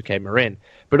people from 2K Marin,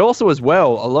 but also as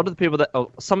well, a lot of the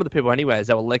people some of the people anyways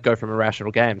that were let go from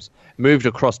Irrational Games moved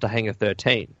across to Hangar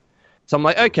 13. So I'm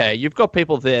like, okay, you've got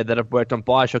people there that have worked on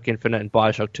BioShock Infinite and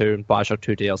BioShock 2 and BioShock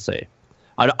 2 DLC.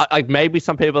 I maybe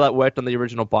some people that worked on the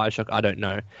original BioShock, I don't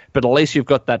know, but at least you've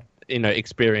got that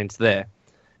experience there.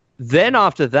 Then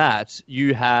after that,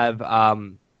 you have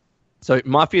so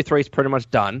Mafia 3 is pretty much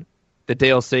done. The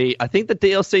DLC, I think the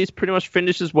DLC is pretty much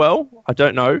finished as well. I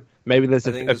don't know. Maybe there's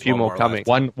a few more coming.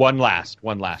 One last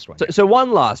one. So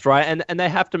one last, right? And they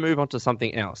have to move on to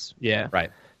something else. Yeah.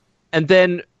 Right. And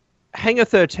then Hangar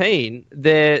 13,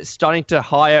 they're starting to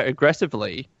hire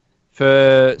aggressively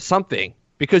for something.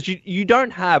 Because you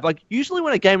don't have, like, usually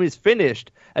when a game is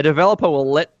finished, a developer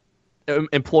will let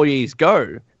employees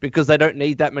go because they don't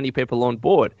need that many people on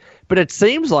board. But it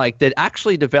seems like they're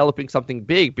actually developing something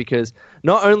big because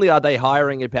not only are they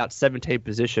hiring about 17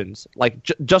 positions, like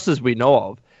just as we know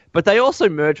of, but they also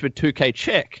merged with 2K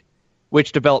Czech,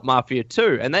 which developed Mafia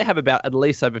 2, and they have about at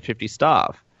least over 50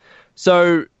 staff.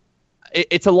 So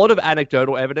it's a lot of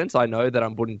anecdotal evidence, I know, that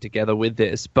I'm putting together with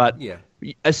this, but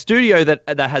a studio that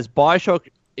has BioShock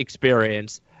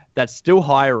experience, that's still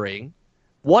hiring.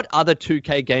 What other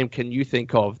 2K game can you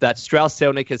think of that Strauss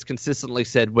Zelnick has consistently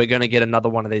said, we're going to get another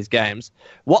one of these games?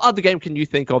 What other game can you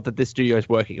think of that this studio is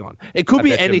working on? It could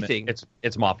be anything.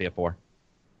 It's Mafia 4.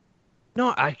 No,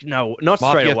 not Mafia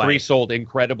straight away. Mafia 3 sold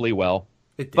incredibly well.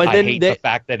 But I hate the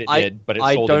fact that it did, but it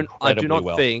sold incredibly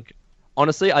well.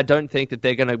 Honestly, I don't think that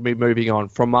they're going to be moving on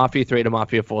from Mafia 3 to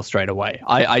Mafia 4 straight away.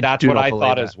 That's what I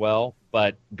thought as well.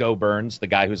 But Go Burns, the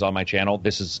guy who's on my channel,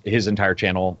 his entire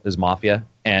channel is Mafia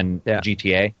and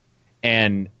GTA.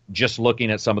 And just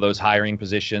looking at some of those hiring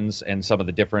positions and some of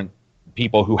the different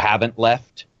people who haven't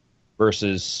left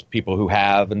versus people who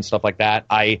have and stuff like that,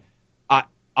 I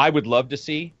would love to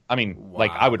see. I mean,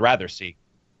 like, I would rather see,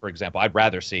 for example, I'd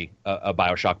rather see a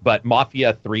BioShock. But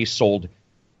Mafia 3 sold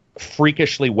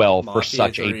freakishly well for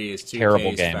such a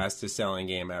terrible game. Fastest selling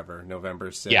game ever, November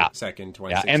 2nd, 2016.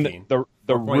 Yeah, and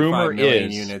the rumor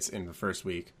is units in the first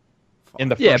week. In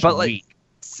the first week.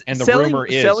 And the rumor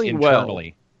is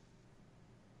internally.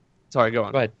 Sorry, go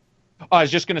on. Go ahead. I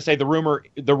was just going to say the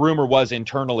rumor was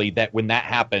internally that when that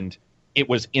happened, it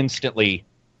was instantly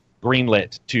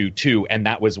greenlit to 2, and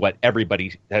that was what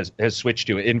everybody has switched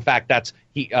to. In fact,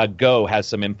 Go has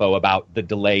some info about the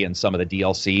delay in some of the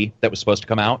DLC that was supposed to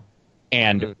come out,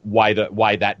 and why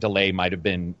that delay might have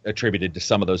been attributed to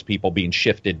some of those people being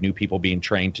shifted, new people being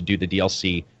trained to do the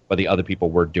DLC, but the other people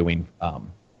were doing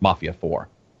Mafia 4.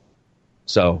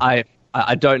 So I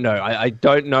don't know. I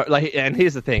don't know. Like, and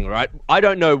here's the thing, right? I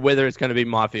don't know whether it's going to be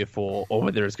Mafia 4 or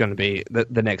whether it's going to be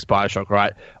the next BioShock,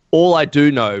 right? All I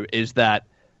do know is that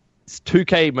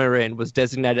 2K Marin was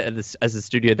designated as a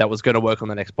studio that was going to work on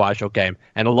the next BioShock game.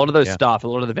 And a lot of those staff, a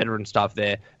lot of the veteran staff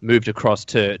there moved across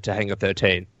to Hangar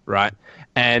 13, right?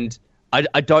 And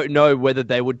I don't know whether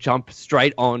they would jump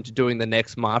straight on to doing the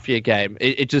next Mafia game.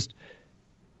 It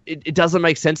doesn't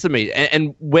make sense to me.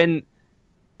 And when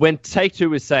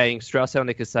Take-Two is saying,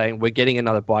 Strauss-Zelnick is saying, we're getting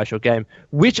another BioShock game,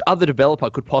 which other developer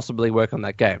could possibly work on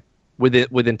that game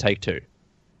within Take-Two?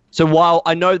 So while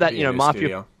I know that, Mafia...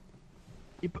 Studio.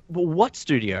 But what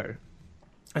studio?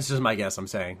 That's just my guess. I'm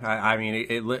saying. I mean,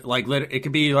 it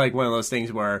could be like one of those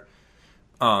things where,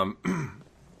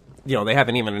 they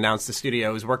haven't even announced the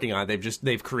studio is working on it.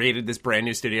 They've created this brand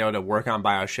new studio to work on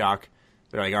BioShock.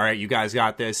 They're like, all right, you guys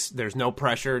got this. There's no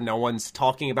pressure. No one's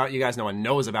talking about you guys. No one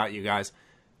knows about you guys.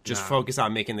 Just focus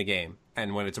on making the game.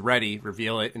 And when it's ready,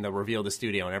 reveal it, and they'll reveal the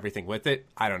studio and everything with it.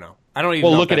 I don't know. I don't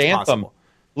even know if that's possible.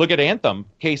 Look at Anthem.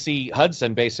 Casey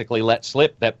Hudson basically let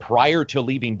slip that prior to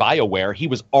leaving BioWare, he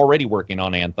was already working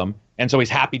on Anthem, and so he's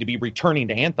happy to be returning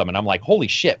to Anthem. And I'm like, holy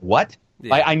shit, what?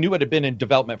 Yeah. I knew it had been in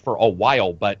development for a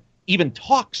while, but even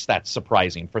talks, that's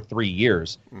surprising, for 3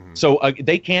 years. Mm-hmm. So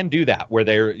they can do that, where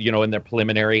they're, in their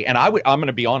preliminary. And I'm going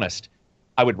to be honest,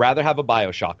 I would rather have a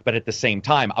BioShock, but at the same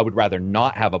time, I would rather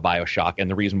not have a BioShock. And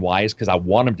the reason why is because I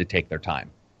want them to take their time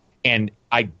and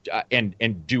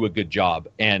and do a good job.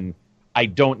 And I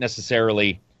don't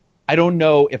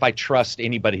know if I trust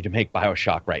anybody to make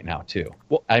BioShock right now, too.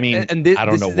 Well, I mean, I don't know why.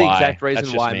 This is the exact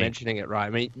reason why I'm mentioning it, right? I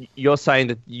mean, you're saying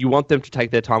that you want them to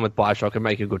take their time with BioShock and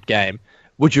make a good game.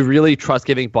 Would you really trust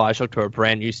giving BioShock to a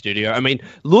brand new studio? I mean,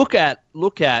 look at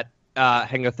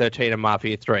Hangar 13 and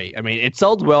Mafia 3. I mean, it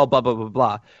sold well, blah, blah, blah,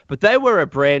 blah. But they were a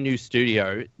brand new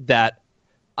studio that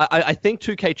I think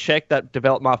 2K Czech that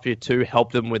developed Mafia 2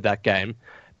 helped them with that game.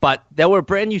 But they were a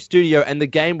brand new studio, and the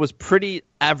game was pretty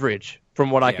average from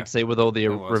what I could see with all the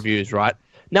reviews, right?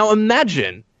 Now,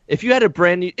 imagine if you had a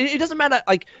brand new... It doesn't matter.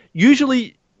 Like,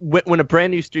 usually, when a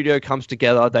brand new studio comes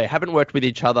together, they haven't worked with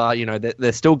each other.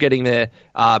 They're still getting their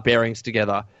bearings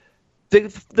together.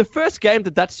 The first game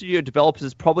that studio develops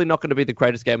is probably not going to be the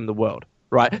greatest game in the world,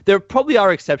 right? There probably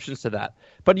are exceptions to that.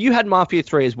 But you had Mafia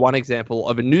 3 as one example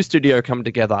of a new studio coming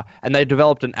together, and they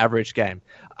developed an average game.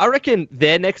 I reckon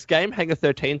their next game, Hangar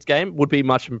 13's game, would be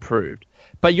much improved.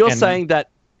 But you're saying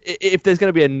that if there's going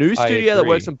to be a new studio that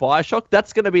works on BioShock,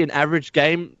 that's going to be an average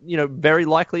game, very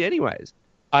likely anyways.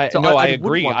 I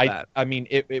agree. I mean,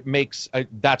 it makes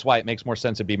that's why it makes more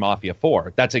sense to be Mafia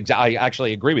 4. I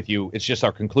actually agree with you. It's just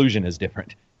our conclusion is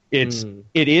different. It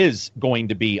is going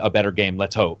to be a better game,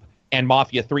 let's hope. And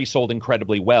Mafia 3 sold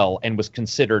incredibly well and was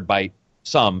considered by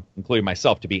some, including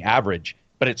myself, to be average.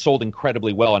 But it sold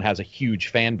incredibly well and has a huge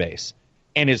fan base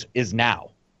and is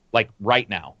now, like right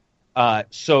now.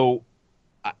 So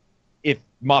if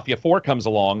Mafia 4 comes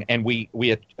along and we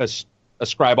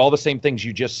ascribe all the same things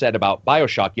you just said about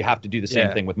BioShock, you have to do the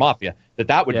same thing with Mafia,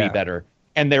 that would be better.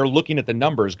 And they're looking at the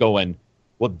numbers going,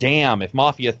 well, damn, if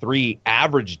Mafia 3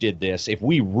 average did this, if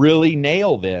we really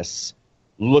nail this,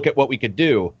 look at what we could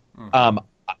do.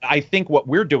 I think what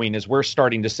we're doing is we're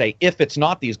starting to say, if it's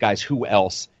not these guys, who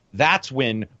else? That's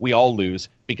when we all lose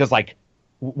because,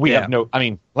 we have no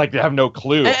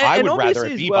clue. I would rather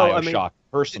it be BioShock,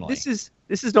 personally.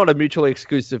 This is not a mutually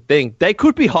exclusive thing. They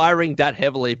could be hiring that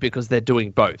heavily because they're doing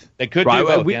both. They could do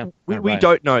both, we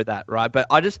don't know that, right? But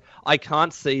I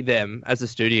can't see them as a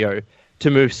studio to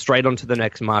move straight onto the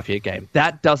next Mafia game.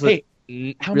 That doesn't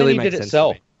really make sense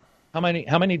to me.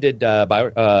 How many did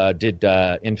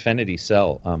Infinity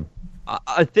sell?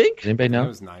 I think. Does anybody know? It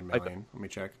was 9 million. Let me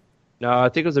check. No, I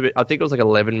think it was like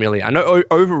 11 million. I know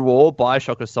overall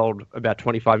BioShock has sold about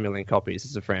 25 million copies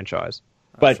as a franchise.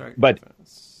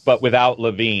 But without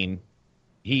Levine,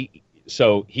 he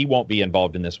won't be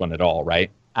involved in this one at all,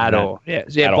 right? At all. Yeah.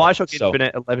 BioShock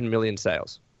Infinite, 11 million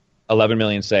sales. 11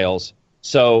 million sales.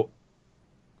 So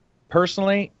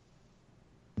personally,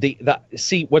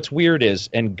 see, what's weird is,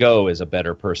 and Go is a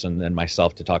better person than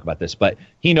myself to talk about this, but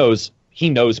he knows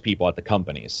people at the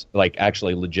companies, like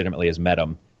actually legitimately has met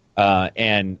them.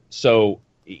 And so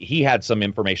he had some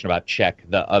information about Czech,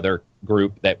 the other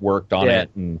group that worked on it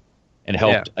and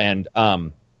helped. And,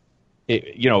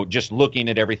 just looking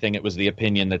at everything, it was the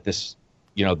opinion that this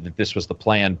that this was the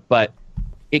plan, but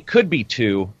it could be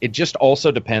 2. It just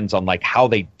also depends on like how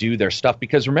they do their stuff,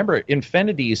 because remember,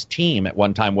 Infinity's team at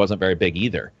one time wasn't very big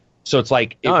either. So it's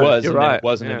like it was and then it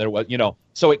wasn't, and there was,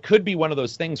 So it could be one of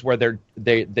those things where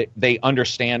they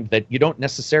understand that you don't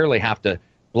necessarily have to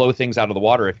blow things out of the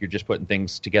water if you're just putting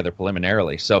things together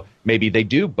preliminarily. So maybe they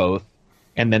do both,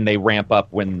 and then they ramp up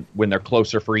when they're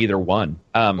closer for either one.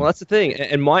 Well, that's the thing.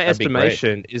 And my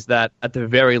estimation is that at the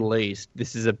very least,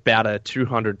 this is about a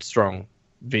 200-strong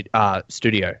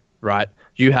studio, right?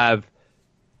 You have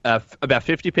about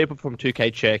 50 people from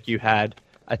 2K Czech. You had,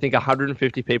 I think,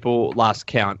 150 people last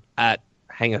count at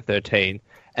Hangar 13.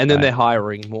 And then they're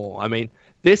hiring more. I mean,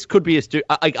 this could be a studio.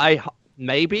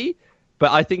 Maybe,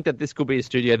 but I think that this could be a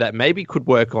studio that maybe could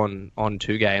work on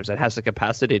 2 games and has the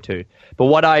capacity to. But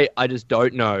what I just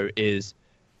don't know is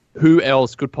who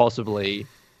else could possibly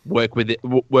work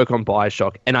on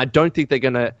BioShock. And I don't think they're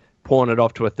going to pawn it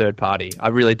off to a third party. I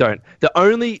really don't. The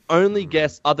only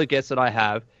other guess that I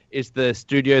have is the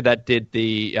studio that did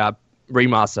the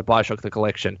remaster, BioShock the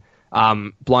Collection.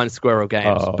 Blind Squirrel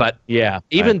Games, but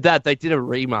even that they did a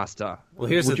remaster. Well,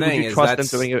 here's the thing: would you trust them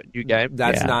doing a new game?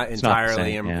 That's not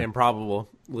entirely improbable.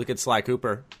 Look at Sly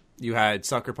Cooper. You had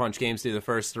Sucker Punch Games do the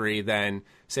first 3, then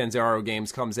Sanzaro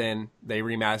Games comes in, they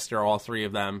remaster all 3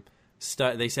 of them.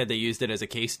 They said they used it as a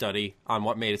case study on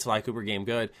what made a Sly Cooper game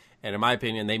good, and in my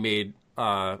opinion, they made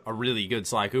a really good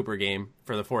Sly Cooper game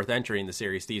for the 4th entry in the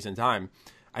series, Thieves in Time.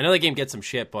 I know that game gets some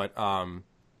shit, but I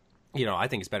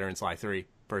think it's better in Sly 3.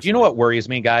 Personally. You know what worries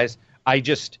me, guys?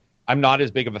 I'm not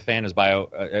as big of a fan of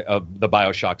the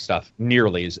BioShock stuff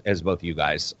nearly as both you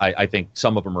guys. I think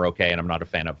some of them are okay, and I'm not a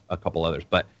fan of a couple others.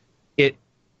 But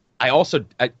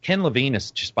Ken Levine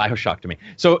is just BioShock to me.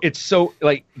 So it's so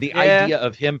like the idea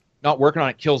of him not working on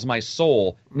it kills my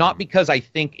soul. Not because I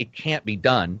think it can't be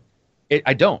done.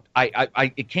 I don't.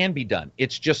 It can be done.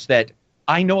 It's just that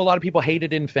I know a lot of people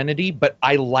hated Infinity, but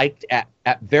I liked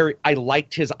I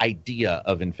liked his idea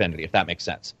of Infinity, if that makes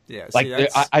sense. Yeah,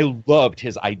 I loved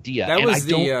his idea.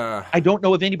 I don't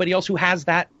know of anybody else who has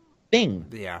that thing.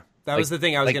 Yeah. That was the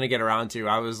thing I was going to get around to.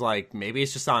 I was like, maybe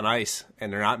it's just on ice,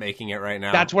 and they're not making it right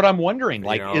now. That's what I'm wondering.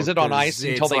 Is it on ice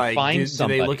until they find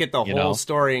somebody? Do they look at the whole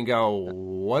story and go,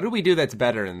 what do we do that's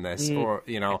better than this? Or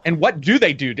And what do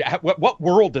they do? What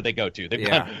world do they go to? They've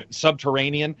gone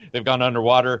subterranean. They've gone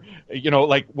underwater.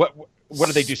 What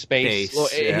do they do? Space. Well,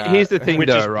 here's the thing,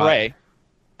 though, right?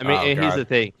 I mean, here's the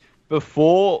thing.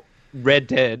 Before Red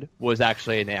Dead was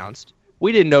actually announced,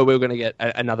 we didn't know we were going to get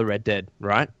another Red Dead,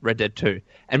 right? Red Dead 2.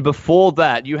 And before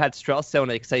that, you had Strauss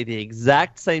Zelnick say the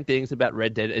exact same things about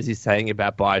Red Dead as he's saying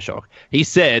about BioShock. He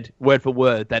said, word for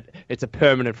word, that it's a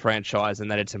permanent franchise and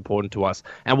that it's important to us.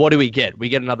 And what do we get? We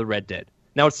get another Red Dead.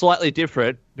 Now, it's slightly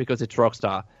different because it's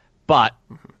Rockstar. But,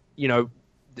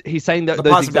 he's saying those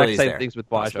exact same things with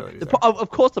BioShock. Of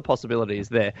course, the possibility is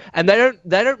there, and they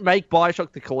don't make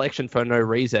BioShock the Collection for no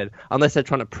reason unless they're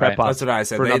trying to prep us. That's what I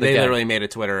said. They literally made a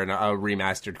Twitter and a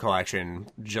remastered collection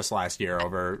just last year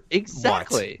over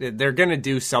exactly. What? They're gonna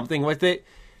do something with it.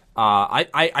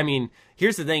 I mean,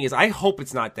 here's the thing: is I hope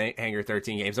it's not Hangar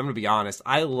 13 games. I'm gonna be honest.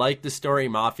 I like the story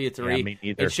Mafia 3. Yeah, me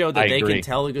neither. It showed that they can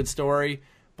tell a good story.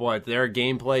 But their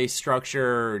gameplay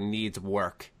structure needs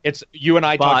work. It's you and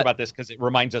I talked about this because it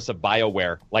reminds us of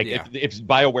BioWare. If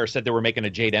BioWare said they were making a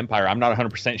Jade Empire, I'm not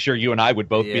 100% sure you and I would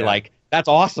both be like, "That's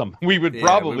awesome." We would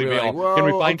probably be like, "Can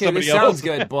we find somebody this else?" Sounds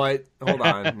good, but hold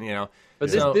on,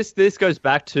 But this goes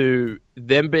back to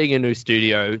them being a new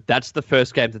studio. That's the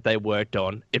first game that they worked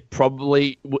on. It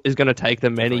probably is going to take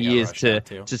them many years to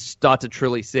start to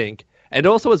truly sink. And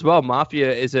also as well,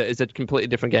 Mafia is a completely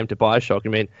different game to BioShock. I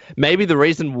mean, maybe the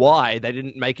reason why they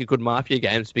didn't make a good Mafia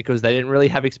game is because they didn't really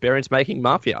have experience making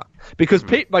Mafia. Because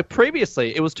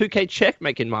previously, it was 2K Czech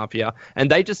making Mafia, and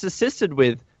they just assisted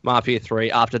with Mafia 3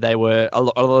 after they were a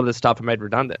lot of the stuff made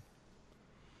redundant.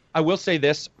 I will say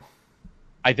this.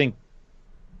 I think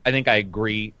I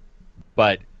agree,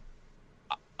 but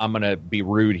I'm going to be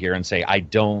rude here and say I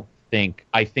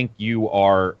think you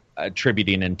are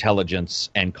attributing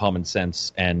intelligence and common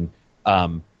sense and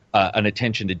an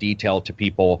attention to detail to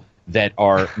people that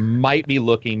might be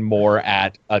looking more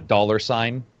at a dollar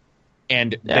sign,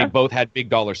 and they both had big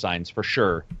dollar signs for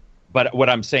sure. But what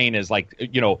I'm saying is,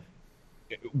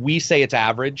 we say it's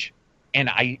average, and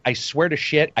I swear to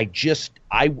shit,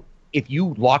 if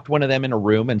you locked one of them in a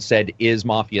room and said, "Is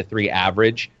Mafia 3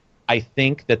 average?" I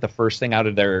think that the first thing out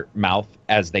of their mouth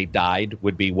as they died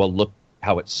would be, "Well, look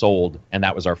how it sold, and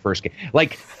that was our first game."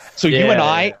 You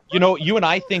and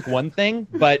I think one thing,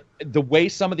 but the way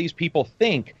some of these people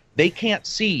think, they can't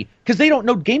see because they don't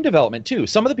know game development too.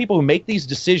 Some of the people who make these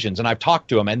decisions, and I've talked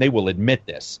to them, and they will admit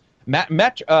this.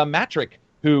 Matrick,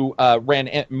 who ran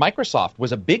Microsoft,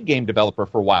 was a big game developer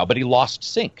for a while, but he lost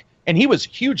sync. And he was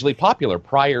hugely popular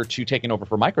prior to taking over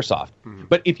for Microsoft. Mm-hmm.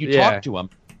 But if you talk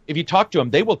to him,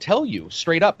 they will tell you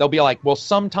straight up. They'll be like, well,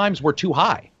 sometimes we're too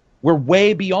high. We're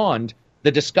way beyond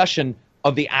the discussion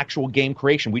of the actual game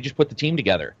creation. We just put the team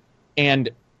together. And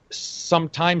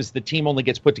sometimes the team only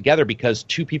gets put together because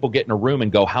two people get in a room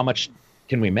and go, how much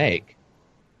can we make?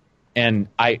 And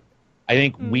I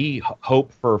think we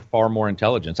hope for far more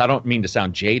intelligence. I don't mean to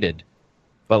sound jaded,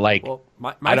 but like... Well,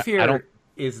 my fear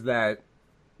is that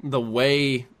the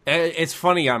way... It's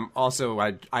funny,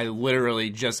 I literally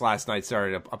just last night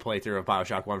started a playthrough of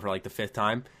BioShock 1 for like the 5th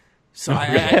time. So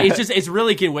it's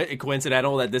really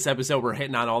coincidental that this episode we're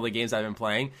hitting on all the games I've been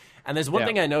playing. And there's one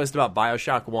thing I noticed about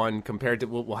BioShock 1 compared to...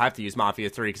 We'll have to use Mafia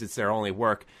 3 because it's their only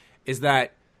work, is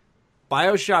that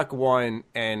BioShock 1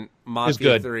 and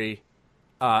Mafia 3...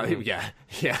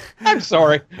 yeah. I'm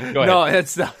sorry. Go ahead. No,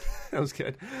 that was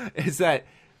good. Is that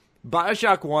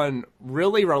BioShock 1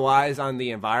 really relies on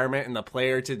the environment and the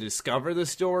player to discover the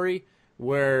story,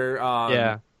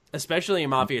 where, especially in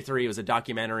Mafia 3, it was a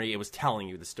documentary. It was telling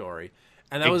you the story.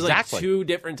 And that was like two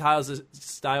different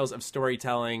styles of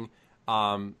storytelling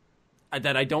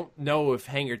that I don't know if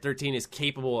Hangar 13 is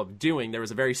capable of doing. There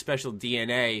was a very special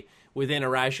DNA within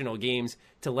Irrational Games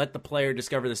to let the player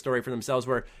discover the story for themselves,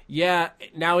 where,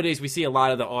 nowadays we see a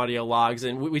lot of the audio logs,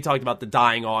 and we talked about the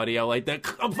dying audio, like,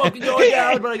 I'm fucking going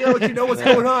down, but I gotta let you know what's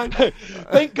going on.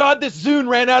 Thank God this Zune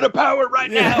ran out of power right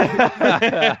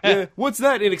now. What's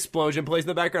that? An explosion plays in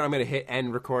the background. I'm gonna hit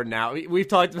end record now. We've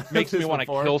talked about Makes this me want to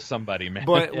before. kill somebody, man.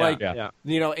 But,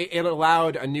 it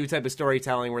allowed a new type of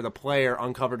storytelling where the player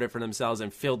uncovered it for themselves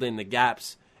and filled in the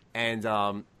gaps,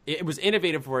 and it was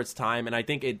innovative for its time, and I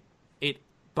think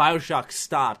BioShock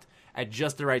stopped at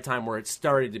just the right time where it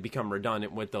started to become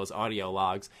redundant with those audio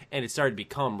logs, and it started to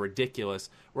become ridiculous,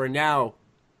 where now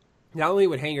not only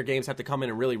would Hangar Games have to come in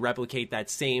and really replicate that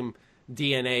same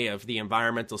DNA of the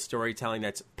environmental storytelling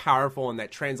that's powerful and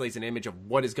that translates an image of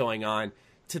what is going on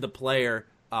to the player,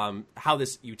 how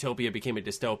this utopia became a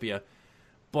dystopia,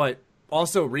 but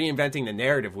also reinventing the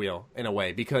narrative wheel in a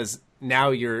way, because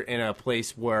now you're in a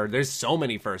place where there's so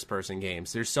many first-person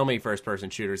games. There's so many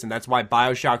first-person shooters, and that's why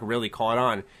BioShock really caught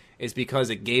on, is because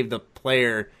it gave the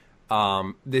player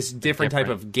this different type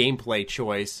of gameplay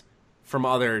choice from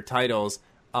other titles,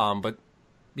 but,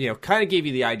 kind of gave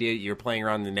you the idea that you're playing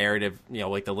around the narrative,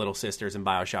 like the Little Sisters in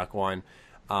BioShock 1.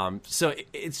 So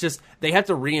it's just, they have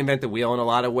to reinvent the wheel in a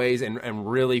lot of ways and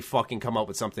really fucking come up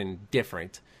with something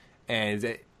different.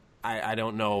 And I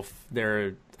don't know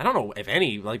if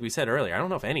any, like we said earlier, I don't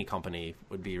know if any company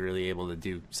would be really able to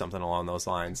do something along those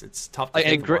lines. It's tough to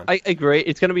I agree.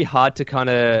 It's going to be hard to kind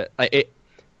of...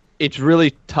 It's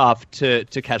really tough to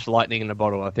catch lightning in a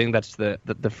bottle. I think that's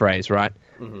the phrase, right?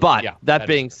 Mm-hmm. But that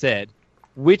being said,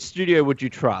 which studio would you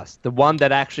trust? The one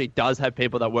that actually does have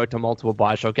people that worked on multiple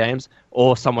BioShock games,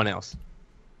 or someone else?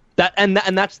 And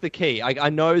that's the key. I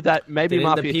know that maybe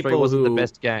Mafia 3 wasn't the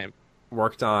best game.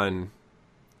 Worked on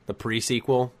the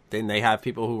pre-sequel, didn't they have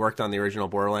people who worked on the original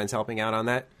Borderlands helping out on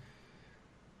that?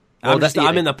 Well,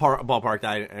 I'm in the ballpark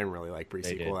that I didn't really like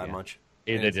pre-sequel that much.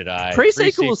 Neither did I.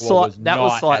 Pre-sequel was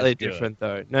slightly different,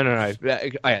 though. No.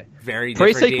 Very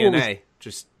different DNA.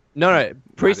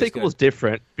 Pre-sequel was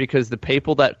different because the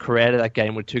people that created that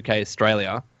game were 2K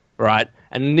Australia, right?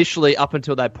 And initially, up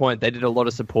until that point, they did a lot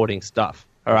of supporting stuff.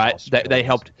 All right, they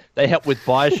helped with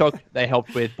BioShock, they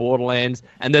helped with Borderlands,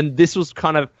 and then this was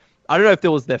kind of, I don't know if it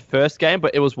was their first game,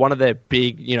 but it was one of their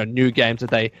big, new games that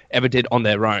they ever did on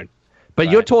their own. But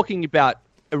you're talking about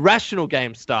Irrational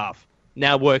Game staff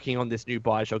now working on this new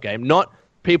BioShock game, not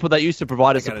people that used to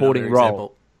provide a supporting role.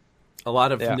 Example. A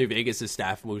lot of New Vegas'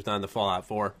 staff moved on to Fallout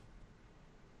 4.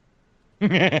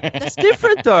 It's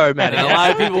different, though, man. And a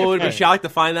lot of people would be shocked to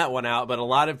find that one out, but a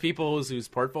lot of people whose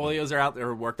portfolios are out there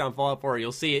who worked on Fallout 4,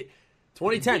 you'll see it.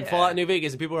 2010, Fallout New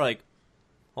Vegas, and people are like,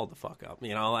 hold the fuck up,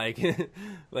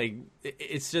 like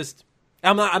it's just,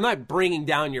 I'm not bringing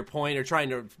down your point or trying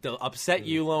to upset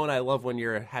you, Lone. I love when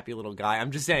you're a happy little guy.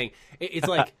 I'm just saying it's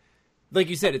like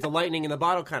you said, it's a lightning in the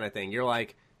bottle kind of thing. You're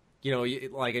like,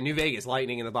 like a New Vegas,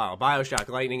 lightning in the bottle, BioShock,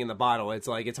 lightning in the bottle. It's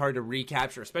like, it's hard to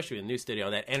recapture, especially in a new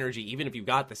studio, that energy, even if you've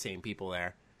got the same people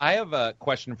there. I have a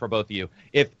question for both of you.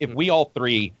 If we all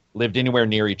three lived anywhere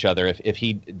near each other, if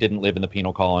he didn't live in the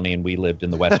penal colony and we lived in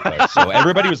the West Coast, so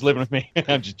everybody was living with me.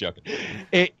 I'm just joking.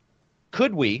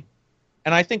 Could we,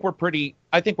 and I think we're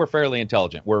fairly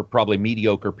intelligent. We're probably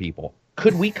mediocre people.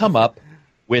 Could we come up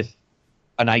with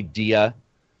an idea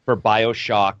for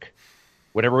BioShock,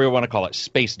 whatever we want to call it,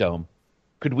 Space Dome?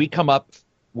 Could we come up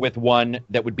with one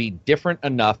that would be different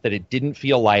enough that it didn't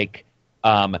feel like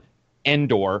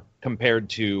Endor compared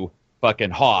to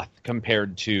fucking Hoth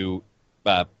compared to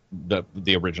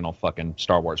the original fucking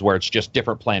Star Wars, where it's just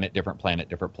different planet,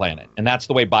 and that's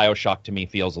the way BioShock to me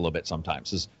feels a little bit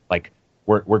sometimes. Is like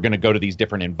we're going to go to these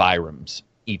different environs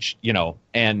each,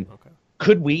 and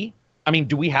could we? I mean,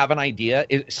 do we have an idea?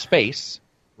 Space,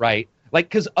 right? Like,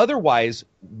 because otherwise,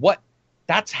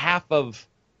 that's half of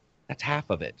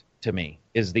it to me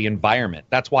is the environment.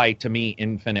 That's why to me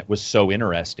Infinite was so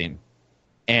interesting,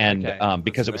 and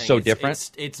because it was so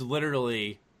different. It's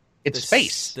literally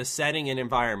space. The setting and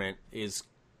environment is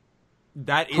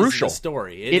crucial. The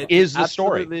story. It is the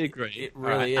story. Absolutely agree. It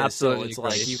really is. Absolutely So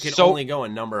it's like you can So- only go a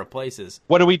number of places.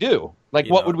 What do we do? Like,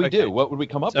 You what know, would we okay. do? What would we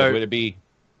come up with? Would it be?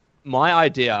 My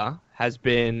idea has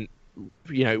been,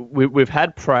 we've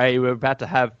had Prey. We're about to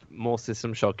have more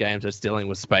System Shock games that's dealing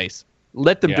with space.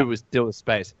 Let them deal with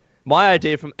space. My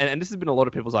idea and this has been a lot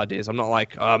of people's ideas. I'm not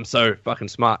like, oh, I'm so fucking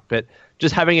smart, but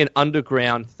just having an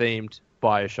underground themed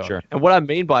BioShock. Sure. And what I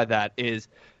mean by that is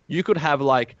you could have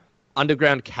like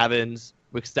underground caverns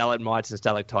with stalagmites and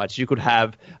stalactites. You could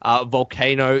have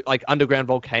underground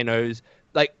volcanoes,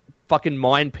 like fucking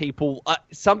mine people,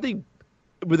 something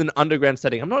with an underground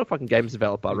setting. I'm not a fucking games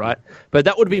developer, right? But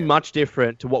that would be much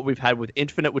different to what we've had with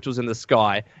Infinite, which was in the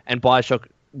sky, and BioShock,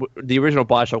 the original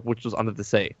BioShock, which was under the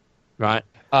sea, right?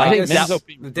 I think that would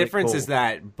be the really difference cool. is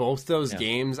that both those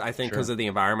games, I think, because of the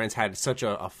environments, had such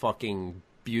a fucking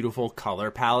beautiful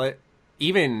color palette.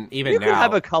 Even You now,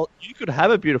 you could have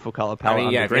a beautiful color palette. I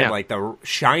mean, yeah, if you underground. have, like the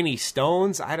shiny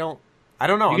stones. I don't know. You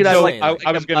I'm could just have saying,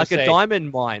 I was gonna like say- a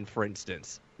diamond mine, for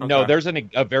instance. No, Okay. there's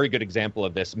a very good example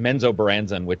of this. Menzo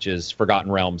Baranzan, which is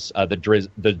Forgotten Realms, the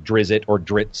Drizzt or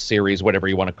Drit series, whatever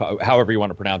you want to call, however you want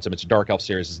to pronounce them. It's a Dark Elf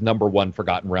series. It's #1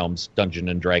 Forgotten Realms Dungeon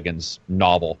and Dragons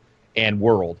novel and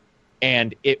world,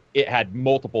 and it had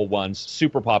multiple ones,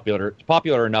 super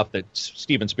popular enough that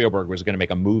Steven Spielberg was going to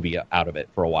make a movie out of it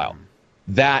for a while.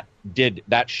 That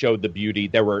showed the beauty.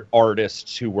 There were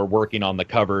artists who were working on the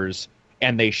covers,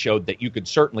 and they showed that you could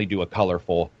certainly do a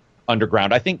colorful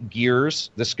underground. I think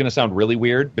Gears, this is going to sound really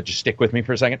weird, but just stick with me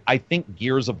for a second. I think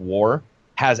Gears of War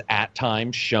has at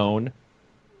times shown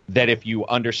that if you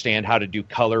understand how to do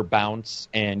color bounce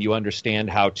and you understand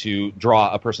how to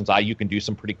draw a person's eye, you can do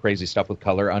some pretty crazy stuff with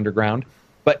color underground.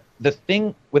 But the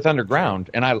thing with underground,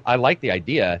 and I like the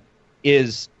idea,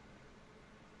 is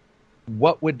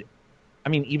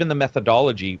even the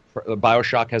methodology for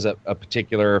BioShock has a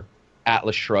particular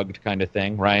Atlas Shrugged kind of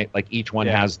thing, right? Like each one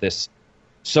has this.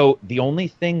 So the only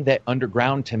thing that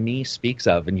underground to me speaks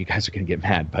of, and you guys are going to get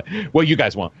mad, but well, you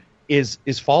guys won't, is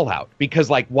Fallout. Because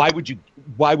like, why would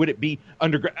it be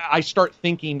underground? I start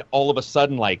thinking all of a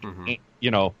sudden, like,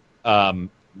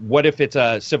 what if it's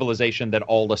a civilization that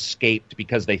all escaped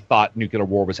because they thought nuclear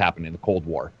war was happening, the Cold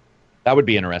War? That would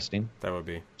be interesting. that would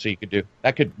be So you could do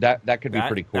that. That could be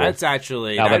pretty cool. That's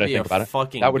actually Now that that'd I be think a about it.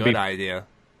 fucking That would good be- idea.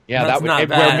 Yeah, That's that would not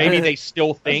where bad. maybe they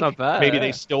still think not bad, maybe yeah.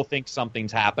 they still think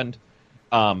something's happened,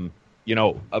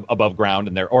 above ground,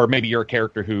 and or maybe you're a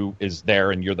character who is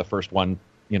there and you're the first one,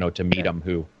 to meet him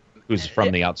who's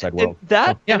from the outside world.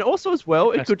 And also as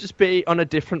well, it could just be on a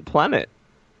different planet.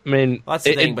 I mean, Well, that's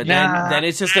the thing, but then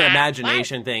it's just an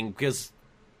imagination thing because,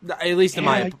 at least in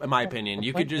my opinion,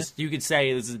 you could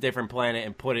say this is a different planet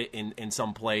and put it in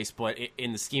some place, but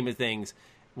in the scheme of things,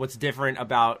 what's different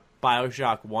about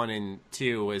BioShock 1 and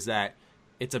 2 is that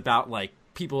it's about like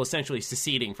people essentially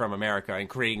seceding from America and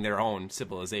creating their own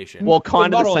civilization. well,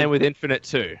 kind Well, of not the same only- with Infinite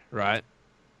too, right?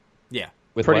 Yeah.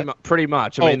 With Pretty what?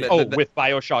 much. I mean, With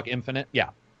BioShock Infinite, yeah.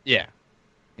 yeah.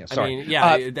 Sorry. I mean,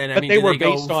 yeah. But they were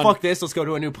go, based on fuck this, let's go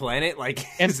to a new planet. Like,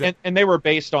 and they were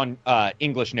based on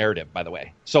English narrative, by the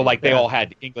way. So like they all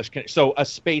had English. So a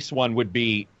space one would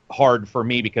be hard for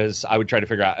me because I would try to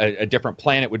figure out a different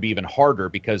planet would be even harder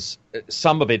because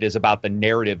some of it is about the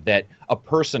narrative that a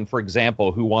person, for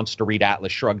example, who wants to read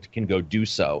Atlas Shrugged can go do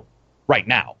so right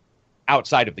now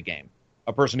outside of the game.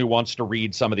 A person who wants to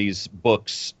read some of these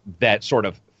books that sort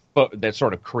of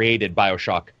created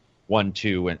BioShock 1,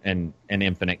 2, and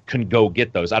Infinite can go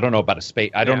get those. I don't know about a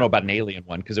space. I don't know about an alien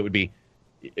one because it would be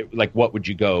like, what would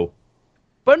you go?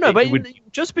 But no, It would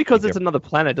just because be it's another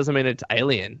planet doesn't mean it's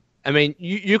alien. I mean,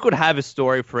 you could have a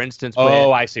story, for instance, where,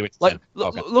 Oh, I see what you're like, saying.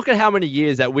 Okay. look at how many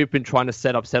years that we've been trying to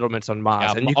set up settlements on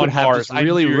Mars, Yeah, and you on could have Mars. this I knew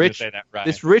really you were gonna rich, say that, right.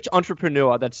 this rich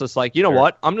entrepreneur that's just like, you know Sure.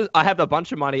 what, I have a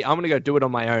bunch of money, I'm gonna go do it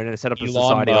on my own and set up a Elon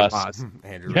society Musk. on Mars.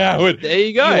 Andrew Yeah, Ryan. There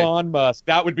you go. Elon Musk.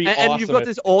 That would be awesome. And you've got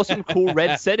this awesome, cool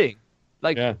red setting.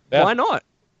 Like, Yeah. why not?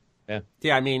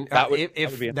 Yeah, I mean,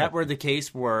 if be that were the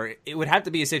case, where it would have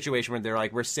to be a situation where they're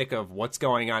like, we're sick of what's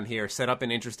going on here, set up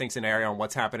an interesting scenario on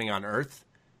what's happening on Earth,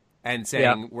 and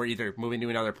saying we're either moving to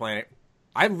another planet.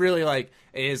 I really like,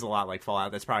 it is a lot like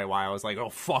Fallout. That's probably why I was like, oh,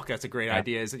 fuck, that's a great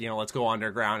idea. Is, let's go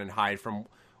underground and hide from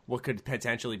what could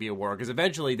potentially be a war. Because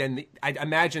eventually, then I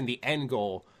imagine the end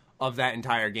goal of that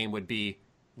entire game would be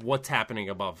what's happening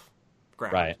above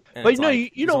ground. Right. And But it's no,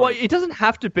 like, you know what? It doesn't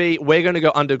have to be we're going to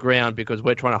go underground because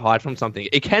we're trying to hide from something.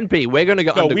 It can be we're going to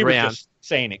go No, underground. we were just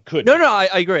saying it could. No, I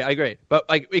agree. But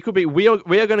like, it could be we are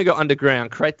going to go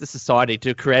underground, create the society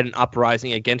to create an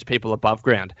uprising against people above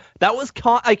ground. That was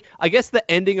I guess the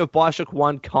ending of Bioshock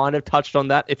 1 kind of touched on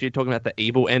that. If you're talking about the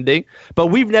evil ending, but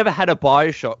we've never had a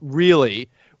Bioshock really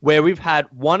where we've had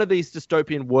one of these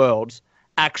dystopian worlds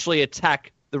actually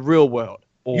attack the real world.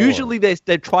 Usually they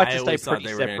tried to stay pretty thought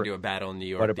they were going separate. to do a Battle in New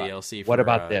York DLC. What for,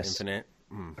 about this? Infinite.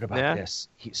 What about this?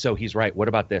 So he's right. What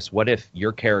about this? What if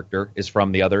your character is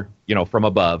from the other, from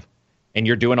above, and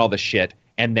you're doing all the shit,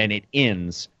 and then it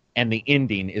ends, and the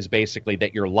ending is basically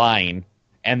that you're lying,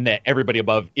 and that everybody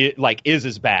above is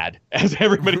as bad as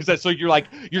everybody says. So you're like,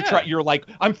 you're like,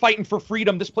 I'm fighting for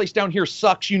freedom. This place down here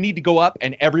sucks. You need to go up,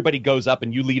 and everybody goes up,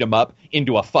 and you lead them up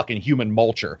into a fucking human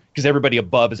mulcher because everybody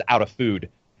above is out of food,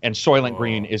 and Soylent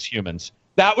Green is humans.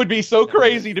 That would be so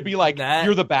crazy to be like,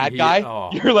 you're the bad guy.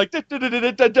 You're like, and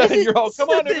you're all, come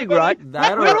on, everybody. Right?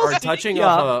 That or touching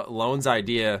off Lone's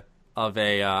idea of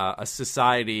a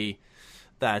society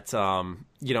that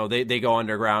they go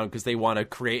underground because they want to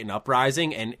create an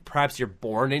uprising, and perhaps you're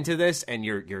born into this and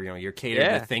you're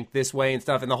catered to think this way and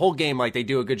stuff. And the whole game, like, they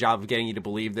do a good job of getting you to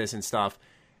believe this and stuff.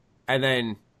 And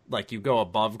then like you go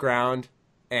above ground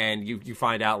and you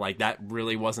find out like that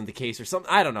really wasn't the case or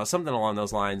something. I don't know, something along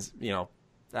those lines.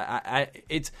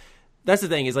 That's the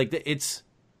thing is like it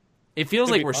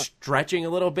feels like we're stretching a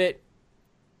little bit.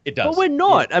 It does. But we're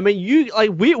not. Yeah. I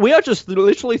mean, we are just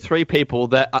literally three people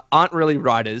that aren't really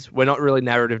writers. We're not really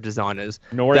narrative designers.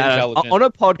 Nor intelligent. On a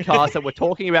podcast that we're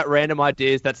talking about random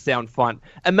ideas that sound fun.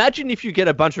 Imagine if you get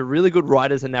a bunch of really good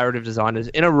writers and narrative designers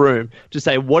in a room to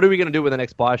say, what are we going to do with the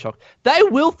next Bioshock? They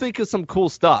will think of some cool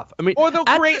stuff. I mean, or they'll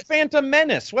create Phantom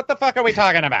Menace. What the fuck are we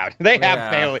talking about? They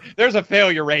have failure. There's a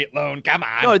failure rate, Lone. Come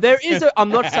on. No, there is I'm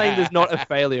not saying there's not a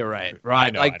failure rate,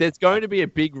 right? There's going to be a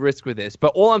big risk with this.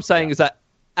 But all I'm saying is that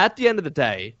at the end of the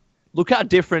day, look how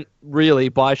different really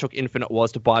Bioshock Infinite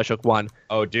was to Bioshock 1.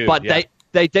 Oh, dude. But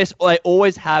they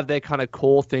always have their kind of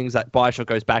core things that Bioshock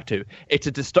goes back to.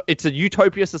 It's a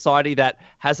utopia society that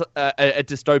has a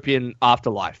dystopian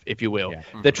afterlife, if you will. Yeah.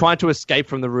 Mm-hmm. They're trying to escape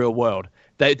from the real world.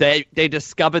 They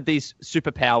discovered these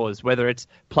superpowers, whether it's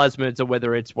plasmids or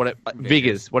whether it's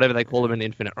vigors, whatever they call them in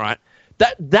Infinite, right?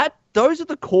 Those are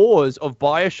the cores of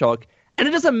Bioshock, and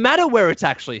it doesn't matter where it's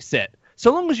actually set.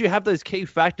 So long as you have those key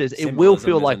factors, it will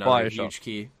feel like Bioshock. Huge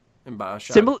key in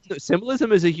Bioshock.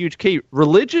 Symbolism is a huge key.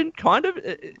 Religion kind of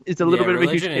is a little bit of a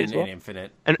huge key as well.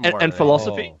 Infinite and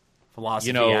philosophy.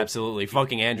 Philosophy, absolutely.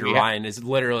 Fucking Andrew Ryan is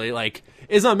literally like,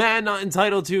 is a man not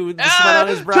entitled to the sweat on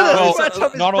his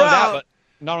brow?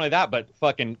 Not only that, but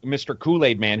fucking Mr.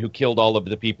 Kool-Aid Man who killed all of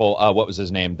the people. What was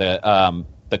his name? The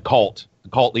cult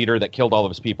leader that killed all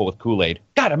of his people with Kool-Aid.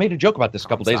 God, I made a joke about this a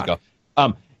couple days ago.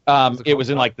 It was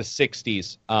in like the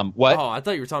 60s. What? Oh, I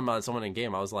thought you were talking about someone in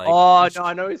game. I was like, oh no,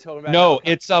 I know he's talking about. No,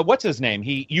 it's what's his name?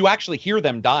 You actually hear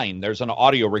them dying. There's an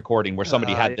audio recording where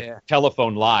somebody had the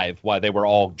telephone live while they were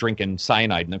all drinking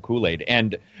cyanide in the Kool-Aid.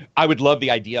 And I would love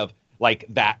the idea of like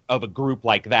that, of a group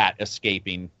like that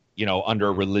escaping, under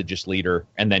a religious leader,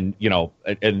 and then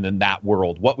and then that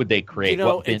world. What would they create?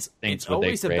 What things would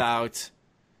they create?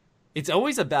 It's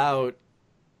always about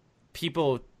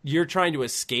people. You're trying to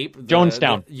escape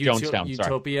Jonestown.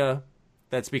 Utopia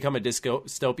that's become a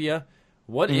dystopia.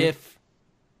 What if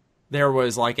there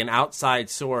was like an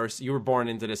outside source? You were born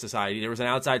into this society. There was an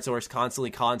outside source constantly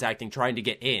contacting, trying to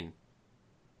get in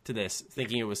to this,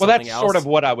 thinking it was something else. Well, that's sort of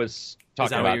what I was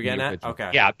talking about. Is that what you're getting at? Okay.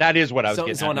 Yeah, that is what I was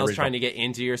getting at. Someone else trying to get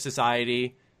into your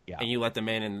society, and you let them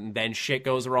in, and then shit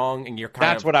goes wrong, and you're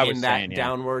kind of in that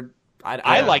downward.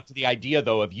 I liked the idea,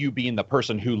 though, of you being the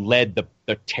person who led the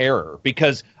terror,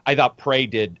 because I thought Prey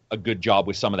did a good job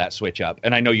with some of that switch up.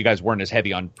 And I know you guys weren't as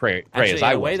heavy on Prey as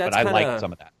I was, but I liked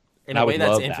some of that. In a way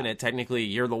that's Infinite, technically,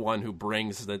 you're the one who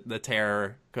brings the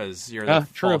terror because you're the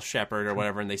false shepherd or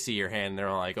whatever, and they see your hand, and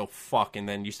they're like, oh, fuck, and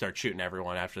then you start shooting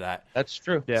everyone after that. That's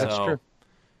true. Yeah, that's true.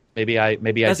 Maybe I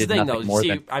did nothing more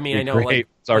than I mean, I know, like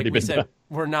we said,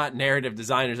 we're not narrative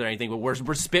designers or anything, but we're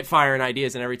spitfiring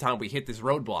ideas, and every time we hit this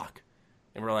roadblock,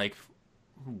 and we're like,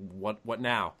 what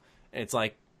now? And it's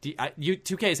like,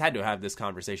 2K's had to have this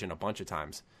conversation a bunch of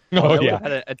times. Oh, They yeah.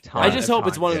 had a ton I just of hope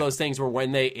it's time. one of those things where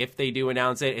if they do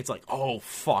announce it, it's like, oh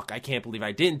fuck, I can't believe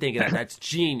I didn't think of that. That's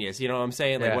genius. You know what I'm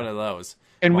saying? Like Yeah. one of those.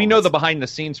 And we know moments. the behind the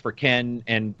scenes for Ken,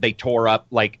 and they tore up,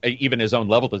 like, even his own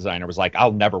level designer was like,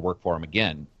 I'll never work for him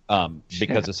again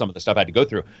because of some of the stuff I had to go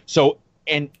through. So,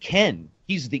 and Ken,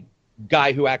 he's the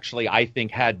guy who actually, I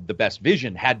think, had the best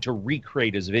vision, had to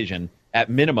recreate his vision at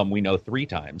minimum, we know 3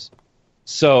 times.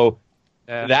 So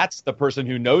that's the person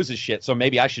who knows his shit. So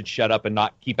maybe I should shut up and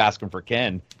not keep asking for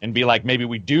Ken and be like, maybe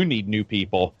we do need new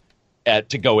people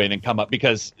to go in and come up,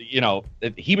 because, you know,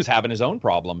 he was having his own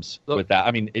problems with that.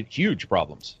 I mean, huge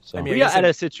problems. So I mean, We are at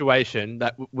a situation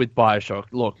that with BioShock,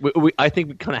 look, I think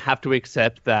we kind of have to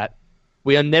accept that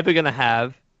we are never going to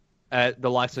have the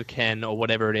likes of Ken or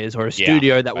whatever it is, or a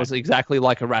studio that was exactly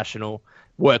like Irrational,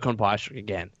 work on BioShock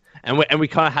again. And we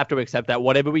kind of have to accept that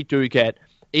whatever we do get,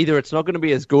 either it's not going to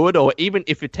be as good, or even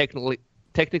if it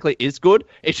technically is good,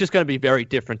 it's just going to be very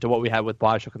different to what we had with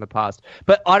BioShock in the past.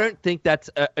 But I don't think that's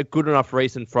a good enough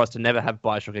reason for us to never have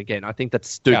BioShock again. I think that's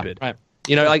stupid. Yeah, right.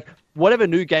 You know, like, whatever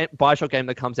new BioShock game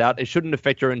that comes out, it shouldn't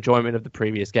affect your enjoyment of the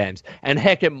previous games. And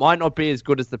heck, it might not be as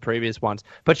good as the previous ones.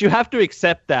 But you have to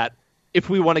accept that if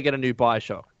we want to get a new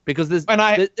BioShock. Because there's I'll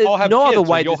have no kids, other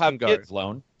way you'll this have can go. kids,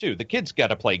 Lone, too. The kids got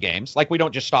to play games. Like, we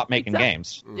don't just stop making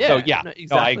games. Yeah, So, yeah, no, I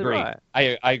exactly agree. right.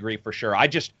 I agree for sure. I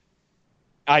just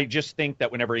think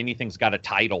that whenever anything's got a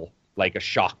title, like a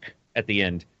shock at the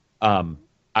end,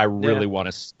 I really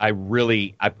want to.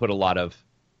 I put a lot of,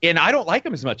 and I don't like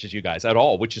them as much as you guys at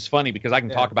all, which is funny because I can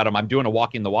talk about them. I'm doing a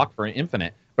Walking the Walk for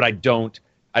Infinite, but I don't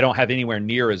have anywhere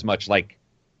near as much like,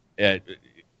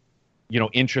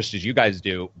 interest as you guys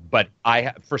do. But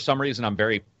for some reason, I'm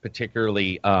very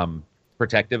particularly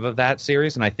protective of that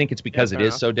series, and I think it's because it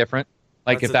is so different.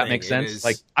 Like, That's if the that thing, makes it sense. is-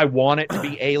 Like, I want it to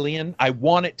be Alien. I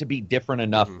want it to be different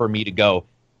enough for me to go,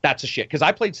 that's a shit. Because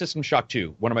I played System Shock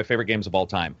 2, one of my favorite games of all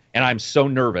time, and I'm so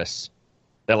nervous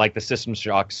that, like, the System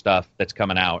Shock stuff that's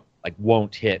coming out, like,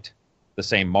 won't hit the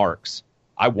same marks.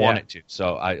 I want it to.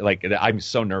 So I'm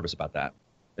so nervous about that.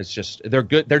 It's just, they're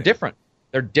good. They're different.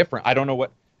 They're different. I don't know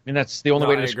what, I mean, that's the only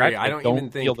way to I describe agree. it. I don't even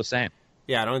think- feel the same.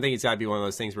 Yeah, I don't think it's got to be one of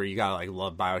those things where you gotta like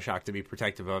love BioShock to be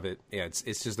protective of it. Yeah, it's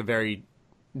just a very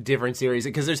different series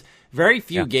because there's very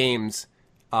few games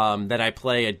that I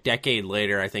play a decade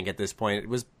later. I think at this point, it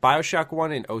was BioShock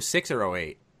 1 in 06 or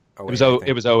 08? It was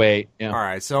 08. Yeah. All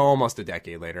right, so almost a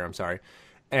decade later. I'm sorry,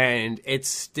 and it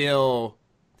still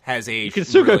has aged. You can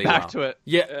still really go back well. to it.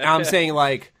 Yeah, I'm saying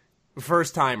like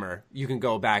first timer, you can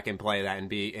go back and play that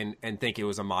and think it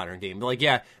was a modern game. But like,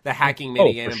 yeah, the hacking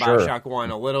mini game in for sure. BioShock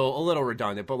 1 a little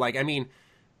redundant. But like, I mean,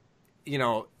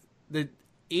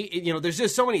 there's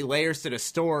just so many layers to the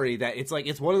story that it's like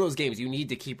it's one of those games you need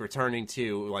to keep returning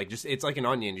to. Like, just it's like an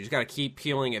onion. You just got to keep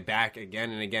peeling it back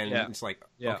again and again. Yeah. And it's like,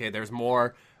 Yeah. okay, there's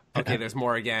more. Okay, there's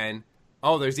more again.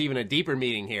 Oh, there's even a deeper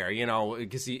meaning here.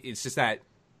 Because it's just that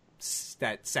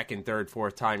second, third,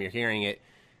 fourth time you're hearing it.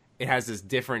 It has this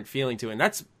different feeling to it. And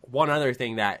that's one other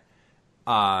thing that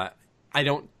I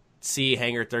don't see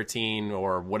Hangar 13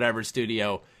 or whatever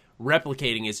studio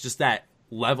replicating is just that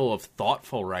level of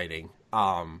thoughtful writing.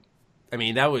 I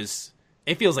mean,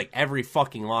 it feels like every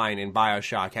fucking line in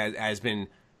BioShock has been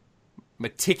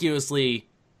meticulously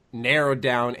narrowed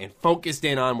down and focused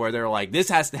in on where they're like, this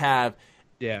has to have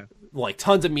like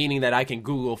tons of meaning that I can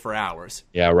Google for hours.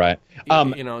 Yeah, right.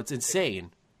 It's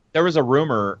insane. There was a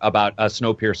rumor about a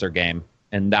Snowpiercer game,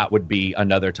 and that would be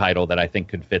another title that I think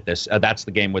could fit this. That's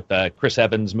the game with the Chris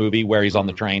Evans movie where he's on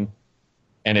the train,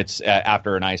 and it's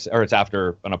after an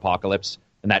apocalypse,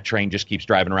 and that train just keeps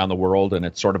driving around the world, and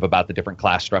it's sort of about the different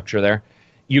class structure there.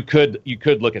 You could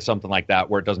look at something like that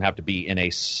where it doesn't have to be in a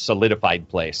solidified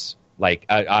place. Like,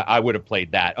 I would have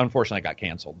played that. Unfortunately, it got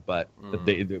canceled. But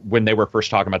when they were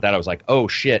first talking about that, I was like, oh,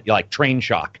 shit, like Train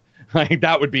Shock. Like,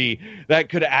 that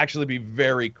could actually be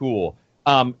very cool.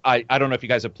 I don't know if you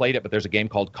guys have played it, but there's a game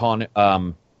called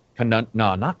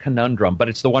not Conundrum, but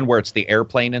it's the one where it's the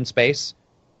airplane in space,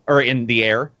 or in the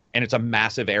air, and it's a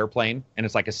massive airplane, and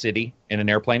it's like a city in an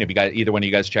airplane. Have you guys, either one of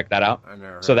you guys, check that out? I've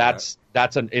never heard So of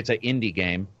it's an indie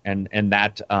game, and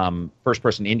that first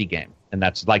person indie game, and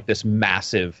that's like this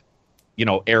massive,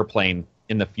 airplane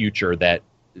in the future that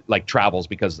like travels,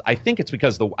 because I think it's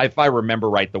because if I remember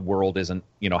right, the world isn't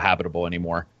habitable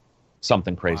anymore,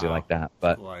 something crazy like that.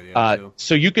 But Cool idea, too.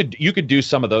 so you could do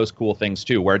some of those cool things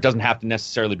too, where it doesn't have to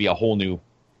necessarily be a whole new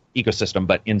ecosystem,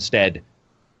 but instead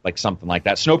like something like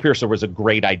that. Snowpiercer was a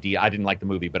great idea. I didn't like the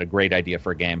movie, but a great idea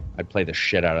for a game. I'd play the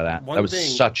shit out of that. One That was thing-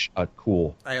 such a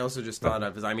cool. I also just thought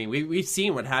of is, I mean, we've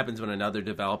seen what happens when another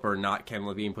developer, not Ken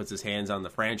Levine, puts his hands on the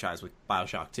franchise with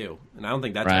BioShock 2, and I don't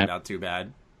think that Right. turned out too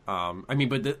bad. I mean,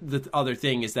 but the other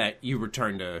thing is that you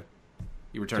return to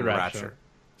Rapture.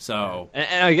 So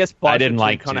and I guess I didn't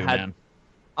like kind of had. man.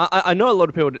 I know a lot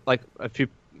of people like a few.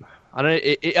 I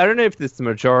don't know if it's the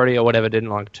majority or whatever didn't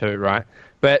like 2, right?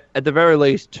 But at the very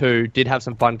least, 2 did have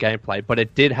some fun gameplay, but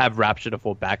it did have Rapture to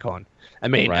fall back on. I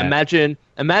mean, Right. imagine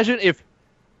if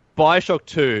BioShock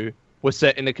 2 was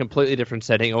set in a completely different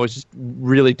setting, or was just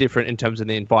really different in terms of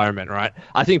the environment, right?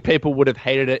 I think people would have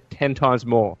hated it 10 times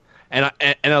more. And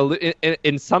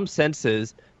in some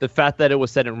senses, the fact that it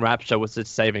was set in Rapture was its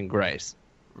saving grace.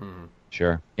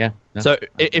 Sure. Yeah. No. So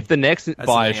if the next the thing,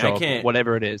 I BioShock, can't-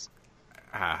 whatever it is,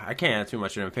 I can't have too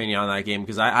much of an opinion on that game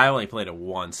because I only played it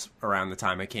once around the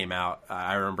time it came out.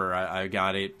 I remember I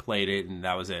got it, played it, and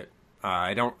that was it.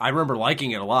 I remember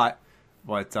liking it a lot,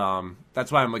 but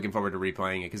that's why I'm looking forward to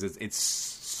replaying it because it's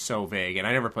so vague. And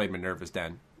I never played Minerva's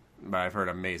Den, but I've heard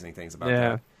amazing things about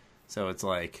that. So it's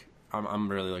like I'm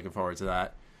really looking forward to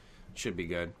that. Should be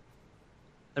good.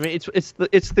 I mean, it's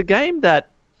the game that,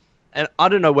 and I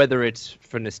don't know whether it's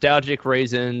for nostalgic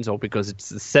reasons or because it's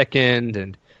the second,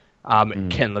 and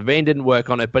Ken Levine didn't work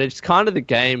on it, but it's kind of the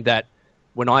game that,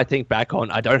 when I think back on,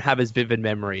 I don't have as vivid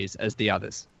memories as the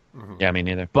others. Yeah, me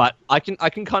neither. But I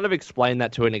can kind of explain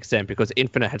that to an extent because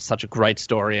Infinite had such a great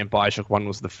story, and BioShock 1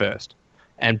 was the first,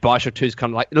 and BioShock 2 is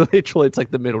kind of like literally it's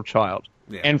like the middle child.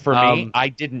 Yeah. And for me, I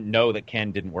didn't know that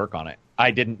Ken didn't work on it.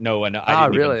 I didn't know, and I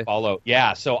didn't really? even follow.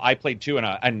 Yeah, so I played 2,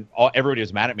 and everybody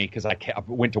was mad at me because I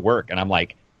went to work, and I'm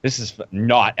like, this is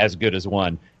not as good as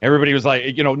 1. Everybody was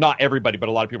like, not everybody, but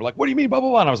a lot of people were like, what do you mean, blah, blah,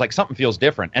 blah? And I was like, something feels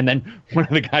different. And then one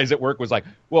of the guys at work was like,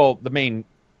 well, the main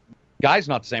guy's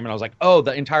not the same. And I was like, oh,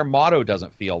 the entire motto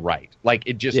doesn't feel right. Like,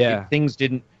 it just, things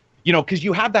didn't, because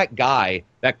you have that guy,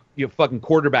 that fucking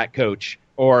quarterback coach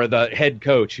or the head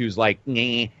coach who's like,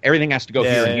 nah, everything has to go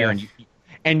here and here.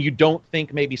 And you don't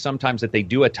think maybe sometimes that they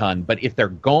do a ton, but if they're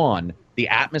gone, the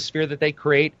atmosphere that they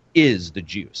create is the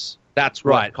juice. That's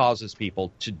what causes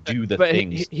people to do the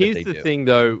things Here's that they the do. thing,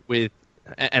 though, with,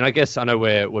 and I guess I know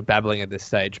we're babbling at this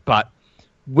stage, but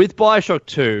with BioShock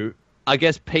 2, I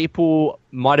guess people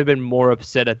might have been more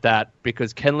upset at that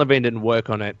because Ken Levine didn't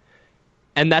work on it.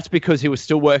 And that's because he was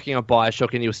still working on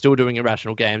BioShock and he was still doing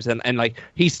Irrational Games. And like,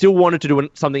 he still wanted to do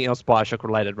something else BioShock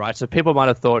related, right? So people might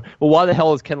have thought, well, why the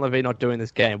hell is Ken Levine not doing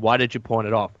this game? Why did you pawn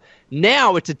it off?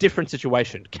 Now it's a different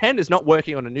situation. Ken is not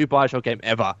working on a new BioShock game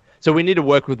ever. So we need to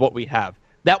work with what we have.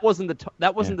 That wasn't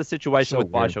the situation with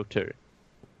weird. BioShock 2.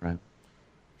 Right.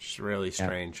 It's really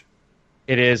strange.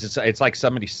 It is. It's like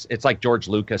it's like George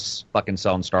Lucas fucking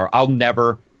selling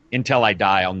until I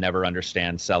die, I'll never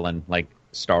understand selling like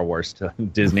Star Wars to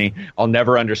Disney. I'll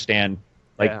never understand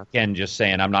Ken just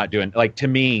saying I'm not doing, like, to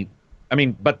me, I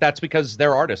mean, but that's because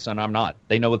they're artists and I'm not.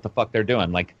 They know what the fuck they're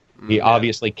doing. Like,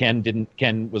 obviously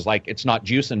Ken was like, it's not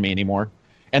juicing me anymore.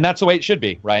 And that's the way it should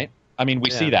be, right? I mean, we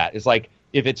see that. It's like,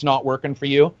 if it's not working for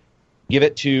you, give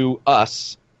it to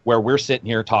us, where we're sitting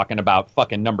here talking about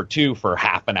fucking number 2 for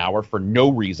half an hour for no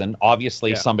reason.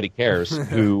 Obviously somebody cares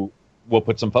who will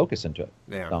put some focus into it.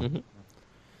 Yeah. So.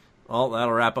 Well,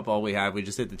 that'll wrap up all we have. We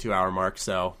just hit the 2-hour mark,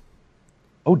 so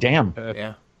Oh, damn.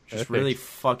 yeah. Just really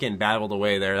fucking babbled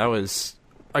away there. That was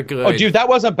a good... Oh, dude, that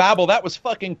wasn't babble. That was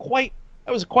fucking quite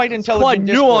intelligent quite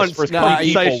discourse nuanced for 3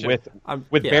 conversation. people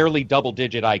with barely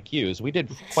double-digit IQs. We did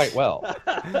quite well.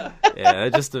 Yeah,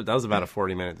 that was about a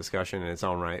 40-minute discussion in its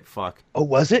own right. Fuck. Oh,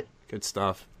 was it? Good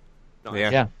stuff.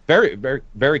 Yeah. Very, very,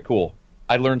 very cool.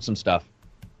 I learned some stuff.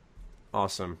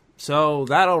 Awesome. So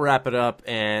that'll wrap it up,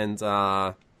 and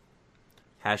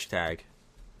hashtag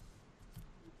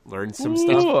learn some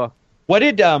stuff. Ooh. What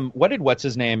did what's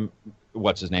his name?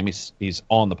 He's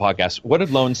on the podcast. What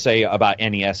did Lone say about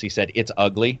NES? He said it's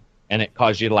ugly, and it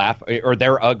caused you to laugh, or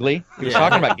they're ugly. He was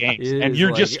talking about games, It and is you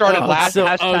like, just started oh, laughing. so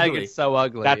Hashtag ugly. it's so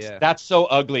ugly. That's so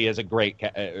ugly is a great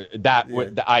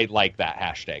I like that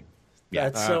hashtag. Yeah,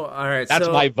 That's so all right. that's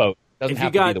so my vote. Doesn't if you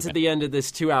have got to be to the the end of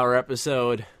this 2-hour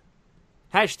episode,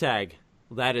 hashtag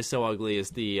that is so ugly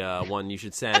is the one you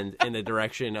should send in the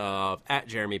direction of at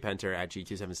Jeremy Penter at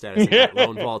G27status and at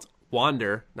Lone Vault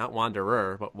Wander, not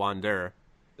Wanderer, but Wander.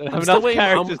 Have still enough waiting-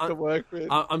 characters I'm- to work with.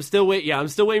 I'm still waiting. Yeah, I'm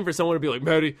still waiting for someone to be like,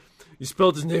 Matty, you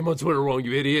spelled his name on Twitter wrong,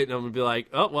 you idiot. And I'm gonna be like,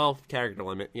 oh well, character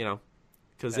limit,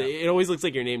 because it always looks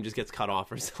like your name just gets cut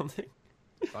off or something.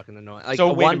 Fucking annoying. Like,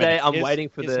 So wait a one day minute. I'm waiting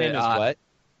for his the name is what?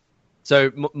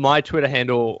 So my Twitter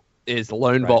handle is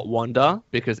LoneBot Wonder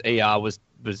because ER was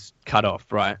cut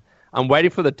off, right? I'm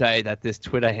waiting for the day that this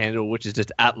Twitter handle, which is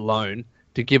just at Lone,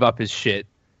 to give up his shit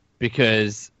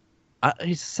because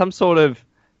he's some sort of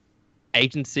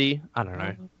agency. I don't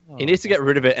know. He needs to get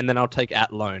rid of it, and then I'll take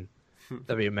at Lone.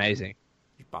 That'd be amazing.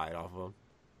 You buy it off of him.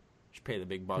 Just pay the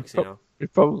big bucks, you know. We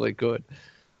probably could.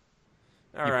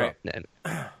 All right.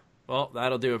 Nah. Well,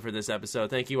 that'll do it for this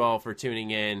episode. Thank you all for tuning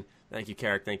in. Thank you,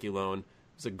 Carrick. Thank you, Lone. It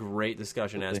was a great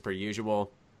discussion as per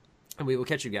usual. And we will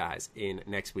catch you guys in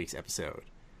next week's episode.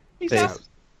 Peace out.